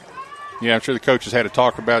 Yeah, I'm sure the coaches had to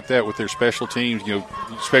talk about that with their special teams.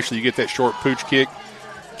 Especially you get that short pooch kick,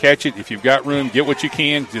 catch it. If you've got room, get what you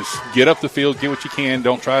can. Just get up the field, get what you can.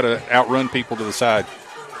 Don't try to outrun people to the side.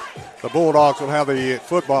 The Bulldogs will have the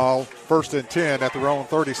football, 1st and 10 at their own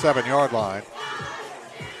 37-yard line,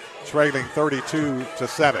 trailing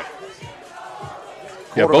 32-7.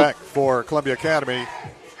 Quarterback for Columbia Academy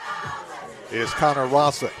is Connor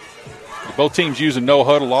Rossett. Both teams use a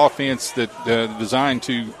no-huddle offense that designed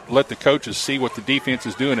to let the coaches see what the defense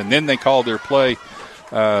is doing, and then they call their play.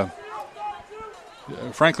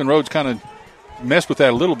 Franklin Rhodes kind of messed with that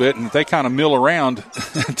a little bit, and they kind of mill around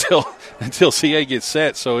until CA gets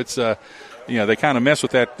set. So it's they kind of mess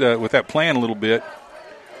with that plan a little bit.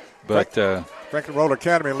 But Franklin Road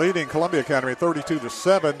Academy leading Columbia Academy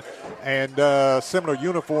 32-7, and similar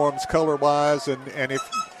uniforms color-wise, and if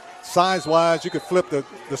size-wise, you could flip the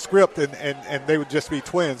script and they would just be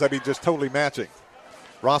twins. That'd be just totally matching.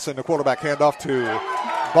 Rawson, the quarterback, handoff to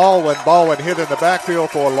Baldwin. Baldwin hit in the backfield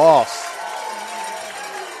for a loss.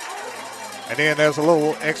 And then there's a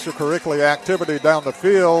little extracurricular activity down the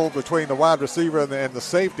field between the wide receiver and the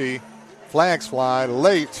safety. Flags fly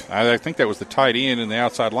late. I think that was the tight end and the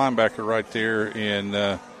outside linebacker right there.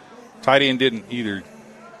 And tight end didn't either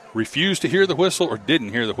refuse to hear the whistle or didn't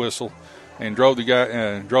hear the whistle, and drove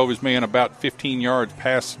his man about 15 yards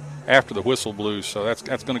past after the whistle blew. So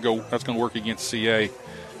that's going to work against CA,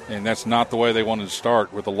 and that's not the way they wanted to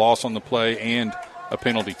start, with a loss on the play and a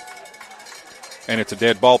penalty. And it's a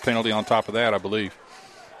dead ball penalty on top of that, I believe.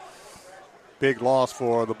 Big loss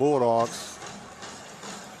for the Bulldogs.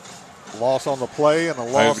 Loss on the play and a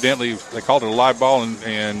loss. Evidently, they called it a live ball,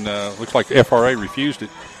 and looks like the FRA refused it.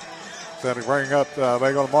 So they're bringing up, they're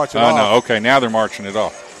going to march it off. No, okay, now they're marching it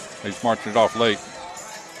off. They're marching it off late.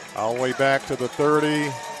 All the way back to the 30,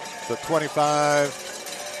 the 25,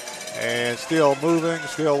 and still moving,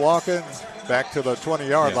 still walking, back to the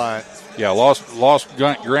 20-yard line. Yeah, lost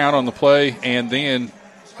ground on the play, and then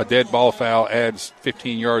a dead ball foul adds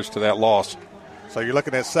 15 yards to that loss. So you're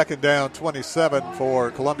looking at second down 27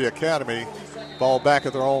 for Columbia Academy. Ball back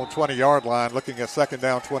at their own 20-yard line. Looking at second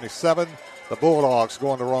down 27. The Bulldogs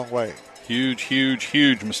going the wrong way.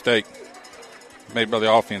 Huge mistake made by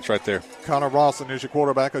the offense right there. Connor Rawson is your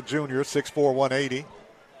quarterback, a junior, 6'4", 180.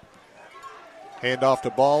 Hand off to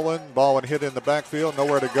Baldwin. Baldwin hit in the backfield,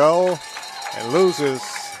 nowhere to go, and loses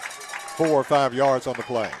 4 or 5 yards on the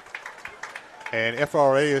play. And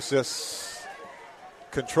FRA is just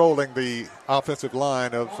controlling the offensive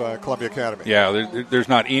line of Columbia Academy. Yeah, there's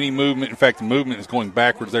not any movement. In fact, the movement is going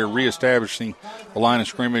backwards. They're reestablishing the line of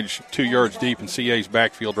scrimmage 2 yards deep in CA's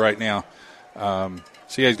backfield right now.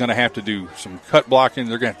 CA is going to have to do some cut blocking.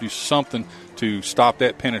 They're going to have to do something to stop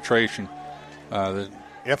that penetration.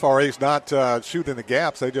 FRA is not shooting the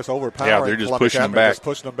gaps. They just overpower. Yeah, they're just pushing them back. Just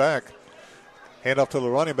pushing them back. Hand off to the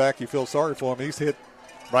running back. You feel sorry for him. He's hit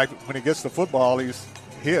right when he gets the football. He's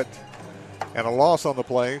hit. And a loss on the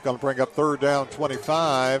play. Going to bring up third down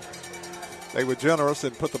 25. They were generous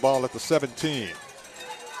and put the ball at the 17.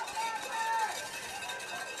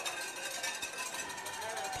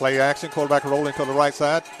 Play action, quarterback rolling to the right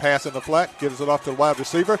side, pass in the flat, gives it off to the wide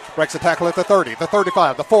receiver, breaks the tackle at the 30, the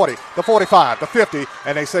 35, the 40, the 45, the 50,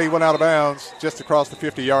 and they say he went out of bounds just across the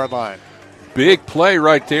 50-yard line. Big play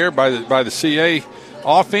right there by the CA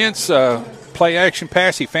offense. Play action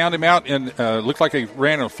pass. He found him out and looked like he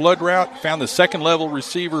ran a flood route, found the second-level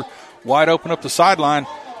receiver wide open up the sideline,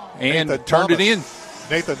 and turned it in.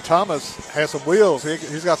 Nathan Thomas has some wheels.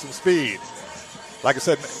 He's got some speed. Like I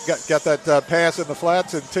said, got that pass in the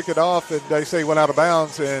flats and tick it off, and they say went out of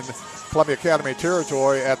bounds in Columbia Academy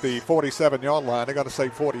territory at the 47-yard line. They're going to say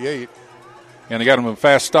 48. And they got him a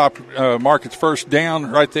fast stop, Markets first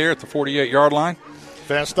down right there at the 48-yard line.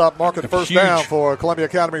 Fast stop, market first down for Columbia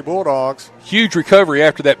Academy Bulldogs. Huge recovery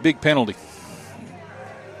after that big penalty.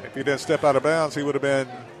 If he didn't step out of bounds, he would have been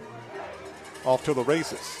off to the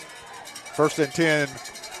races. First and 10,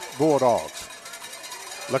 Bulldogs.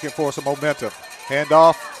 Looking for some momentum. Hand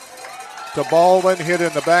off to Baldwin, hit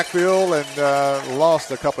in the backfield, and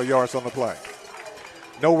lost a couple of yards on the play.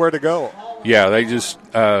 Nowhere to go. Yeah, they just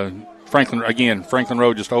Franklin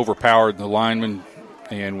Rowe just overpowered the lineman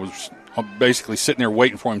and was basically sitting there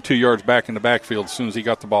waiting for him 2 yards back in the backfield as soon as he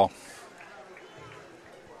got the ball.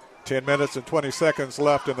 10 minutes and 20 seconds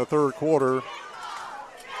left in the third quarter.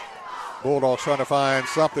 Bulldogs trying to find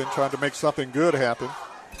something, trying to make something good happen.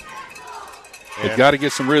 They've got to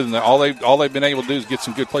get some rhythm. All they've been able to do is get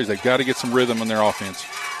some good plays. They've got to get some rhythm in their offense.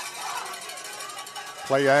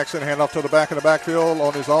 Play action, hand off to the back of the backfield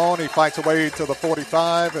on his own. He fights away to the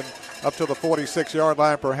 45 and up to the 46-yard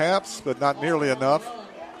line perhaps, but not nearly enough.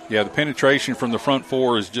 Yeah, the penetration from the front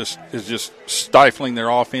four is just stifling their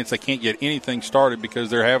offense. They can't get anything started because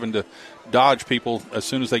they're having to dodge people as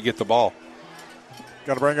soon as they get the ball.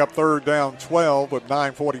 Got to bring up third down 12 with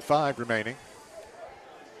 9:45 remaining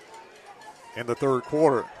in the third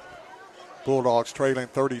quarter. Bulldogs trailing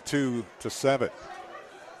 32-7.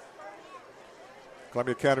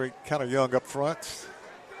 Columbia Academy kind of young up front.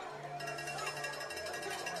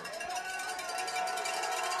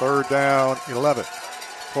 Third down 11.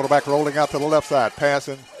 Quarterback rolling out to the left side,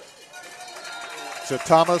 passing to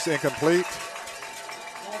Thomas, incomplete.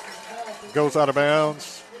 Goes out of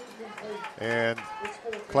bounds, and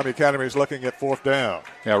Columbia Academy is looking at fourth down.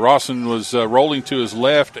 Yeah, Rawson was rolling to his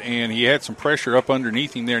left, and he had some pressure up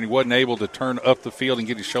underneath him there, and he wasn't able to turn up the field and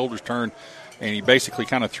get his shoulders turned, and he basically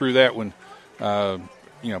kind of threw that one,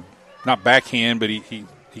 not backhand, but he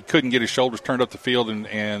couldn't get his shoulders turned up the field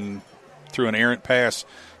and threw an errant pass.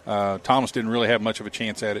 Thomas didn't really have much of a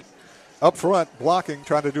chance at it. Up front, blocking,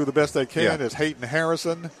 trying to do the best they can is Hayden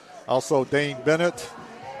Harrison, also Dane Bennett,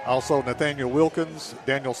 also Nathaniel Wilkins,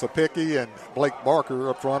 Daniel Sapicki, and Blake Barker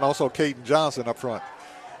up front, also Caden Johnson up front.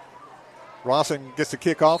 Rawson gets the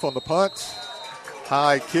kick off on the punt.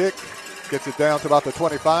 High kick, gets it down to about the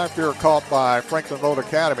 25. Fear caught by Franklin Road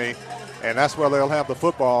Academy, and that's where they'll have the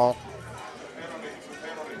football.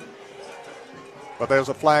 But there's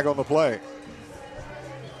a flag on the play.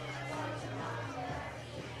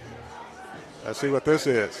 Let's see what this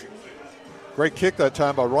is. Great kick that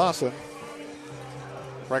time by Rawson.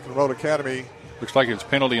 Franklin Road Academy. Looks like it's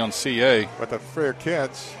penalty on CA. With a fair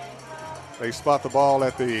catch. They spot the ball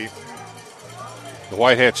at the... The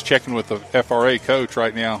White Hats checking with the FRA coach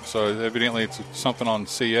right now, so evidently it's something on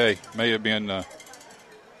CA. May have been...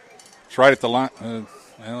 it's right at the line.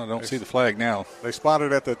 I don't see the flag now. They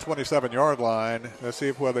spotted at the 27-yard line. Let's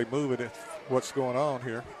see where they move it, what's going on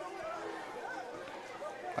here.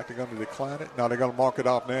 Like they're going to decline it. No, they're going to mark it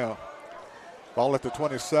off now. Ball at the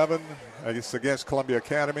 27. It's against Columbia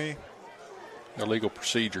Academy. Illegal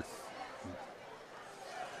procedure.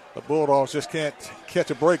 The Bulldogs just can't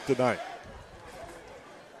catch a break tonight.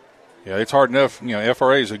 Yeah, it's hard enough.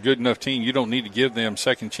 FRA is a good enough team. You don't need to give them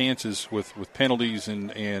second chances with penalties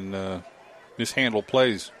and mishandled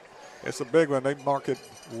plays. It's a big one. They mark it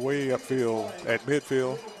way upfield at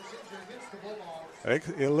midfield.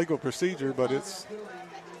 Illegal procedure, but it's.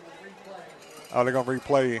 They're going to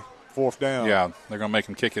replay fourth down. Yeah, they're going to make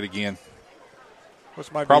them kick it again.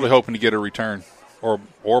 Which might Probably be hoping to get a return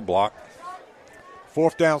or block.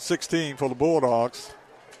 Fourth down 16 for the Bulldogs.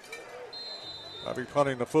 They'll be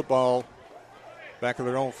punting the football back at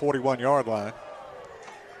their own 41-yard line.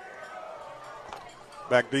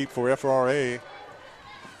 Back deep for FRA.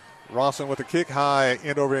 Rawson with the kick, high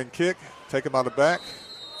end over end kick. Take him out of the back.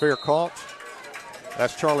 Fair caught.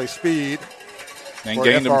 That's Charlie Speed and for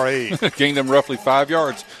FRA. Gained them roughly 5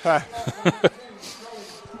 yards. So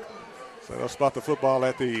they'll spot the football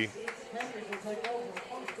at the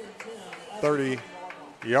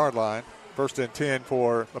 30-yard line. First and 10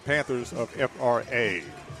 for the Panthers of FRA.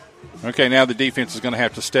 Okay, now the defense is going to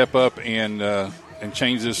have to step up and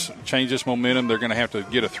change this momentum. They're going to have to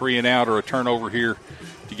get a 3-and-out or a turnover here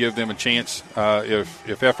to give them a chance.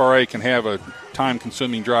 If FRA can have a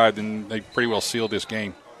time-consuming drive, then they pretty well seal this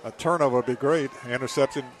game. A turnover would be great.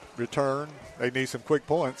 Interception, return. They need some quick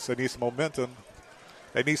points. They need some momentum.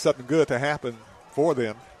 They need something good to happen for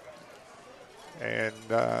them. And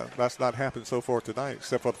that's not happened so far tonight,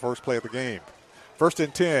 except for the first play of the game. First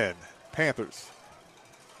and 10, Panthers.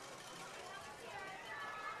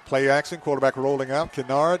 Play action, quarterback rolling out.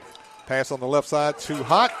 Kennard, pass on the left side, too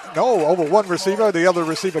hot. No, over one receiver. The other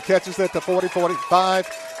receiver catches it to 40, 45,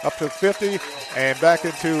 up to 50, and back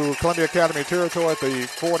into Columbia Academy territory at the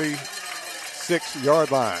 46-yard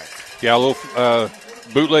line. Yeah, a little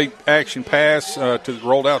bootleg action pass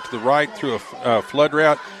rolled out to the right through a flood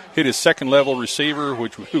route. Hit his second-level receiver,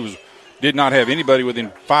 who did not have anybody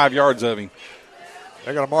within 5 yards of him.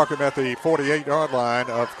 They're going to mark him at the 48-yard line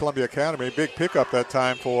of Columbia Academy. Big pickup that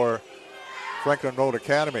time for Franklin Road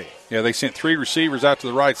Academy. Yeah, they sent 3 receivers out to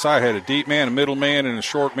the right side. Had a deep man, a middle man, and a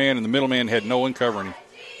short man, and the middle man had no one covering him.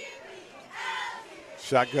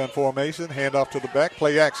 Shotgun formation, handoff to the back.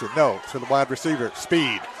 Play action, no, to the wide receiver.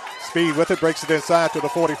 Speed with it, breaks it inside to the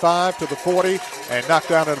 45, to the 40, and knocked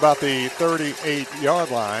down at about the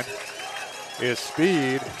 38-yard line is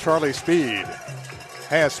Speed. Charlie Speed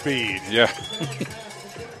has speed. Yeah.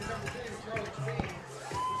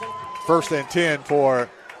 First and 10 for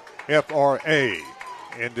FRA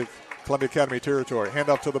into Columbia Academy territory.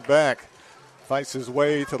 Handoff to the back. Fights his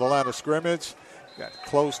way to the line of scrimmage. Got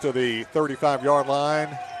close to the 35-yard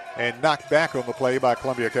line and knocked back on the play by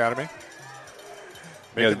Columbia Academy.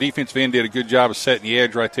 Yeah, the defensive end did a good job of setting the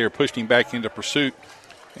edge right there, pushed him back into pursuit,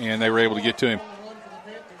 and they were able to get to him.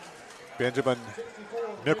 Benjamin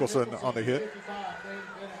Nicholson on the hit.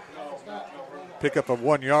 Pickup of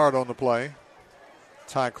 1 yard on the play.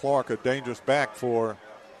 Ty Clark, a dangerous back for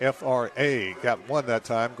FRA. Got one that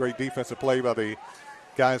time. Great defensive play by the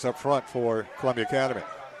guys up front for Columbia Academy.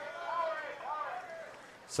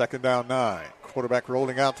 Second down 9. Quarterback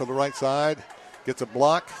rolling out to the right side. Gets a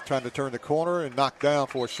block, trying to turn the corner and knocked down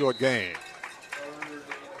for a short gain.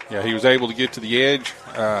 Yeah, he was able to get to the edge.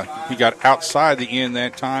 He got outside the end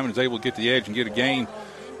that time and was able to get to the edge and get a gain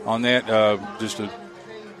on that. Just to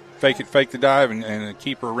fake the dive and a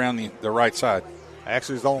keeper around the right side.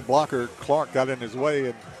 Actually, his own blocker, Clark, got in his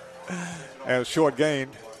way and a short gain.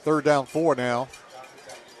 Third down 4 now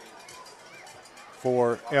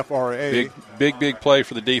for FRA. Big play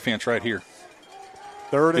for the defense right here.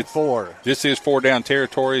 Third and 4. This is 4-down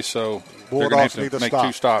territory, so they're going to have to make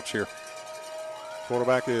 2 stops here.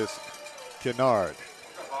 Quarterback is Kennard.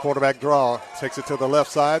 Quarterback draw, takes it to the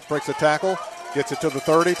left side, breaks a tackle, gets it to the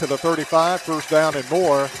 30, to the 35, first down and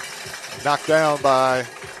more. Knocked down by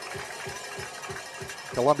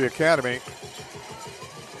Columbia Academy.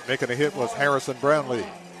 Making a hit was Harrison Brownlee.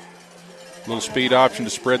 Little speed option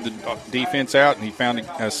to spread the defense out, and he found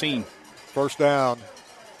a seam. First down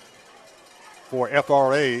for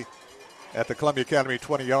FRA at the Columbia Academy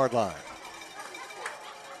 20-yard line.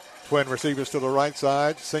 Twin receivers to the right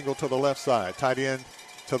side, single to the left side, tight end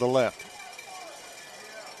to the left.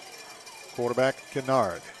 Quarterback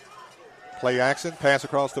Kennard. Play action, pass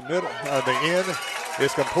across the middle. The end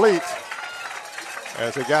is complete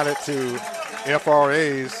as they got it to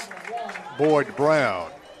FRA's Boyd Brown.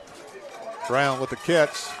 Brown with the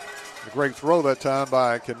catch. A great throw that time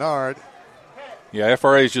by Kennard. Yeah,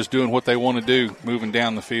 FRA is just doing what they want to do, moving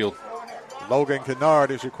down the field. Logan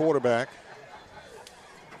Kennard is your quarterback.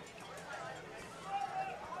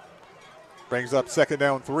 Brings up second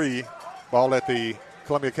down 3. Ball at the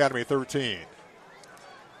Columbia Academy 13.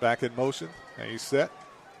 Back in motion, and he's set.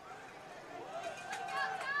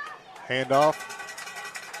 Handoff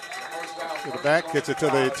to the back, gets it to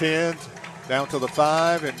the 10, down to the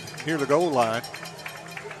 5, and near the goal line.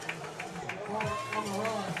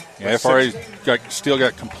 Yeah, FRA's still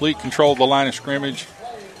got complete control of the line of scrimmage.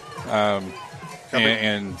 And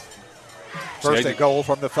first and goal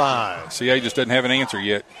from the 5. CA just doesn't have an answer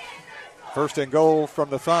yet. First and goal from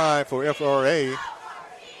the 5 for FRA.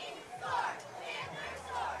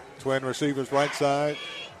 Twin receivers right side.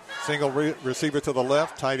 Single receiver to the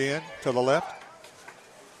left, tight end to the left.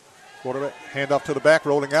 Quarterback, hand off to the back,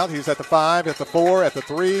 rolling out. He's at the 5, at the 4, at the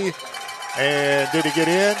 3. And did he get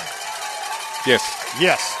in? Yes.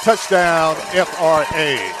 Yes. Touchdown,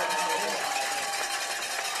 FRA.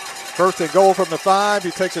 First and goal from the 5.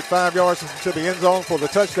 He takes it 5 yards into the end zone for the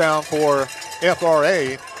touchdown for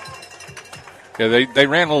FRA. Yeah, they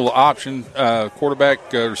ran a little option,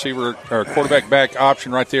 quarterback receiver or quarterback back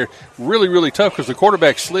option right there. Really, really tough because the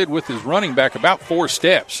quarterback slid with his running back about 4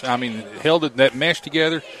 steps. I mean, held that mesh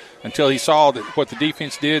together until he saw what the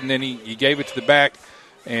defense did, and then he gave it to the back,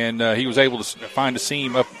 and he was able to find a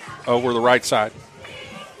seam up over the right side.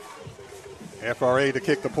 FRA to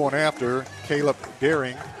kick the point after. Caleb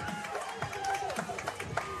Deering.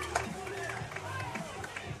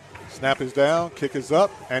 Snap is down, kick is up,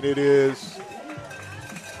 and it is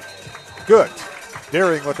good.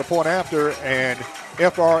 Deering with the point after, and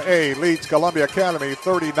FRA leads Columbia Academy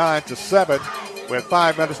 39-7 with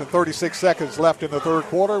 5 minutes and 36 seconds left in the third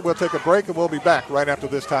quarter. We'll take a break, and we'll be back right after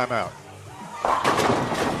this timeout.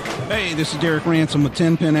 Hey, this is Derek Ransom with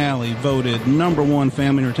 10 Pin Alley, voted #1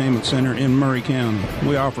 family entertainment center in Murray County.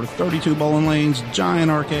 We offer 32 bowling lanes, giant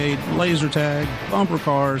arcade, laser tag, bumper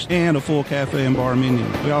cars, and a full cafe and bar menu.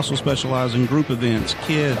 We also specialize in group events,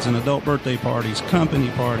 kids and adult birthday parties, company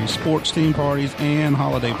parties, sports team parties, and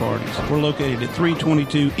holiday parties. We're located at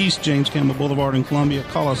 322 East James Campbell Boulevard in Columbia.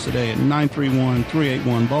 Call us today at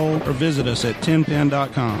 931-381-BOWL or visit us at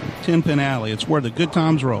 10pin.com. 10 Pin Alley, it's where the good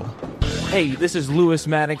times roll. Hey, this is Lewis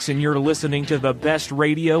Maddox, and you're listening to the best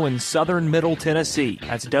radio in southern Middle Tennessee.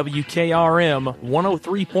 That's WKRM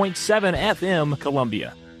 103.7 FM,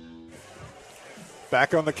 Columbia.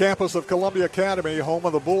 Back on the campus of Columbia Academy, home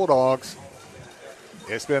of the Bulldogs.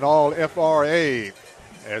 It's been all FRA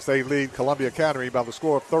as they lead Columbia Academy by the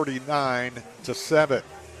score of 39-7.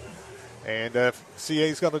 And if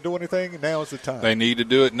CA's going to do anything, now is the time. They need to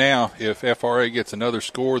do it now. If FRA gets another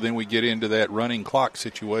score, then we get into that running clock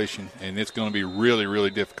situation, and it's going to be really,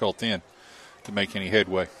 really difficult then to make any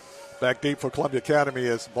headway. Back deep for Columbia Academy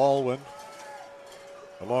is Baldwin,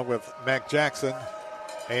 along with Mac Jackson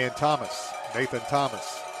and Nathan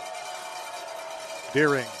Thomas.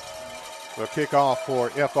 Deering will kick off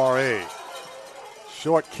for FRA.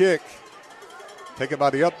 Short kick, taken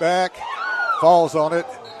by the up back, falls on it.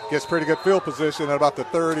 Gets pretty good field position at about the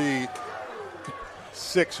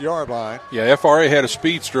 36-yard line. Yeah, FRA had a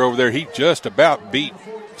speedster over there. He just about beat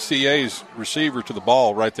CA's receiver to the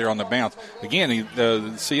ball right there on the bounce. Again,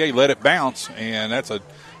 the CA let it bounce, and that's a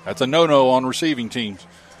no-no on receiving teams.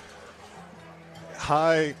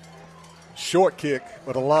 High, short kick,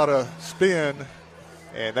 but a lot of spin,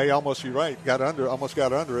 and they almost, you're right, almost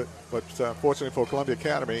got under it. But unfortunately for Columbia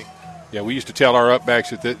Academy, yeah, we used to tell our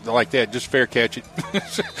upbacks like that, just fair catch it.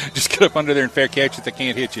 Just get up under there and fair catch it. They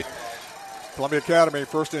can't hit you. Columbia Academy,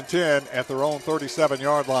 1st and 10 at their own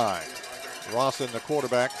 37-yard line. Rawson, the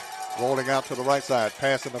quarterback, rolling out to the right side,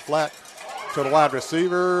 passing the flat to the wide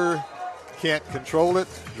receiver. Can't control it,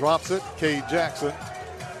 drops it. Cade Jackson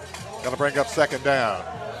going to bring up 2nd down.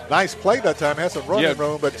 Nice play that time. Had some running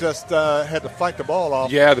room, but just had to fight the ball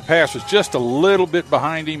off. Yeah, the pass was just a little bit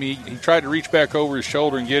behind him. He tried to reach back over his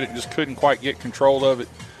shoulder and get it, just couldn't quite get control of it.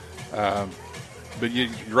 But you're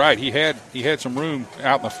right. He had some room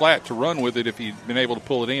out in the flat to run with it if he'd been able to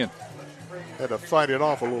pull it in. Had to fight it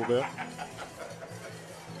off a little bit.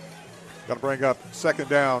 Got to bring up 2nd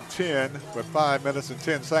down 10 with 5 minutes and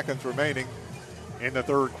 10 seconds remaining in the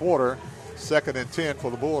third quarter. 2nd and 10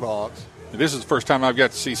 for the Bulldogs. This is the first time I've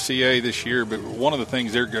got to see CA this year, but one of the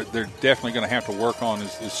things they're definitely going to have to work on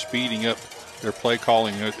is speeding up their play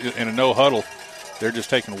calling. In a no-huddle, they're just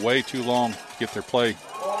taking way too long to get their play.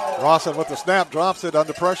 Rawson with the snap, drops it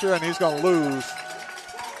under pressure, and he's going to lose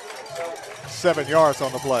 7 yards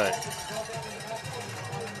on the play.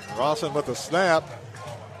 Rawson with the snap,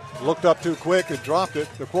 looked up too quick and dropped it,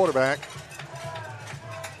 the quarterback.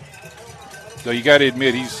 So you got to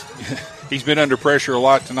admit he's been under pressure a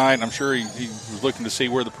lot tonight, and I'm sure he was looking to see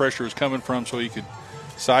where the pressure was coming from so he could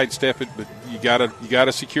sidestep it. But you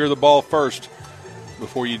gotta secure the ball first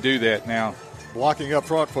before you do that. Now, blocking up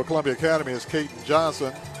front for Columbia Academy is Caden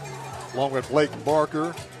Johnson, along with Blake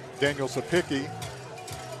Barker, Daniel Sapicki,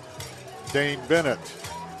 Dane Bennett.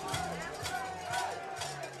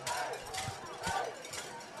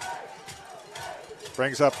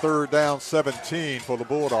 Brings up third down 17 for the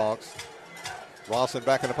Bulldogs. Lawson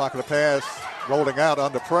back in the pocket of pass, rolling out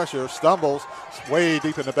under pressure, stumbles way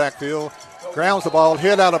deep in the backfield, grounds the ball,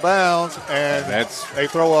 hit out of bounds, and they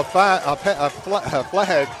throw a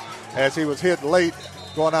flag as he was hit late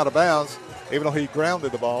going out of bounds, even though he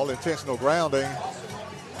grounded the ball, intentional grounding.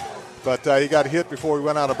 But he got hit before he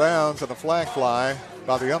went out of bounds, and a flag fly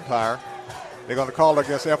by the umpire. They're going to call it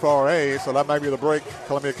against FRA, so that might be the break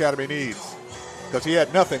Columbia Academy needs, because he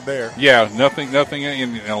had nothing there. Yeah, nothing,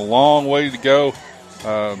 and a long way to go.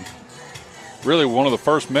 Really one of the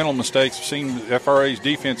first mental mistakes I've seen FRA's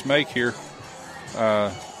defense make here,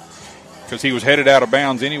 because he was headed out of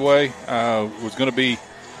bounds anyway. Was going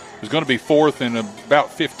to be fourth and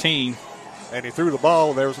about 15. And he threw the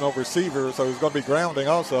ball. There was no receiver, so he was going to be grounding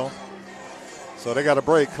also. So they got a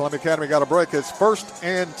break. Columbia Academy got a break. It's 1st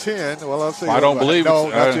and 10. Well, let's see. I don't believe no,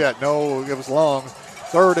 it. Not yet. No, it was long.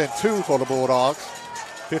 3rd and 2 for the Bulldogs.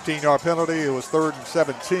 15-yard penalty. It was 3rd and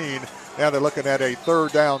 17. Now they're looking at a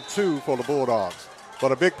 3rd down 2 for the Bulldogs.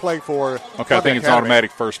 But a big play for Okay, I think it's an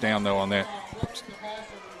automatic first down, though, on that.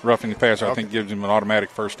 Roughing the passer, I think gives him an automatic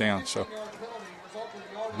first down. So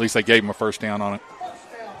at least they gave him a first down on it.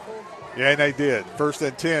 Yeah, and they did. 1st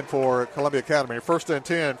and 10 for Columbia Academy. 1st and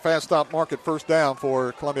 10, fast stop market first down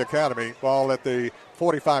for Columbia Academy. Ball at the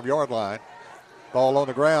 45-yard line. Ball on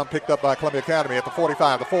the ground, picked up by Columbia Academy at the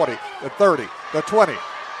 45, the 40, the 30, the 20,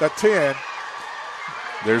 the 10.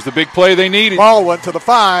 There's the big play they needed. Ball went to the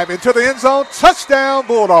 5, into the end zone. Touchdown,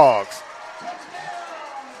 Bulldogs.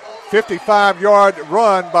 55-yard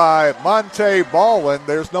run by Monte Baldwin.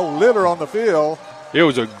 There's no litter on the field. It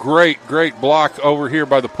was a great block over here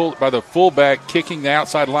by the fullback, kicking the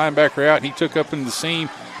outside linebacker out, and he took up into the seam,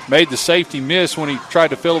 made the safety miss when he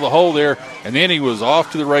tried to fill the hole there, and then he was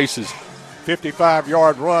off to the races.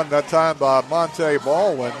 55-yard run that time by Monte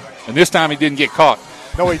Baldwin. And this time he didn't get caught.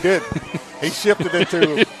 No, he didn't. He shifted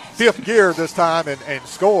into 5th gear this time and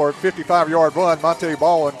scored. 55-yard run, Monte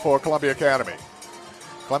Baldwin for Columbia Academy.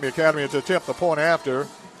 Columbia Academy to attempt the point after.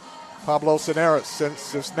 Pablo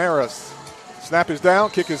Cisneros. Snap is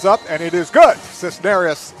down, kick is up, and it is good.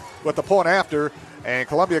 Cisneros with the point after, and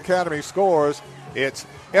Columbia Academy scores. It's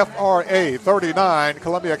FRA 39,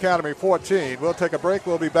 Columbia Academy 14. We'll take a break.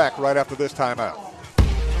 We'll be back right after this timeout.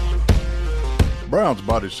 Brown's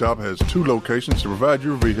Body Shop has 2 locations to provide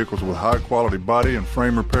your vehicles with high-quality body and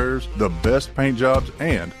frame repairs, the best paint jobs,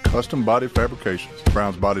 and custom body fabrications.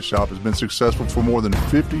 Brown's Body Shop has been successful for more than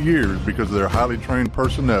 50 years because of their highly trained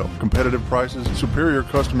personnel, competitive prices, superior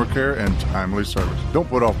customer care, and timely service. Don't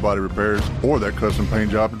put off body repairs or that custom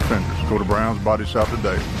paint job at Fenders. Go to Brown's Body Shop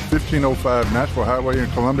today. 1505 Nashville Highway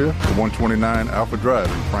in Columbia, or 129 Alpha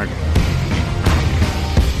Drive in Franklin.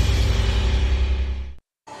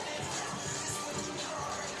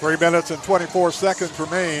 3 minutes and 24 seconds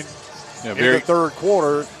remain in the 3rd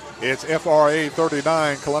quarter. It's FRA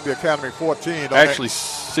 39, Columbia Academy 14. Actually,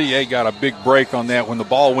 CA got a big break on that. When the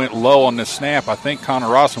ball went low on the snap, I think Connor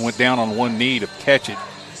Rawson went down on one knee to catch it,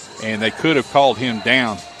 and they could have called him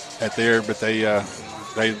down at there, but they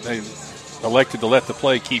elected to let the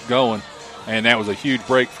play keep going, and that was a huge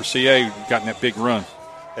break for CA, gotten that big run.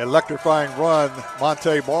 Electrifying run,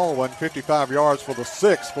 Monte Baldwin, 55 yards for the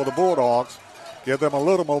 6 for the Bulldogs. Give them a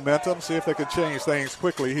little momentum, see if they can change things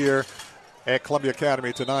quickly here at Columbia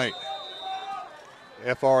Academy tonight.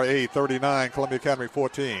 FRA 39, Columbia Academy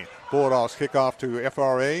 14. Bulldogs kick off to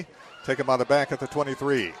FRA, taken by the back at the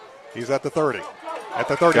 23. He's at the 30, at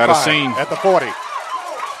the 35, got a seam. At the 40.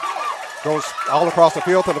 Goes all across the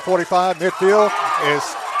field to the 45. Midfield is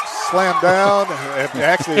slammed down.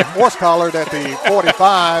 Actually, horse-collared at the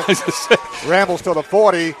 45. Rambles to the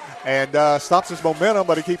 40 and stops his momentum,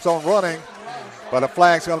 but he keeps on running. But a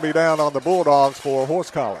flag's going to be down on the Bulldogs for a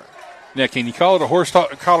horse collar. Now, can you call it a horse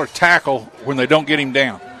collar tackle when they don't get him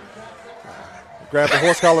down? Grab the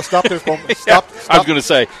horse collar, stop this moment. Stop. I was going to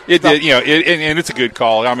say, it did, and it's a good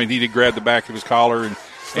call. I mean, he did grab the back of his collar and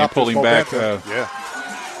pull him back. Yeah.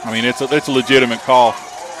 I mean, it's a legitimate call.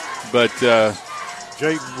 But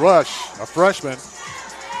Jaden Rush, a freshman,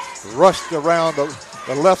 rushed around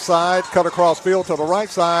the left side, cut across field to the right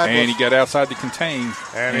side. And he got outside to contain.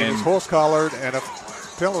 And he was horse-collared, and a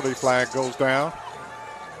penalty flag goes down.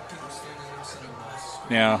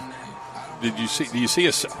 Now, do you see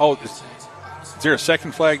is there a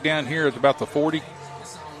second flag down here at about the 40?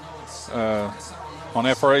 On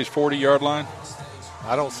FRA's 40-yard line?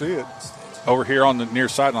 I don't see it. Over here on the near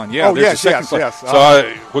sideline. Yeah, there's a second flag. Yes.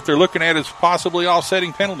 So what they're looking at is possibly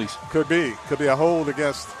offsetting penalties. Could be a hold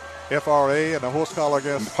against FRA and a horse collar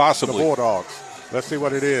against possibly the Bulldogs. Let's see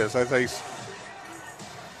what it is as they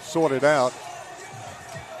sort it out.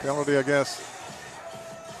 Penalty against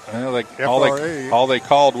Well, FRA. all they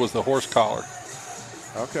called was the horse collar.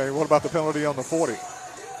 Okay, what about the penalty on the 40?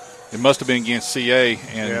 It must have been against CA,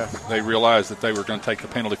 and they realized that they were going to take the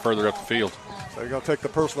penalty further up the field. So they're going to take the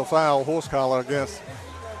personal foul, horse collar against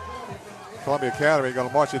Columbia Academy. Going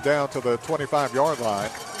to march it down to the 25-yard line.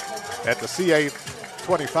 At the CA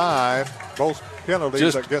 25, both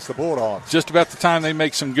penalties against the Bulldogs. Just about the time they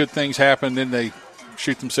make some good things happen, then they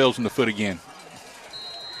shoot themselves in the foot again.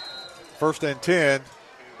 1st and 10,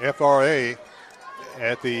 FRA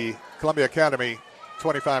at the Columbia Academy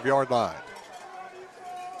 25-yard line.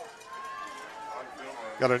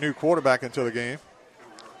 Got a new quarterback into the game.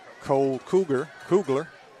 Cole Kugler,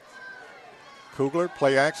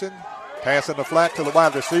 play action. Pass in the flat to the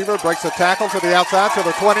wide receiver. Breaks the tackle to the outside, to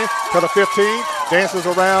the 20, to the 15. Dances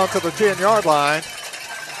around to the 10-yard line.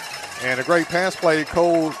 And a great pass play,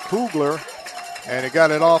 Cole Kugler. And he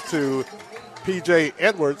got it off to P.J.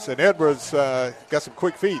 Edwards. And Edwards got some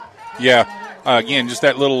quick feet. Yeah. Again, just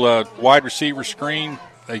that little wide receiver screen.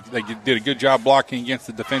 They did a good job blocking against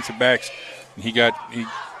the defensive backs. And he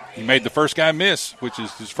made the first guy miss, which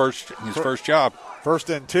is his first job.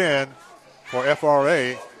 1st and 10 for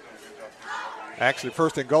FRA. Actually,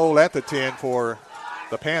 1st and goal at the 10 for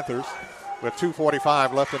the Panthers with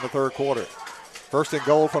 2:45 left in the third quarter. 1st and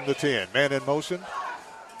goal from the 10. Man in motion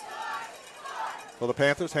for the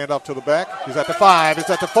Panthers. Hand off to the back. He's at the 5. He's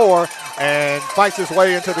at the 4. And fights his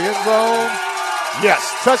way into the end zone.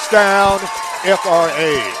 Yes, touchdown,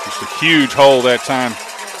 FRA. Just a huge hole that time.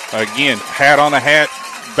 Again, hat on the hat,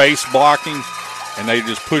 base blocking, and they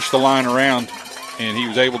just pushed the line around, and he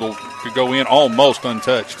was able to go in almost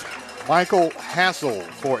untouched. Michael Hassel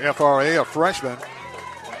for FRA, a freshman,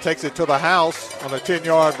 takes it to the house on a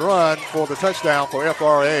 10-yard run for the touchdown for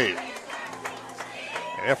FRA.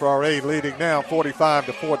 And FRA leading now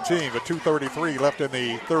 45-14 with 2:33 left in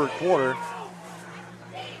the third quarter,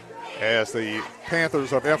 as the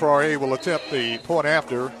Panthers of FRA will attempt the point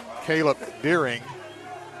after. Caleb Deering,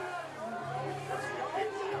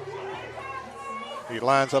 he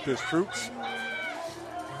lines up his troops.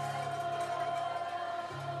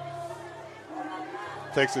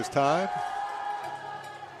 Takes his time.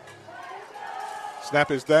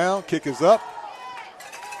 Snap is down, kick is up,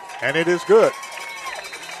 and it is good.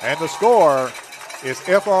 And the score is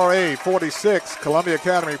FRA 46, Columbia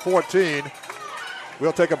Academy 14.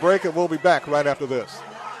 We'll take a break and we'll be back right after this.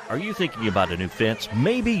 Are you thinking about a new fence?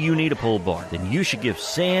 Maybe you need a pole barn. Then you should give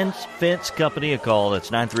Sands Fence Company a call. That's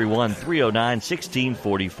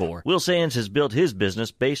 931-309-1644. Will Sands has built his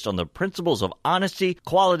business based on the principles of honesty,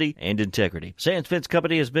 quality, and integrity. Sands Fence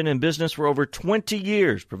Company has been in business for over 20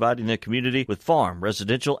 years, providing the community with farm,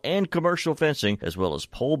 residential, and commercial fencing, as well as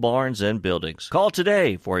pole barns and buildings. Call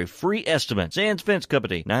today for a free estimate. Sands Fence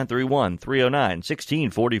Company,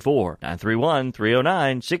 931-309-1644.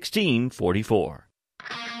 931-309-1644.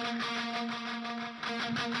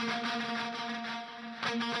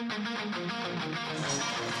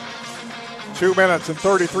 2 minutes and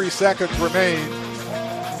 33 seconds remain in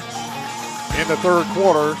the third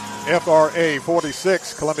quarter. FRA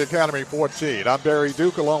 46, Columbia Academy 14. I'm Barry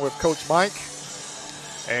Duke along with Coach Mike.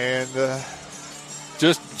 And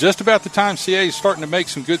just about the time CA is starting to make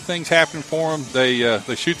some good things happen for them, they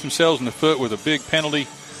shoot themselves in the foot with a big penalty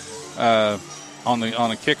on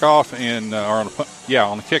the kickoff and on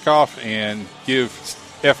the kickoff, and give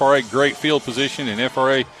FRA great field position, and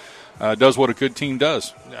FRA does what a good team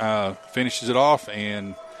does, finishes it off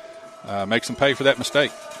and makes them pay for that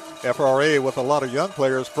mistake. FRA with a lot of young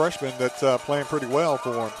players, freshmen, that's playing pretty well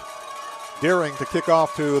for them. Deering to kick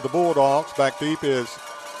off to the Bulldogs. Back deep is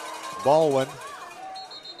Baldwin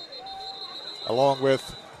along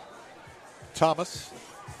with Thomas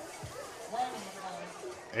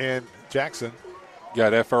and Jackson.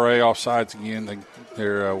 Got FRA offsides again.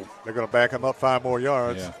 They're going to back him up 5 more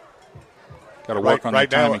yards. Yeah. Got to work on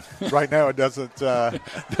that timing. Right now, it doesn't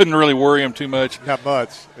doesn't really worry him too much. Not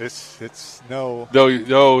much. It's no.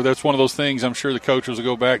 Though that's one of those things. I'm sure the coaches will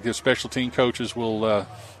go back. The special team coaches will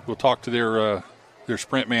talk to their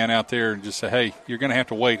sprint man out there and just say, "Hey, you're going to have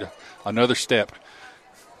to wait another step."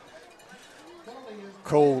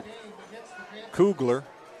 Cole Kugler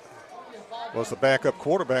was the backup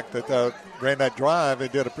quarterback that ran that drive.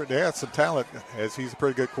 They had some talent, as he's a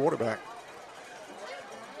pretty good quarterback.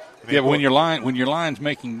 Yeah, but when your line's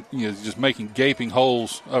making just making gaping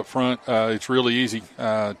holes up front, it's really easy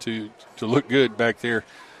to look good back there.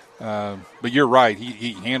 But you're right;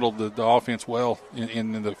 he handled the offense well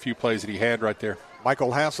in the few plays that he had right there.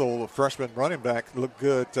 Michael Hassel, a freshman running back, looked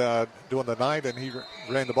good during the night, and he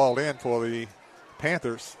ran the ball in for the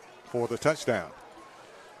Panthers for the touchdown.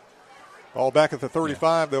 Ball back at the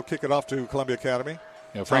 35. They'll kick it off to Columbia Academy.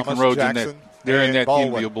 Franklin Thomas, Road's Jackson, they're in that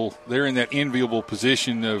Baldwin. enviable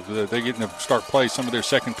position of they're getting to start play some of their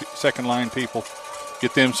second line people,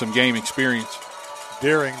 get them some game experience.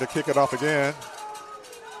 Deering to kick it off again.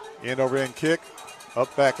 End over end kick.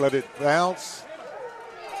 Up back, let it bounce.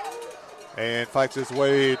 And fights his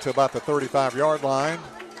way to about the 35-yard line.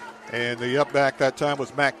 And the up back that time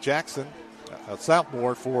was Mac Jackson, a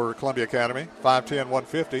sophomore for Columbia Academy, 5'10",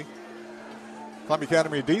 150. Columbia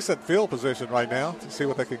Academy, decent field position right now to see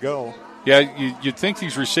what they could go. Yeah, you'd think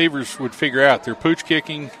these receivers would figure out they're pooch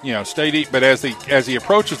kicking, stay deep, but as he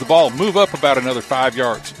approaches the ball, move up about another 5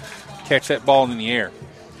 yards, catch that ball in the air.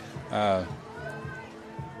 But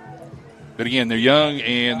again, they're young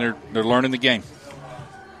and they're learning the game.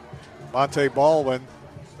 Monte Baldwin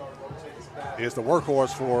is the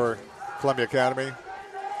workhorse for Columbia Academy.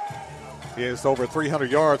 He has over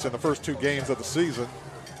 300 yards in the first 2 games of the season.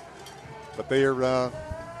 But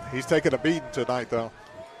he's taking a beating tonight, though.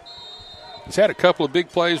 He's had a couple of big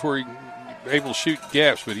plays where he's able to shoot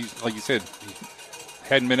gaps, but he's, like you said, he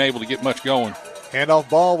hadn't been able to get much going. Handoff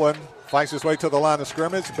Baldwin fights his way to the line of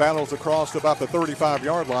scrimmage, battles across to about the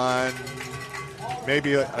 35-yard line.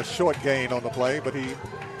 Maybe a short gain on the play, but they're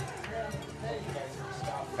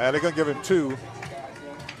going to give him 2. Going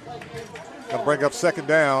to bring up 2nd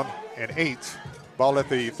down and 8. Ball at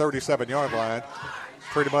the 37-yard line.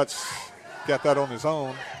 Pretty much got that on his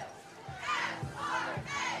own.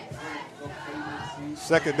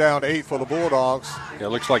 2nd down, 8 for the Bulldogs. Yeah, it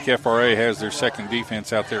looks like FRA has their second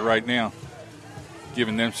defense out there right now,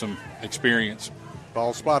 giving them some experience.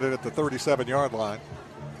 Ball spotted at the 37-yard line.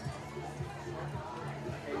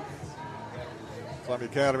 Columbia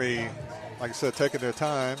Academy, like I said, taking their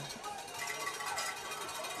time.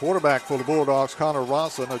 Quarterback for the Bulldogs, Connor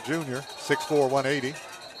Rawson, a junior, 6'4", 180.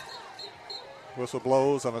 Whistle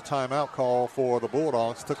blows on a timeout call for the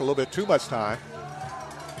Bulldogs. Took a little bit too much time.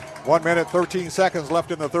 1 minute, 13 seconds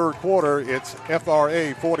left in the third quarter. It's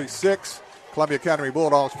FRA 46, Columbia Academy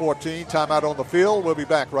Bulldogs 14. Timeout on the field. We'll be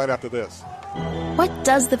back right after this. What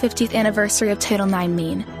does the 50th anniversary of Title IX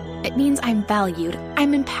mean? It means I'm valued,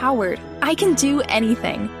 I'm empowered, I can do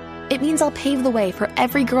anything. It means I'll pave the way for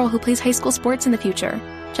every girl who plays high school sports in the future,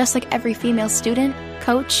 just like every female student,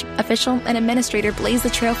 coach, official, and administrator blazed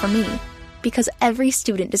the trail for me. Because every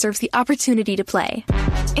student deserves the opportunity to play.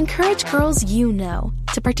 Encourage girls you know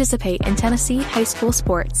to participate in Tennessee high school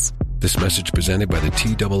sports. This message presented by the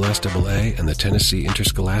TSSAA and the Tennessee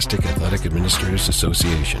Interscholastic Athletic Administrators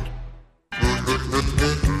Association.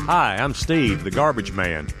 Hi, I'm Steve, the garbage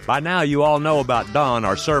man. By now you all know about Don,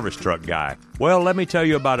 our service truck guy. Well, let me tell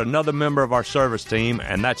you about another member of our service team,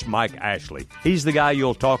 and that's Mike Ashley. He's the guy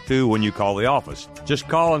you'll talk to when you call the office. Just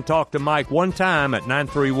call and talk to Mike one time at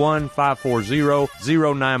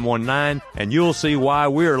 931-540-0919, and you'll see why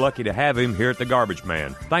we're lucky to have him here at the Garbage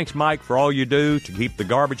Man. Thanks, Mike, for all you do to keep the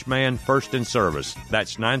Garbage Man first in service.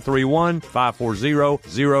 That's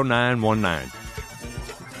 931-540-0919.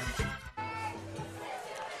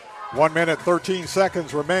 1 minute, 13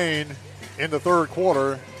 seconds remain in the third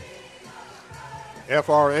quarter.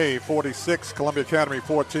 FRA 46, Columbia Academy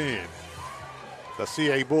 14. The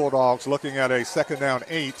CA Bulldogs looking at a 2nd down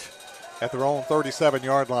 8 at their own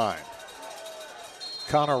 37-yard line.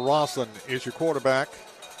 Connor Rawson is your quarterback.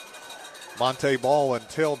 Monte Baldwin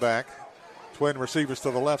tailback. Twin receivers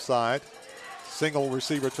to the left side. Single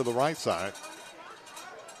receiver to the right side.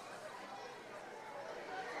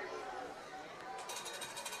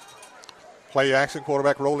 Play action,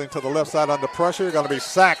 quarterback rolling to the left side under pressure. Going to be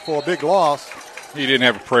sacked for a big loss. He didn't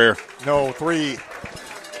have a prayer. No, 3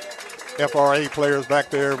 FRA players back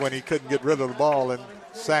there when he couldn't get rid of the ball and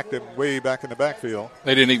sacked him way back in the backfield.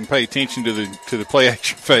 They didn't even pay attention to the play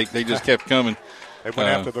action fake. They just kept coming. They went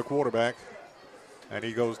after the quarterback, and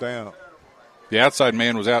he goes down. The outside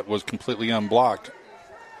man was completely unblocked.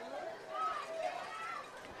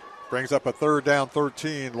 Brings up a 3rd down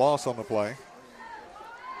 13, loss on the play.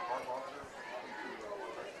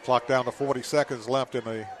 Clock down to 40 seconds left in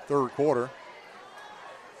the third quarter.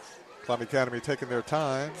 Columbia Academy taking their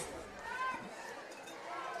time.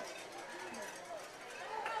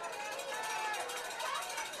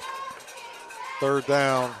 Third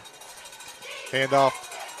down. Handoff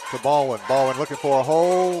to Baldwin. Baldwin looking for a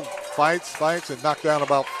hole. Fights, and knocked down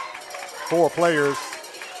about 4 players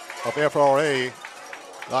of FRA.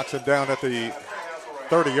 Knocks him down at the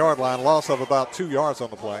 30-yard line. Loss of about 2 yards on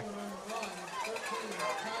the play.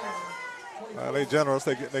 They're generous.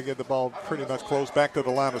 They get the ball pretty much close back to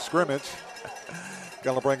the line of scrimmage.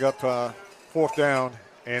 Going to bring up 4th down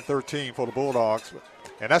and 13 for the Bulldogs.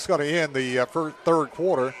 And that's going to end the third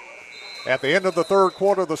quarter. At the end of the third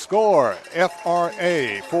quarter, the score,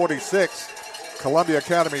 FRA 46, Columbia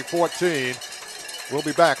Academy 14. We'll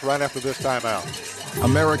be back right after this timeout.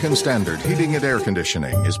 American Standard Heating and Air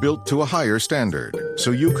Conditioning is built to a higher standard,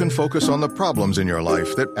 so you can focus on the problems in your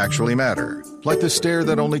life that actually matter, like the stair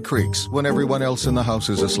that only creaks when everyone else in the house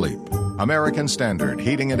is asleep. American Standard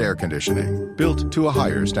Heating and Air Conditioning, built to a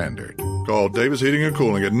higher standard. Call Davis Heating and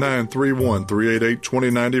Cooling at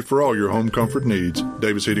 931-388-2090 for all your home comfort needs.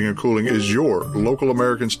 Davis Heating and Cooling is your local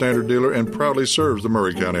American Standard dealer and proudly serves the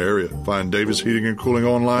Murray County area. Find Davis Heating and Cooling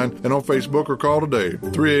online and on Facebook or call today,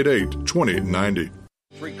 388-2090.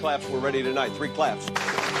 3 claps, we're ready tonight. 3 claps.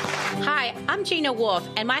 Hi, I'm Gina Wolf,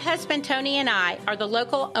 and my husband Tony and I are the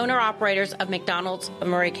local owner-operators of McDonald's of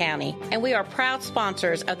Murray County, and we are proud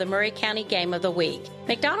sponsors of the Murray County Game of the Week.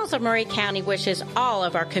 McDonald's of Murray County wishes all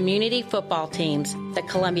of our community football teams, the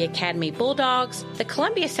Columbia Academy Bulldogs, the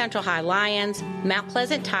Columbia Central High Lions, Mount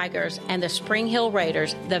Pleasant Tigers, and the Spring Hill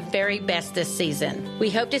Raiders the very best this season. We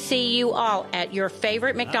hope to see you all at your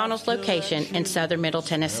favorite McDonald's location in southern Middle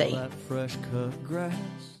Tennessee.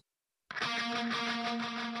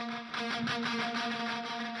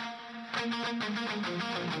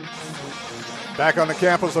 Back on the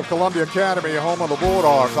campus of Columbia Academy, home of the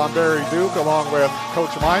Bulldogs. I'm Barry Duke along with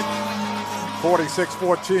Coach Mike.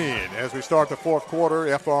 46-14 as we start the fourth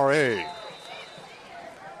quarter, FRA.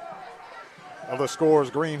 Of the scores,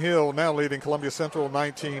 Green Hill now leading Columbia Central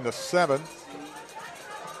 19-7.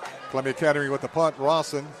 Columbia Academy with the punt.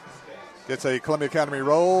 Rawson gets a Columbia Academy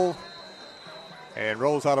roll and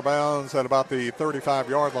rolls out of bounds at about the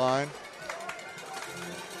 35-yard line.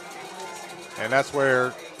 And that's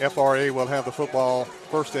where FRA will have the football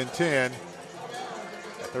 1st and 10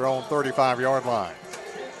 at their own 35-yard line.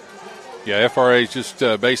 Yeah, FRA's just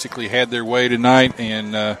basically had their way tonight,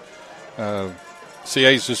 and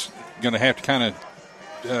CA's just going to have to kind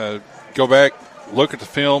of go back, look at the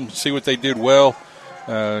film, see what they did well,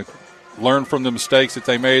 learn from the mistakes that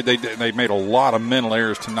they made. They made a lot of mental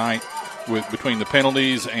errors tonight between the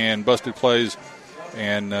penalties and busted plays,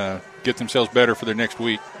 and get themselves better for their next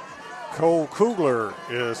week. Cole Kugler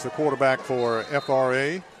is the quarterback for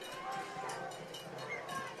FRA,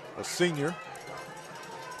 a senior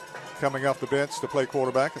coming off the bench to play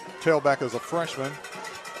quarterback. Tailback is a freshman,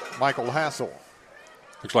 Michael Hassel.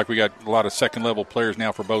 Looks like we got a lot of second-level players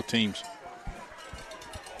now for both teams.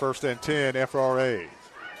 1st and 10, FRA.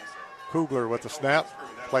 Kugler with the snap.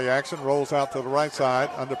 Play action, rolls out to the right side,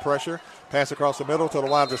 under pressure. Pass across the middle to the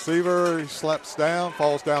wide receiver. He slaps down,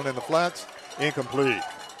 falls down in the flats. Incomplete.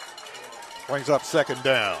 Brings up 2nd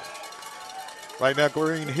down. Right now,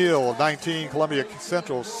 Green Hill 19, Columbia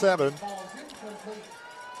Central 7.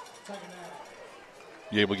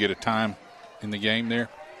 You able to get a time in the game there?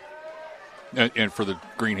 And for the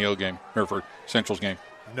Green Hill game, or for Central's game?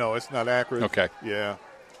 No, it's not accurate. Okay. Yeah.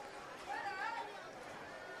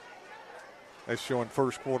 It's showing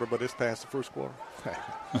first quarter, but it's past the first quarter.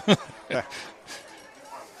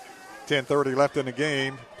 10:30 left in the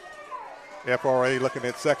game. FRA looking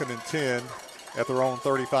at 2nd and 10 at their own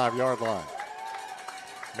 35-yard line.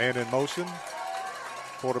 Man in motion.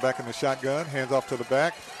 Quarterback in the shotgun. Hands off to the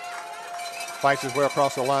back. Fights his way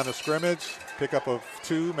across the line of scrimmage. Pickup of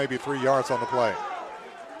 2, maybe 3 yards on the play.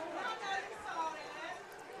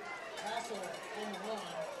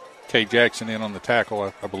 K. Jackson in on the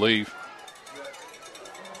tackle, I believe.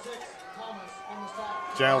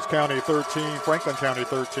 Giles County 13, Franklin County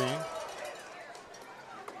 13.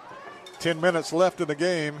 10 minutes left in the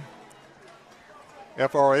game.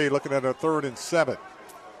 FRA looking at a 3rd and 7.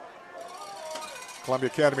 Columbia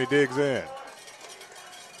Academy digs in.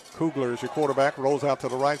 Kugler is your quarterback, rolls out to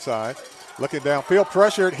the right side. Looking downfield,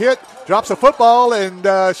 pressured, hit, drops a football,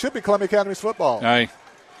 and should be Columbia Academy's football.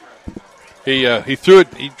 He threw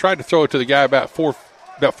it. He tried to throw it to the guy about 4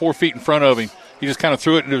 feet in front of him. He just kind of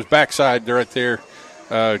threw it into his backside right there,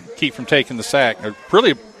 keep from taking the sack.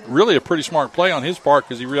 Really a pretty smart play on his part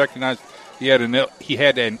because he recognized he had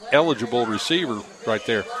an eligible receiver right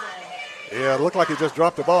there. Yeah, it looked like he just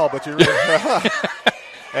dropped the ball, but you really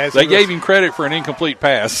they gave him credit for an incomplete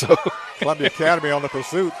pass. So. Columbia Academy on the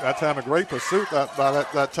pursuit. That time a great pursuit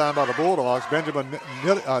that time by the Bulldogs. Benjamin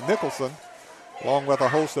Nicholson, along with a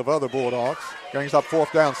host of other Bulldogs. Brings up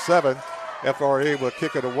 4th down 7. FRA will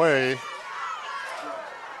kick it away.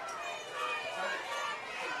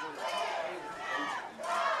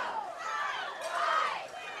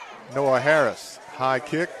 Noah Harris, high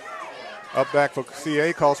kick. Up back for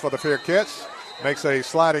CA, calls for the fair catch. Makes a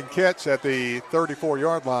sliding catch at the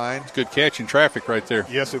 34-yard line. It's good catch in traffic right there.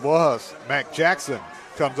 Yes, it was. Mac Jackson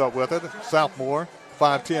comes up with it. Sophomore,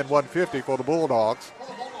 5'10", 150 for the Bulldogs.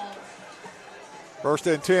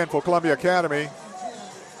 1st and 10 for Columbia Academy.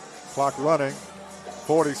 Clock running.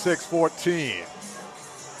 46-14.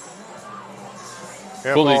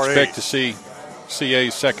 Fully expect to see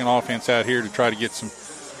CA's second offense out here to try to get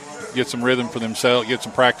some rhythm for themselves, get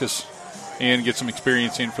some practice, and get some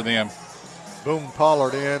experience in for them. Boone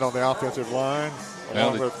Pollard in on the offensive line,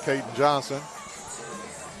 along with Caden Johnson.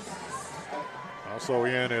 Also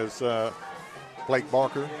in is Blake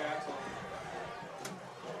Barker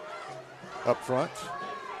up front.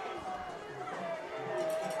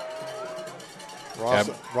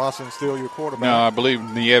 Rawson still your quarterback? No, I believe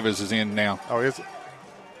Nieves is in now. Oh, is it?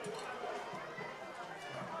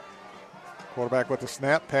 Quarterback with the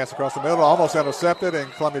snap, pass across the middle, almost intercepted,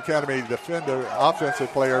 and Columbia Academy defender,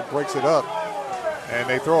 offensive player, breaks it up. And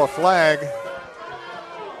they throw a flag.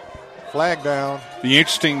 Flag down. Be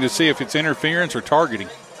interesting to see if it's interference or targeting,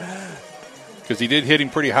 because he did hit him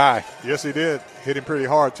pretty high. Yes, he did. Hit him pretty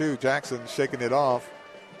hard, too. Jackson shaking it off.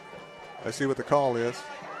 Let's see what the call is.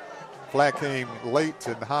 Flag came late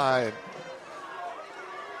and high. And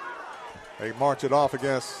they march it off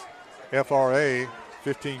against FRA,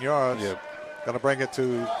 15 yards. Yep. Going to bring it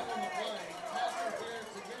to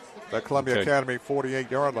the Columbia Academy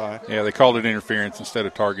 48-yard line. Yeah, they called it interference instead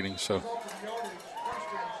of targeting. So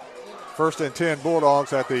 1st and 10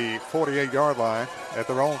 Bulldogs at the 48-yard line, at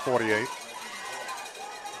their own 48.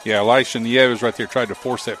 Yeah, Elisha Nieves right there tried to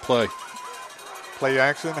force that play. Play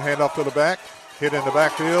action, hand off to the back, hit in the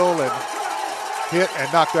backfield, and hit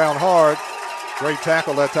and knocked down hard. Great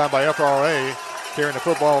tackle that time by FRA. Carrying the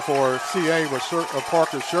football for CA was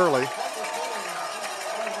Parker Shirley.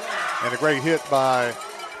 And a great hit by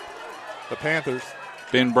the Panthers.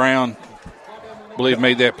 Ben Brown, I believe,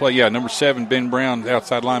 made that play. Yeah, number 7, Ben Brown,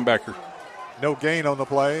 outside linebacker. No gain on the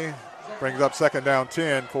play. Brings up 2nd down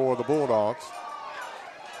 10 for the Bulldogs.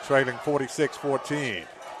 Trailing 46-14.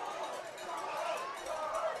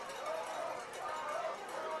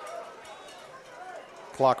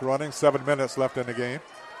 Clock running, 7 minutes left in the game.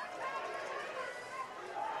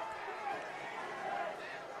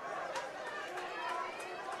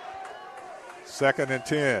 Second and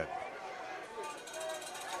 10.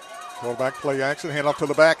 Quarterback play action, hand off to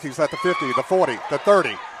the back. He's at the 50, the 40, the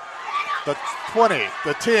 30, the 20,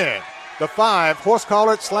 the 10, the 5. Horse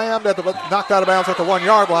collar slammed, knocked out of bounds at the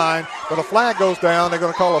 1-yard line, but a flag goes down. They're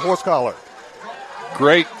going to call a horse collar.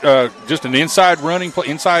 Great, just an inside running play,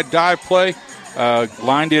 inside dive play.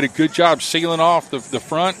 Line did a good job sealing off the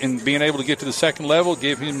front and being able to get to the second level,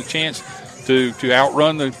 give him the chance to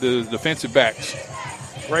outrun the defensive backs.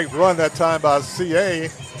 Great run that time by CA.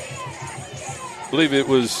 I believe it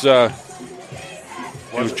was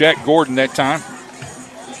Jack Gordon that time.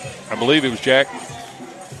 I believe it was Jack.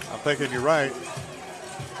 I'm thinking you're right.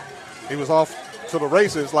 He was off to the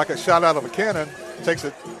races like a shot out of a cannon. Takes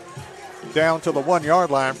it down to the 1-yard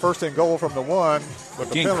line. 1st and goal from the 1, but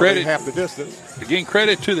the penalty half the distance. Again,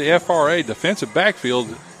 credit to the FRA defensive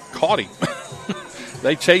backfield caught him.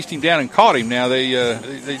 They chased him down and caught him. Now they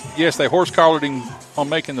horse collared him on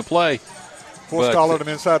making the play. Horse collared him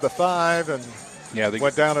inside the 5 and they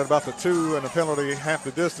went down at about the 2, and the penalty half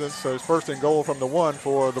the distance. So it's 1st and goal from the 1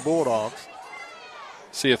 for the Bulldogs.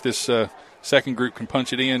 See if this second group can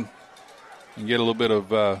punch it in and get a little bit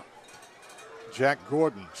of Jack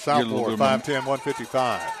Gordon, sophomore, 5'10",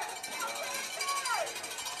 155.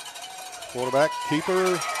 Quarterback,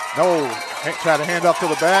 keeper, try to hand up to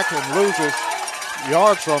the back and loses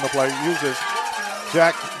yards on the play. Uses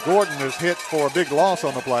Jack Gordon is hit for a big loss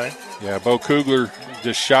on the play. Yeah, Bo Kugler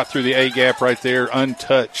just shot through the A-gap right there,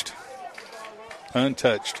 untouched.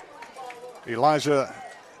 Elijah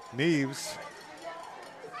Neves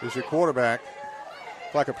is your quarterback.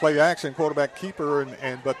 It's like a play action quarterback keeper,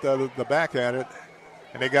 but the back at it,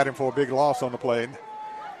 and they got him for a big loss on the play.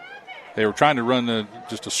 They were trying to run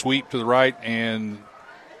just a sweep to the right, and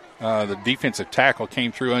the defensive tackle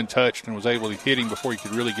came through untouched and was able to hit him before he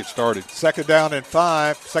could really get started. 2nd down and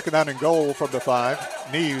 5. 2nd down and goal from the 5.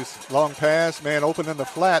 Neves, long pass, man open in the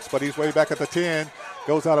flats, but he's way back at the 10.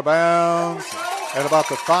 Goes out of bounds at about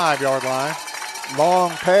the 5-yard line. Long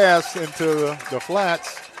pass into the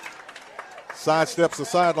flats. Sidesteps the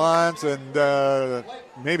sidelines and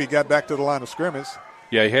maybe got back to the line of scrimmage.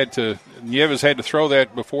 Yeah, Nieves had to throw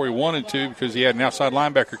that before he wanted to because he had an outside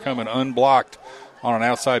linebacker coming unblocked on an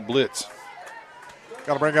outside blitz.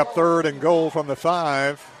 Got to bring up 3rd and goal from the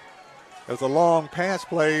 5. There's a long pass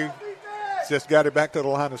play. Just got it back to the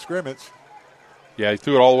line of scrimmage. Yeah, he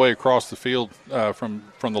threw it all the way across the field from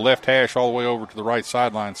the left hash all the way over to the right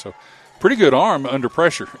sideline. So pretty good arm under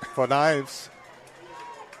pressure. For Knives.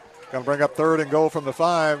 Got to bring up 3rd and goal from the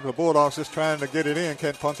 5. The Bulldogs just trying to get it in,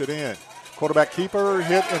 can't punch it in. Quarterback keeper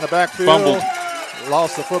hit in the backfield. Fumbled.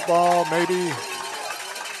 Lost the football, maybe.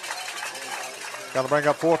 Got to bring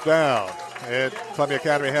up fourth down. And Columbia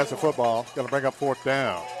Academy has the football. Got to bring up fourth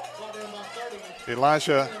down.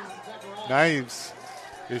 Elisha Naeves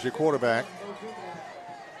is your quarterback.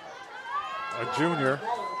 A junior,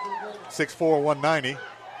 6'4", 190.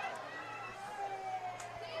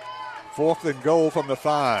 Fourth and goal from the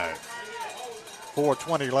 5.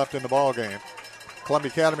 4:20 left in the ball game.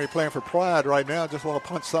 Columbia Academy playing for pride right now. Just want to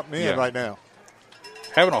punch something in right now.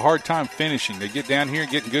 Having a hard time finishing. They get down here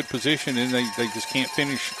and get in good position, and they just can't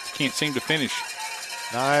finish. Can't seem to finish.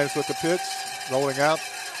 Knives with the pitch, rolling out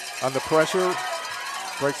under pressure.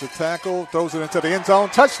 Breaks the tackle, throws it into the end zone.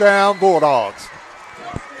 Touchdown, Bulldogs.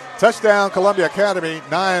 Touchdown, Columbia Academy.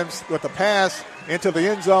 Knives with the pass into the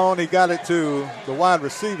end zone. He got it to the wide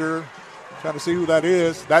receiver. Trying to see who that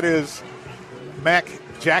is. That is Mac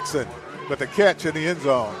Jackson with the catch in the end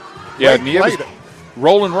zone. Yeah, Nieves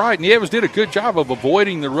rolling right. Nieves did a good job of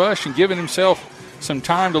avoiding the rush and giving himself some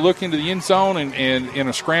time to look into the end zone, and in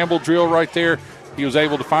a scramble drill right there, he was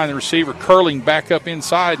able to find the receiver curling back up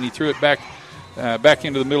inside, and he threw it back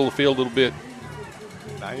into the middle of the field a little bit.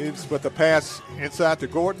 Naeves with the pass inside to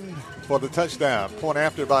Gordon for the touchdown. Point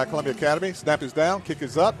after by Columbia Academy. Snap is down, kick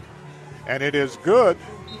is up, and it is good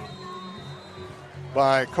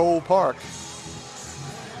by Cole Park.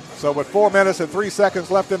 So with 4 minutes and 3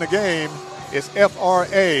 seconds left in the game, it's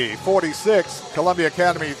FRA 46, Columbia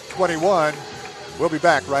Academy 21. We'll be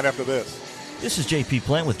back right after this. This is J.P.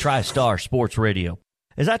 Plant with TriStar Sports Radio.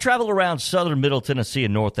 As I travel around southern Middle Tennessee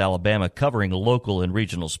and North Alabama covering local and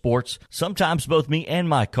regional sports, sometimes both me and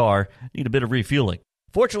my car need a bit of refueling.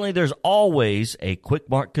 Fortunately, there's always a Quick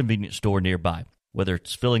Mart convenience store nearby. Whether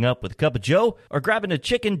it's filling up with a cup of joe or grabbing a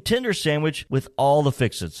chicken tender sandwich with all the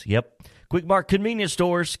fixins. Yep, Quick Mart convenience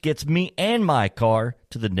stores gets me and my car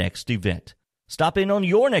to the next event. Stop in on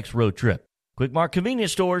your next road trip. Quick Mart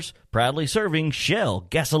convenience stores, proudly serving Shell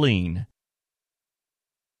gasoline.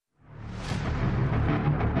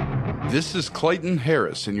 This is Clayton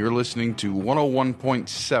Harris, and you're listening to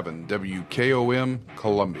 101.7 WKOM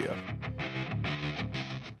Columbia.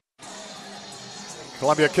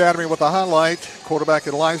 Columbia Academy with the highlight. Quarterback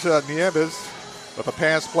Elijah Nieves with a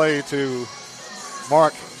pass play to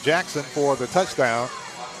Mark Jackson for the touchdown.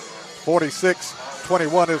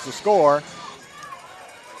 46-21 is the score.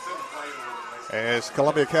 As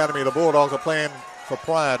Columbia Academy, the Bulldogs are playing for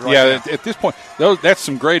pride right now. Yeah, at this point, that's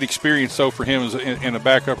some great experience, though, for him in a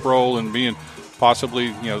backup role and being possibly,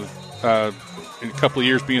 in a couple of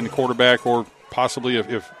years being the quarterback, or possibly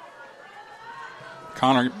if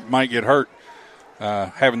Connor might get hurt,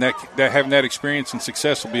 having that experience and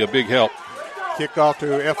success will be a big help. Kicked off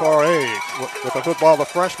to FRA with the football, the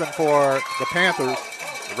freshman for the Panthers.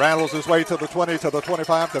 Rattles his way to the 20, to the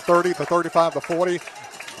 25, to 30, to 35, to 40,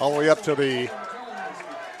 all the way up to the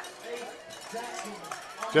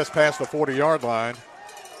just past the 40-yard line.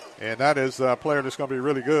 And that is a player that's going to be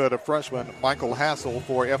really good, a freshman, Michael Hassel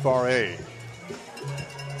for FRA.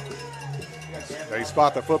 They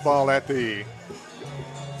spot the football at the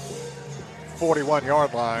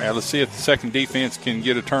 41-yard line. Yeah, let's see if the second defense can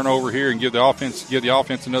get a turnover here and give the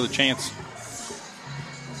offense another chance.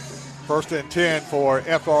 First and 10 for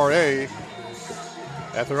FRA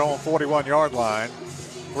at their own 41-yard line.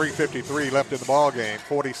 3:53 left in the ball game.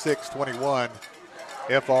 46-21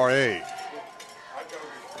 FRA.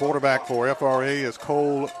 Quarterback for FRA is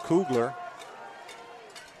Cole Kugler.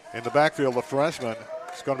 In the backfield, the freshman.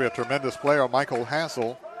 It's going to be a tremendous player, Michael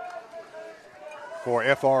Hassel for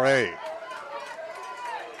FRA.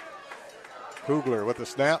 Kugler with the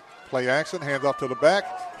snap, play action, hands off to the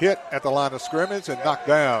back, hit at the line of scrimmage and knocked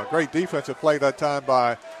down. Great defensive play that time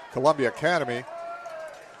by Columbia Academy.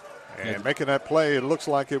 And making that play, it looks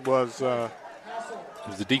like it was the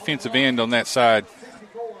defensive end on that side.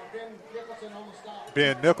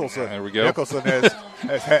 Ben Nicholson. There we go. Nicholson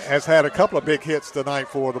has had a couple of big hits tonight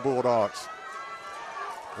for the Bulldogs.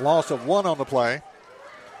 Loss of 1 on the play.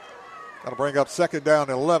 Got to bring up second down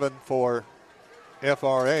 11 for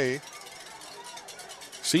FRA.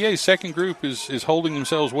 CA's second group is holding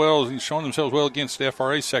themselves well. He's showing themselves well against the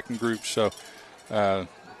FRA's second group. So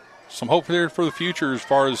some hope there for the future as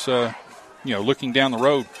far as, looking down the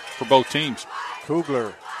road for both teams.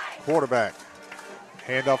 Kugler, quarterback.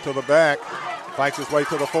 Hand off to the back. Fights his way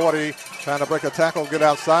to the 40. Trying to break a tackle, get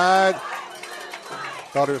outside.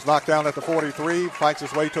 Thought he was knocked down at the 43. Fights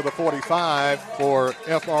his way to the 45 for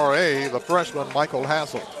FRA, the freshman, Michael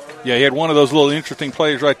Hassel. Yeah, he had one of those little interesting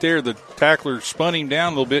plays right there. The tackler spun him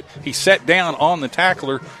down a little bit. He sat down on the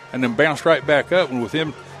tackler and then bounced right back up. And with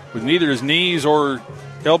neither his knees or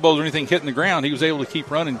elbows or anything hitting the ground, he was able to keep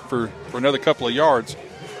running for another couple of yards.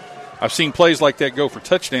 I've seen plays like that go for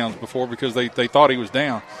touchdowns before because they thought he was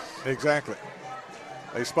down. Exactly.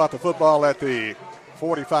 They spot the football at the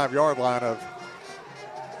 45-yard line of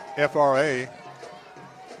FRA.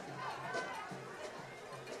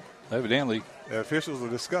 Evidently. The officials are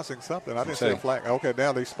discussing something. I didn't see a flag. Okay,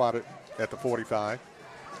 now they spot it at the 45.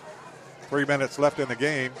 3 minutes left in the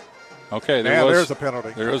game. Okay, there's a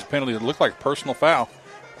penalty. There was a penalty. It looked like a personal foul.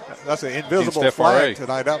 That's an invisible flag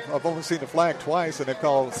tonight. I've only seen the flag twice, and they've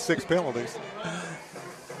called 6 penalties.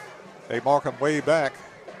 They mark them way back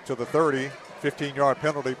to the 30. 15-yard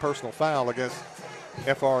penalty, personal foul against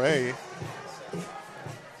FRA.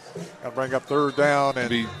 I'll bring up third down. And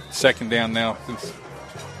be second down now.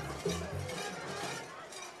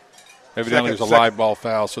 Evidently it was a live ball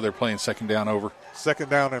foul, so they're playing second down over.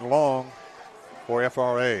 Second down and long for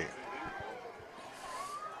FRA.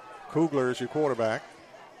 Kugler is your quarterback.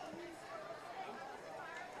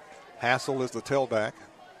 Hassel is the tailback.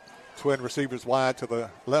 Twin receivers wide to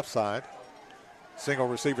the left side. Single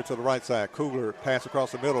receiver to the right side. Kugler pass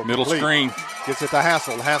across the middle. Middle screen. Gets it to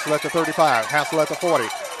Hassel. Hassel at the 35. Hassel at the 40.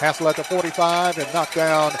 Hassel at the 45 and knocked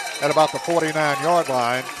down at about the 49-yard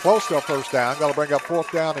line. Close to a first down. Got to bring up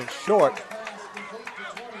fourth down and short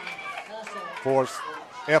for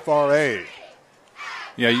FRA.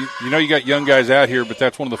 Yeah, you know you got young guys out here, but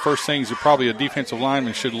that's one of the first things that probably a defensive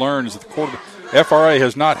lineman should learn is that the quarterback. FRA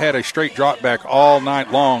has not had a straight drop back all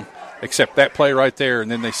night long, except that play right there, and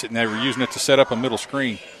then they were using it to set up a middle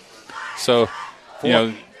screen. So,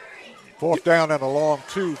 fourth down and a long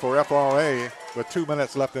 2 for FRA with 2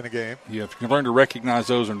 minutes left in the game. Yeah, if you can learn to recognize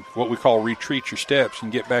those and what we call retreat your steps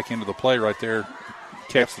and get back into the play right there,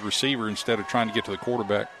 catch the receiver instead of trying to get to the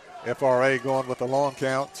quarterback. FRA going with the long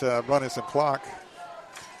count, running some clock.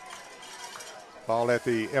 Ball at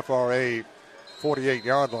the FRA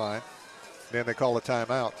 48-yard line. Then they call a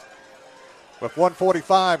timeout. With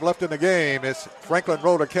 1:45 left in the game, it's Franklin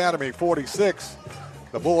Road Academy 46.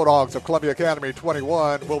 The Bulldogs of Columbia Academy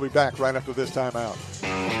 21. We'll be back right after this timeout.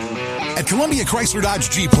 At Columbia Chrysler Dodge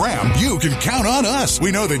Jeep Ram, you can count on us.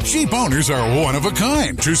 We know that Jeep owners are one of a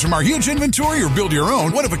kind. Choose from our huge inventory or build your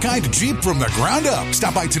own one-of-a-kind Jeep from the ground up.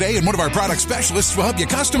 Stop by today and one of our product specialists will help you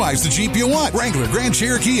customize the Jeep you want. Wrangler, Grand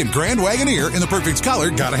Cherokee, and Grand Wagoneer in the perfect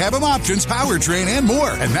color. Gotta have them options, powertrain, and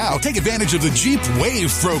more. And now, take advantage of the Jeep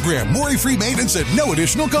Wave program. Worry-free maintenance at no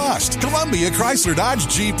additional cost. Columbia Chrysler Dodge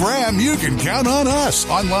Jeep Ram, you can count on us.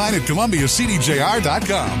 Online at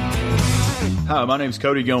ColumbiaCDJR.com. Hi, my name is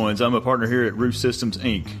Cody Goins. I'm a partner here at Roof Systems,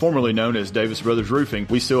 Inc., formerly known as Davis Brothers Roofing.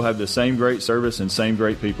 We still have the same great service and same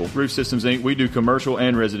great people. Roof Systems, Inc., we do commercial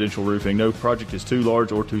and residential roofing. No project is too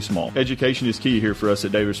large or too small. Education is key here for us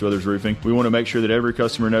at Davis Brothers Roofing. We want to make sure that every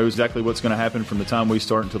customer knows exactly what's going to happen from the time we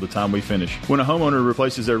start until the time we finish. When a homeowner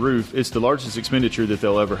replaces their roof, it's the largest expenditure that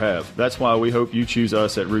they'll ever have. That's why we hope you choose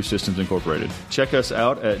us at Roof Systems Incorporated. Check us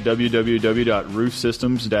out at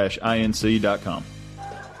www.roofsystems-inc.com.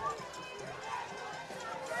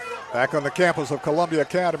 Back on the campus of Columbia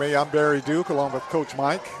Academy, I'm Barry Duke along with Coach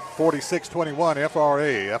Mike. 46-21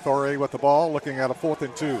 FRA. FRA with the ball, looking at a 4th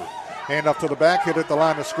and 2. Hand up to the back, hit at the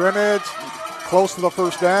line of scrimmage. Close to the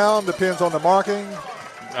first down, depends on the marking.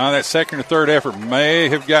 That second or third effort may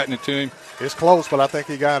have gotten it to him. It's close, but I think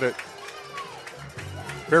he got it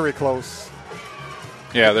very close.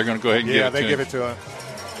 Yeah, they're going to go ahead and give it to him. Yeah, they give it to him.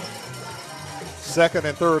 Second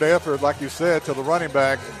and third effort, like you said, to the running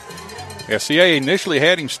back. FCA initially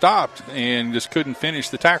had him stopped and just couldn't finish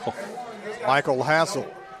the tackle. Michael Hassel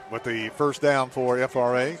with the first down for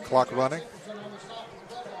FRA. Clock running.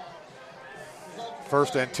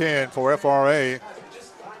 1st and 10 for FRA.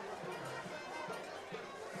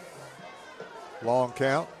 Long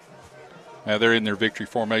count. Now they're in their victory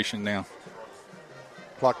formation now.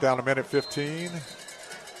 Clock down a minute 15.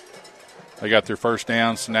 They got their first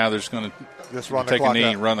down, so now they're just going to take a knee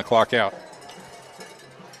and run the clock out.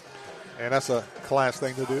 And that's a class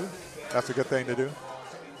thing to do. That's a good thing to do.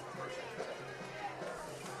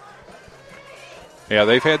 Yeah,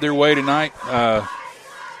 they've had their way tonight.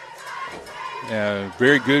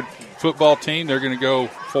 Very good football team. They're going to go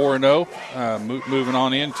 4-0, moving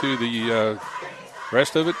on into the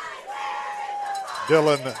rest of it.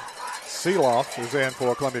 Dylan Seeloff is in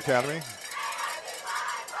for Columbia Academy.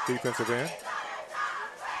 Defensive end.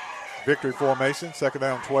 Victory formation, 2nd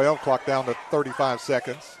down 12, clock down to 35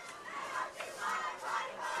 seconds.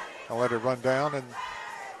 I'll let it run down and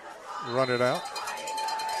run it out.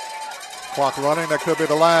 Clock running. That could be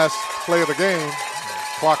the last play of the game.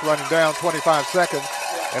 Clock running down, 25 seconds.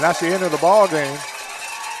 And that's the end of the ball game.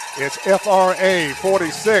 It's FRA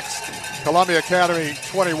 46, Columbia Academy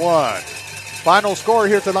 21. Final score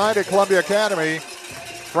here tonight at Columbia Academy.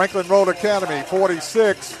 Franklin Road Academy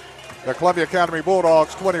 46, the Columbia Academy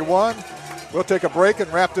Bulldogs 21. We'll take a break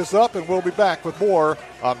and wrap this up, and we'll be back with more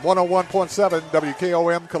on 101.7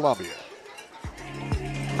 WKOM Columbia.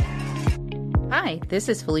 Hi, this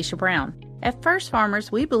is Felicia Brown. At First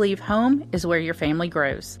Farmers, we believe home is where your family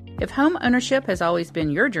grows. If home ownership has always been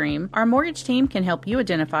your dream, our mortgage team can help you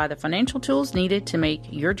identify the financial tools needed to make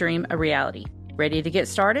your dream a reality. Ready to get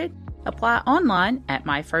started? Apply online at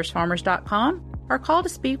myfirstfarmers.com or call to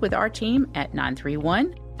speak with our team at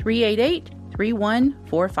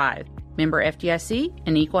 931-388-3145. Member FDIC,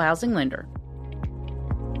 an equal housing lender.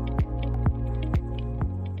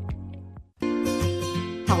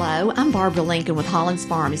 Hello, I'm Barbara Lincoln with Hollins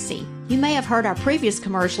Pharmacy. You may have heard our previous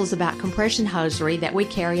commercials about compression hosiery that we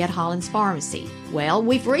carry at Hollins Pharmacy. Well,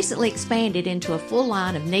 we've recently expanded into a full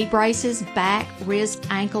line of knee braces, back, wrist,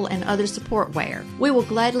 ankle, and other support wear. We will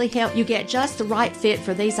gladly help you get just the right fit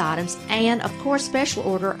for these items and, of course, special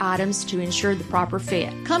order items to ensure the proper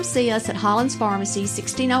fit. Come see us at Hollins Pharmacy,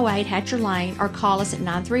 1608 Hatcher Lane, or call us at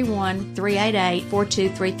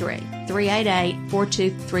 931-388-4233.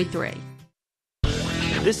 388-4233.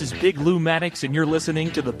 This is Big Lou Maddox, and you're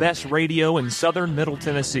listening to the best radio in southern Middle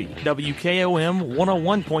Tennessee. WKOM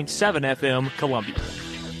 101.7 FM, Columbia.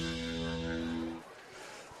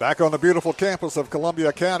 Back on the beautiful campus of Columbia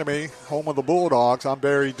Academy, home of the Bulldogs, I'm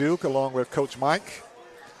Barry Duke along with Coach Mike.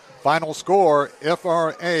 Final score,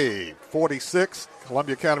 FRA 46,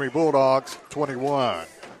 Columbia Academy Bulldogs 21.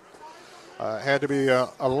 Had to be a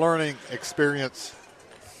learning experience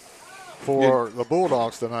for the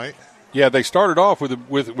Bulldogs tonight. Yeah, they started off with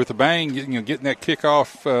a bang, getting that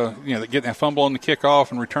kickoff, getting that fumble on the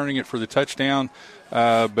kickoff and returning it for the touchdown.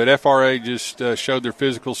 But FRA just showed their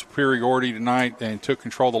physical superiority tonight and took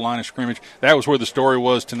control of the line of scrimmage. That was where the story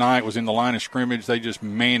was tonight, was in the line of scrimmage. They just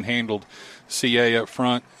manhandled CA up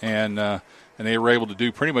front, and they were able to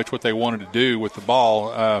do pretty much what they wanted to do with the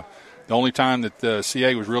ball. The only time that the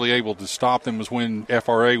CA was really able to stop them was when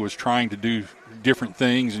FRA was trying to do different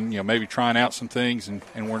things and maybe trying out some things and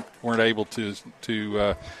weren't able to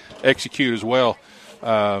execute as well.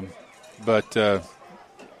 They're a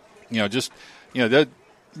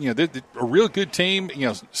real good team.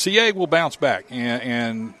 CA will bounce back,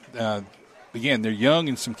 and again, they're young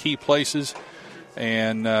in some key places,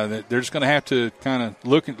 and they're just going to have to kind of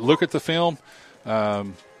look at the film.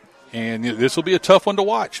 And this will be a tough one to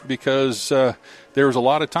watch because there was a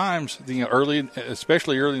lot of times,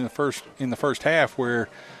 especially early in the first half, where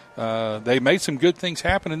they made some good things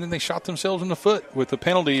happen, and then they shot themselves in the foot with a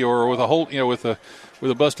penalty or with a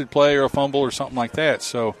with a busted play or a fumble or something like that.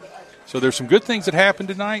 So there's some good things that happened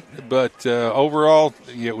tonight, but overall,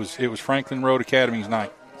 it was Franklin Road Academy's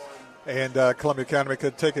night. And Columbia Academy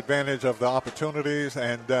could take advantage of the opportunities,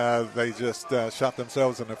 and they just shot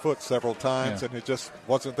themselves in the foot several times, and it just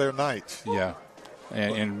wasn't their night. Yeah,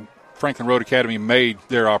 and Franklin Road Academy made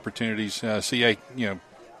their opportunities. CA,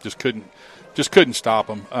 just couldn't stop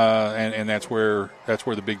them, and that's where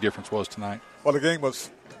the big difference was tonight. Well, the game was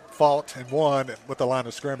fought and won with the line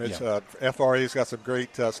of scrimmage. Yeah. FRA's got some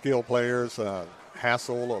great skill players.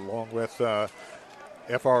 Hassel, along with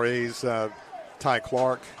FRA's. Ty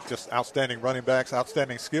Clark, just outstanding running backs,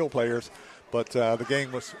 outstanding skill players. But the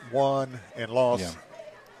game was won and lost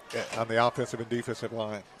on the offensive and defensive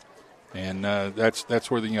line. And that's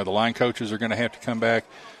where the line coaches are going to have to come back,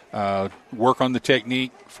 work on the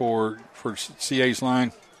technique for CA's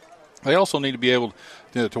line. They also need to be able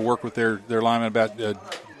to work with their linemen about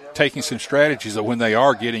taking some strategies of when they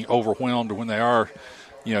are getting overwhelmed or when they are,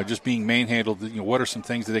 just being manhandled. What are some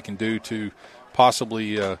things that they can do to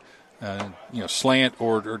possibly slant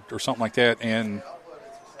or something like that, and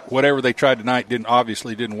whatever they tried tonight didn't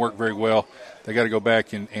work very well. They got to go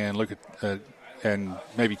back and look at and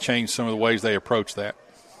maybe change some of the ways they approach that.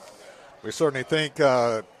 We certainly thank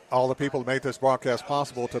all the people that made this broadcast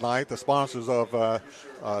possible tonight, the sponsors of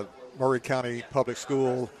Murray County Public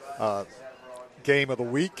School Game of the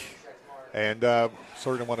Week, and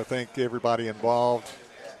certainly want to thank everybody involved.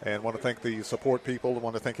 And want to thank the support people.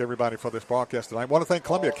 Want to thank everybody for this broadcast tonight. Want to thank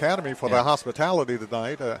Columbia Academy for their hospitality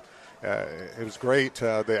tonight. It was great.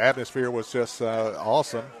 The atmosphere was just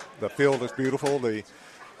awesome. The field is beautiful.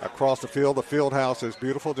 Across the field house is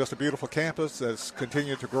beautiful. Just a beautiful campus that's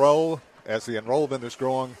continued to grow as the enrollment is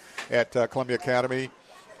growing at Columbia Academy.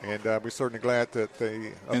 And we're certainly glad that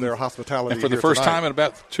their hospitality. And for the first time in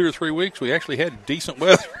about 2 or 3 weeks, we actually had decent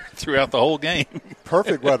weather throughout the whole game.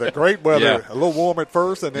 Perfect weather, great weather. A little warm at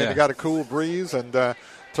first, and then you got a cool breeze, and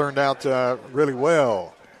turned out really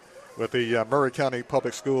well with the Murray County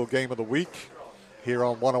Public School Game of the Week here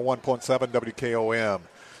on 101.7 WKOM.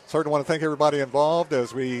 Certainly want to thank everybody involved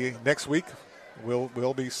as we next week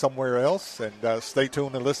we'll be somewhere else, and stay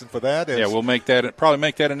tuned and listen for that. Yeah, we'll probably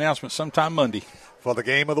make that announcement sometime Monday. For the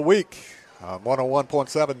game of the week on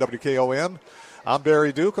 101.7 WKOM. I'm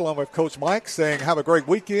Barry Duke along with Coach Mike saying have a great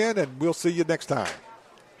weekend, and we'll see you next time.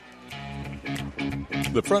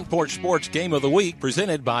 The Front Porch Sports Game of the Week,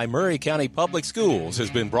 presented by Murray County Public Schools,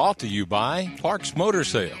 has been brought to you by Parks Motor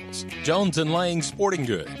Sales, Jones & Lang Sporting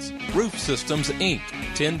Goods, Roof Systems, Inc.,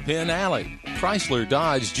 Tin Pin Alley, Chrysler,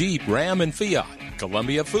 Dodge, Jeep, Ram, and Fiat,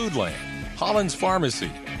 Columbia Foodland, Hollins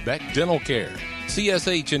Pharmacy, Beck Dental Care,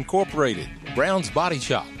 CSH Incorporated, Brown's Body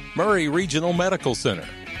Shop, Murray Regional Medical Center,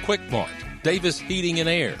 Quick Mart, Davis Heating and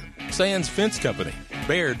Air, Sands Fence Company,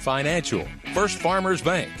 Baird Financial, First Farmers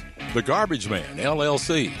Bank, The Garbage Man,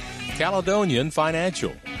 LLC, Caledonian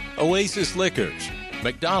Financial, Oasis Liquors,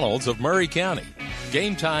 McDonald's of Murray County,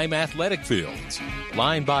 Game Time Athletic Fields,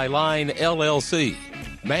 Line by Line, LLC,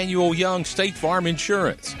 Manuel Young State Farm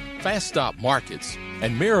Insurance, Fast Stop Markets,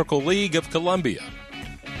 and Miracle League of Columbia.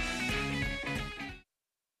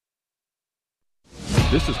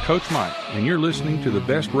 This is Coach Mike, and you're listening to the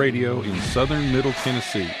best radio in southern Middle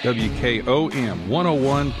Tennessee, WKOM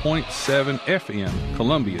 101.7 FM,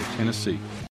 Columbia, Tennessee.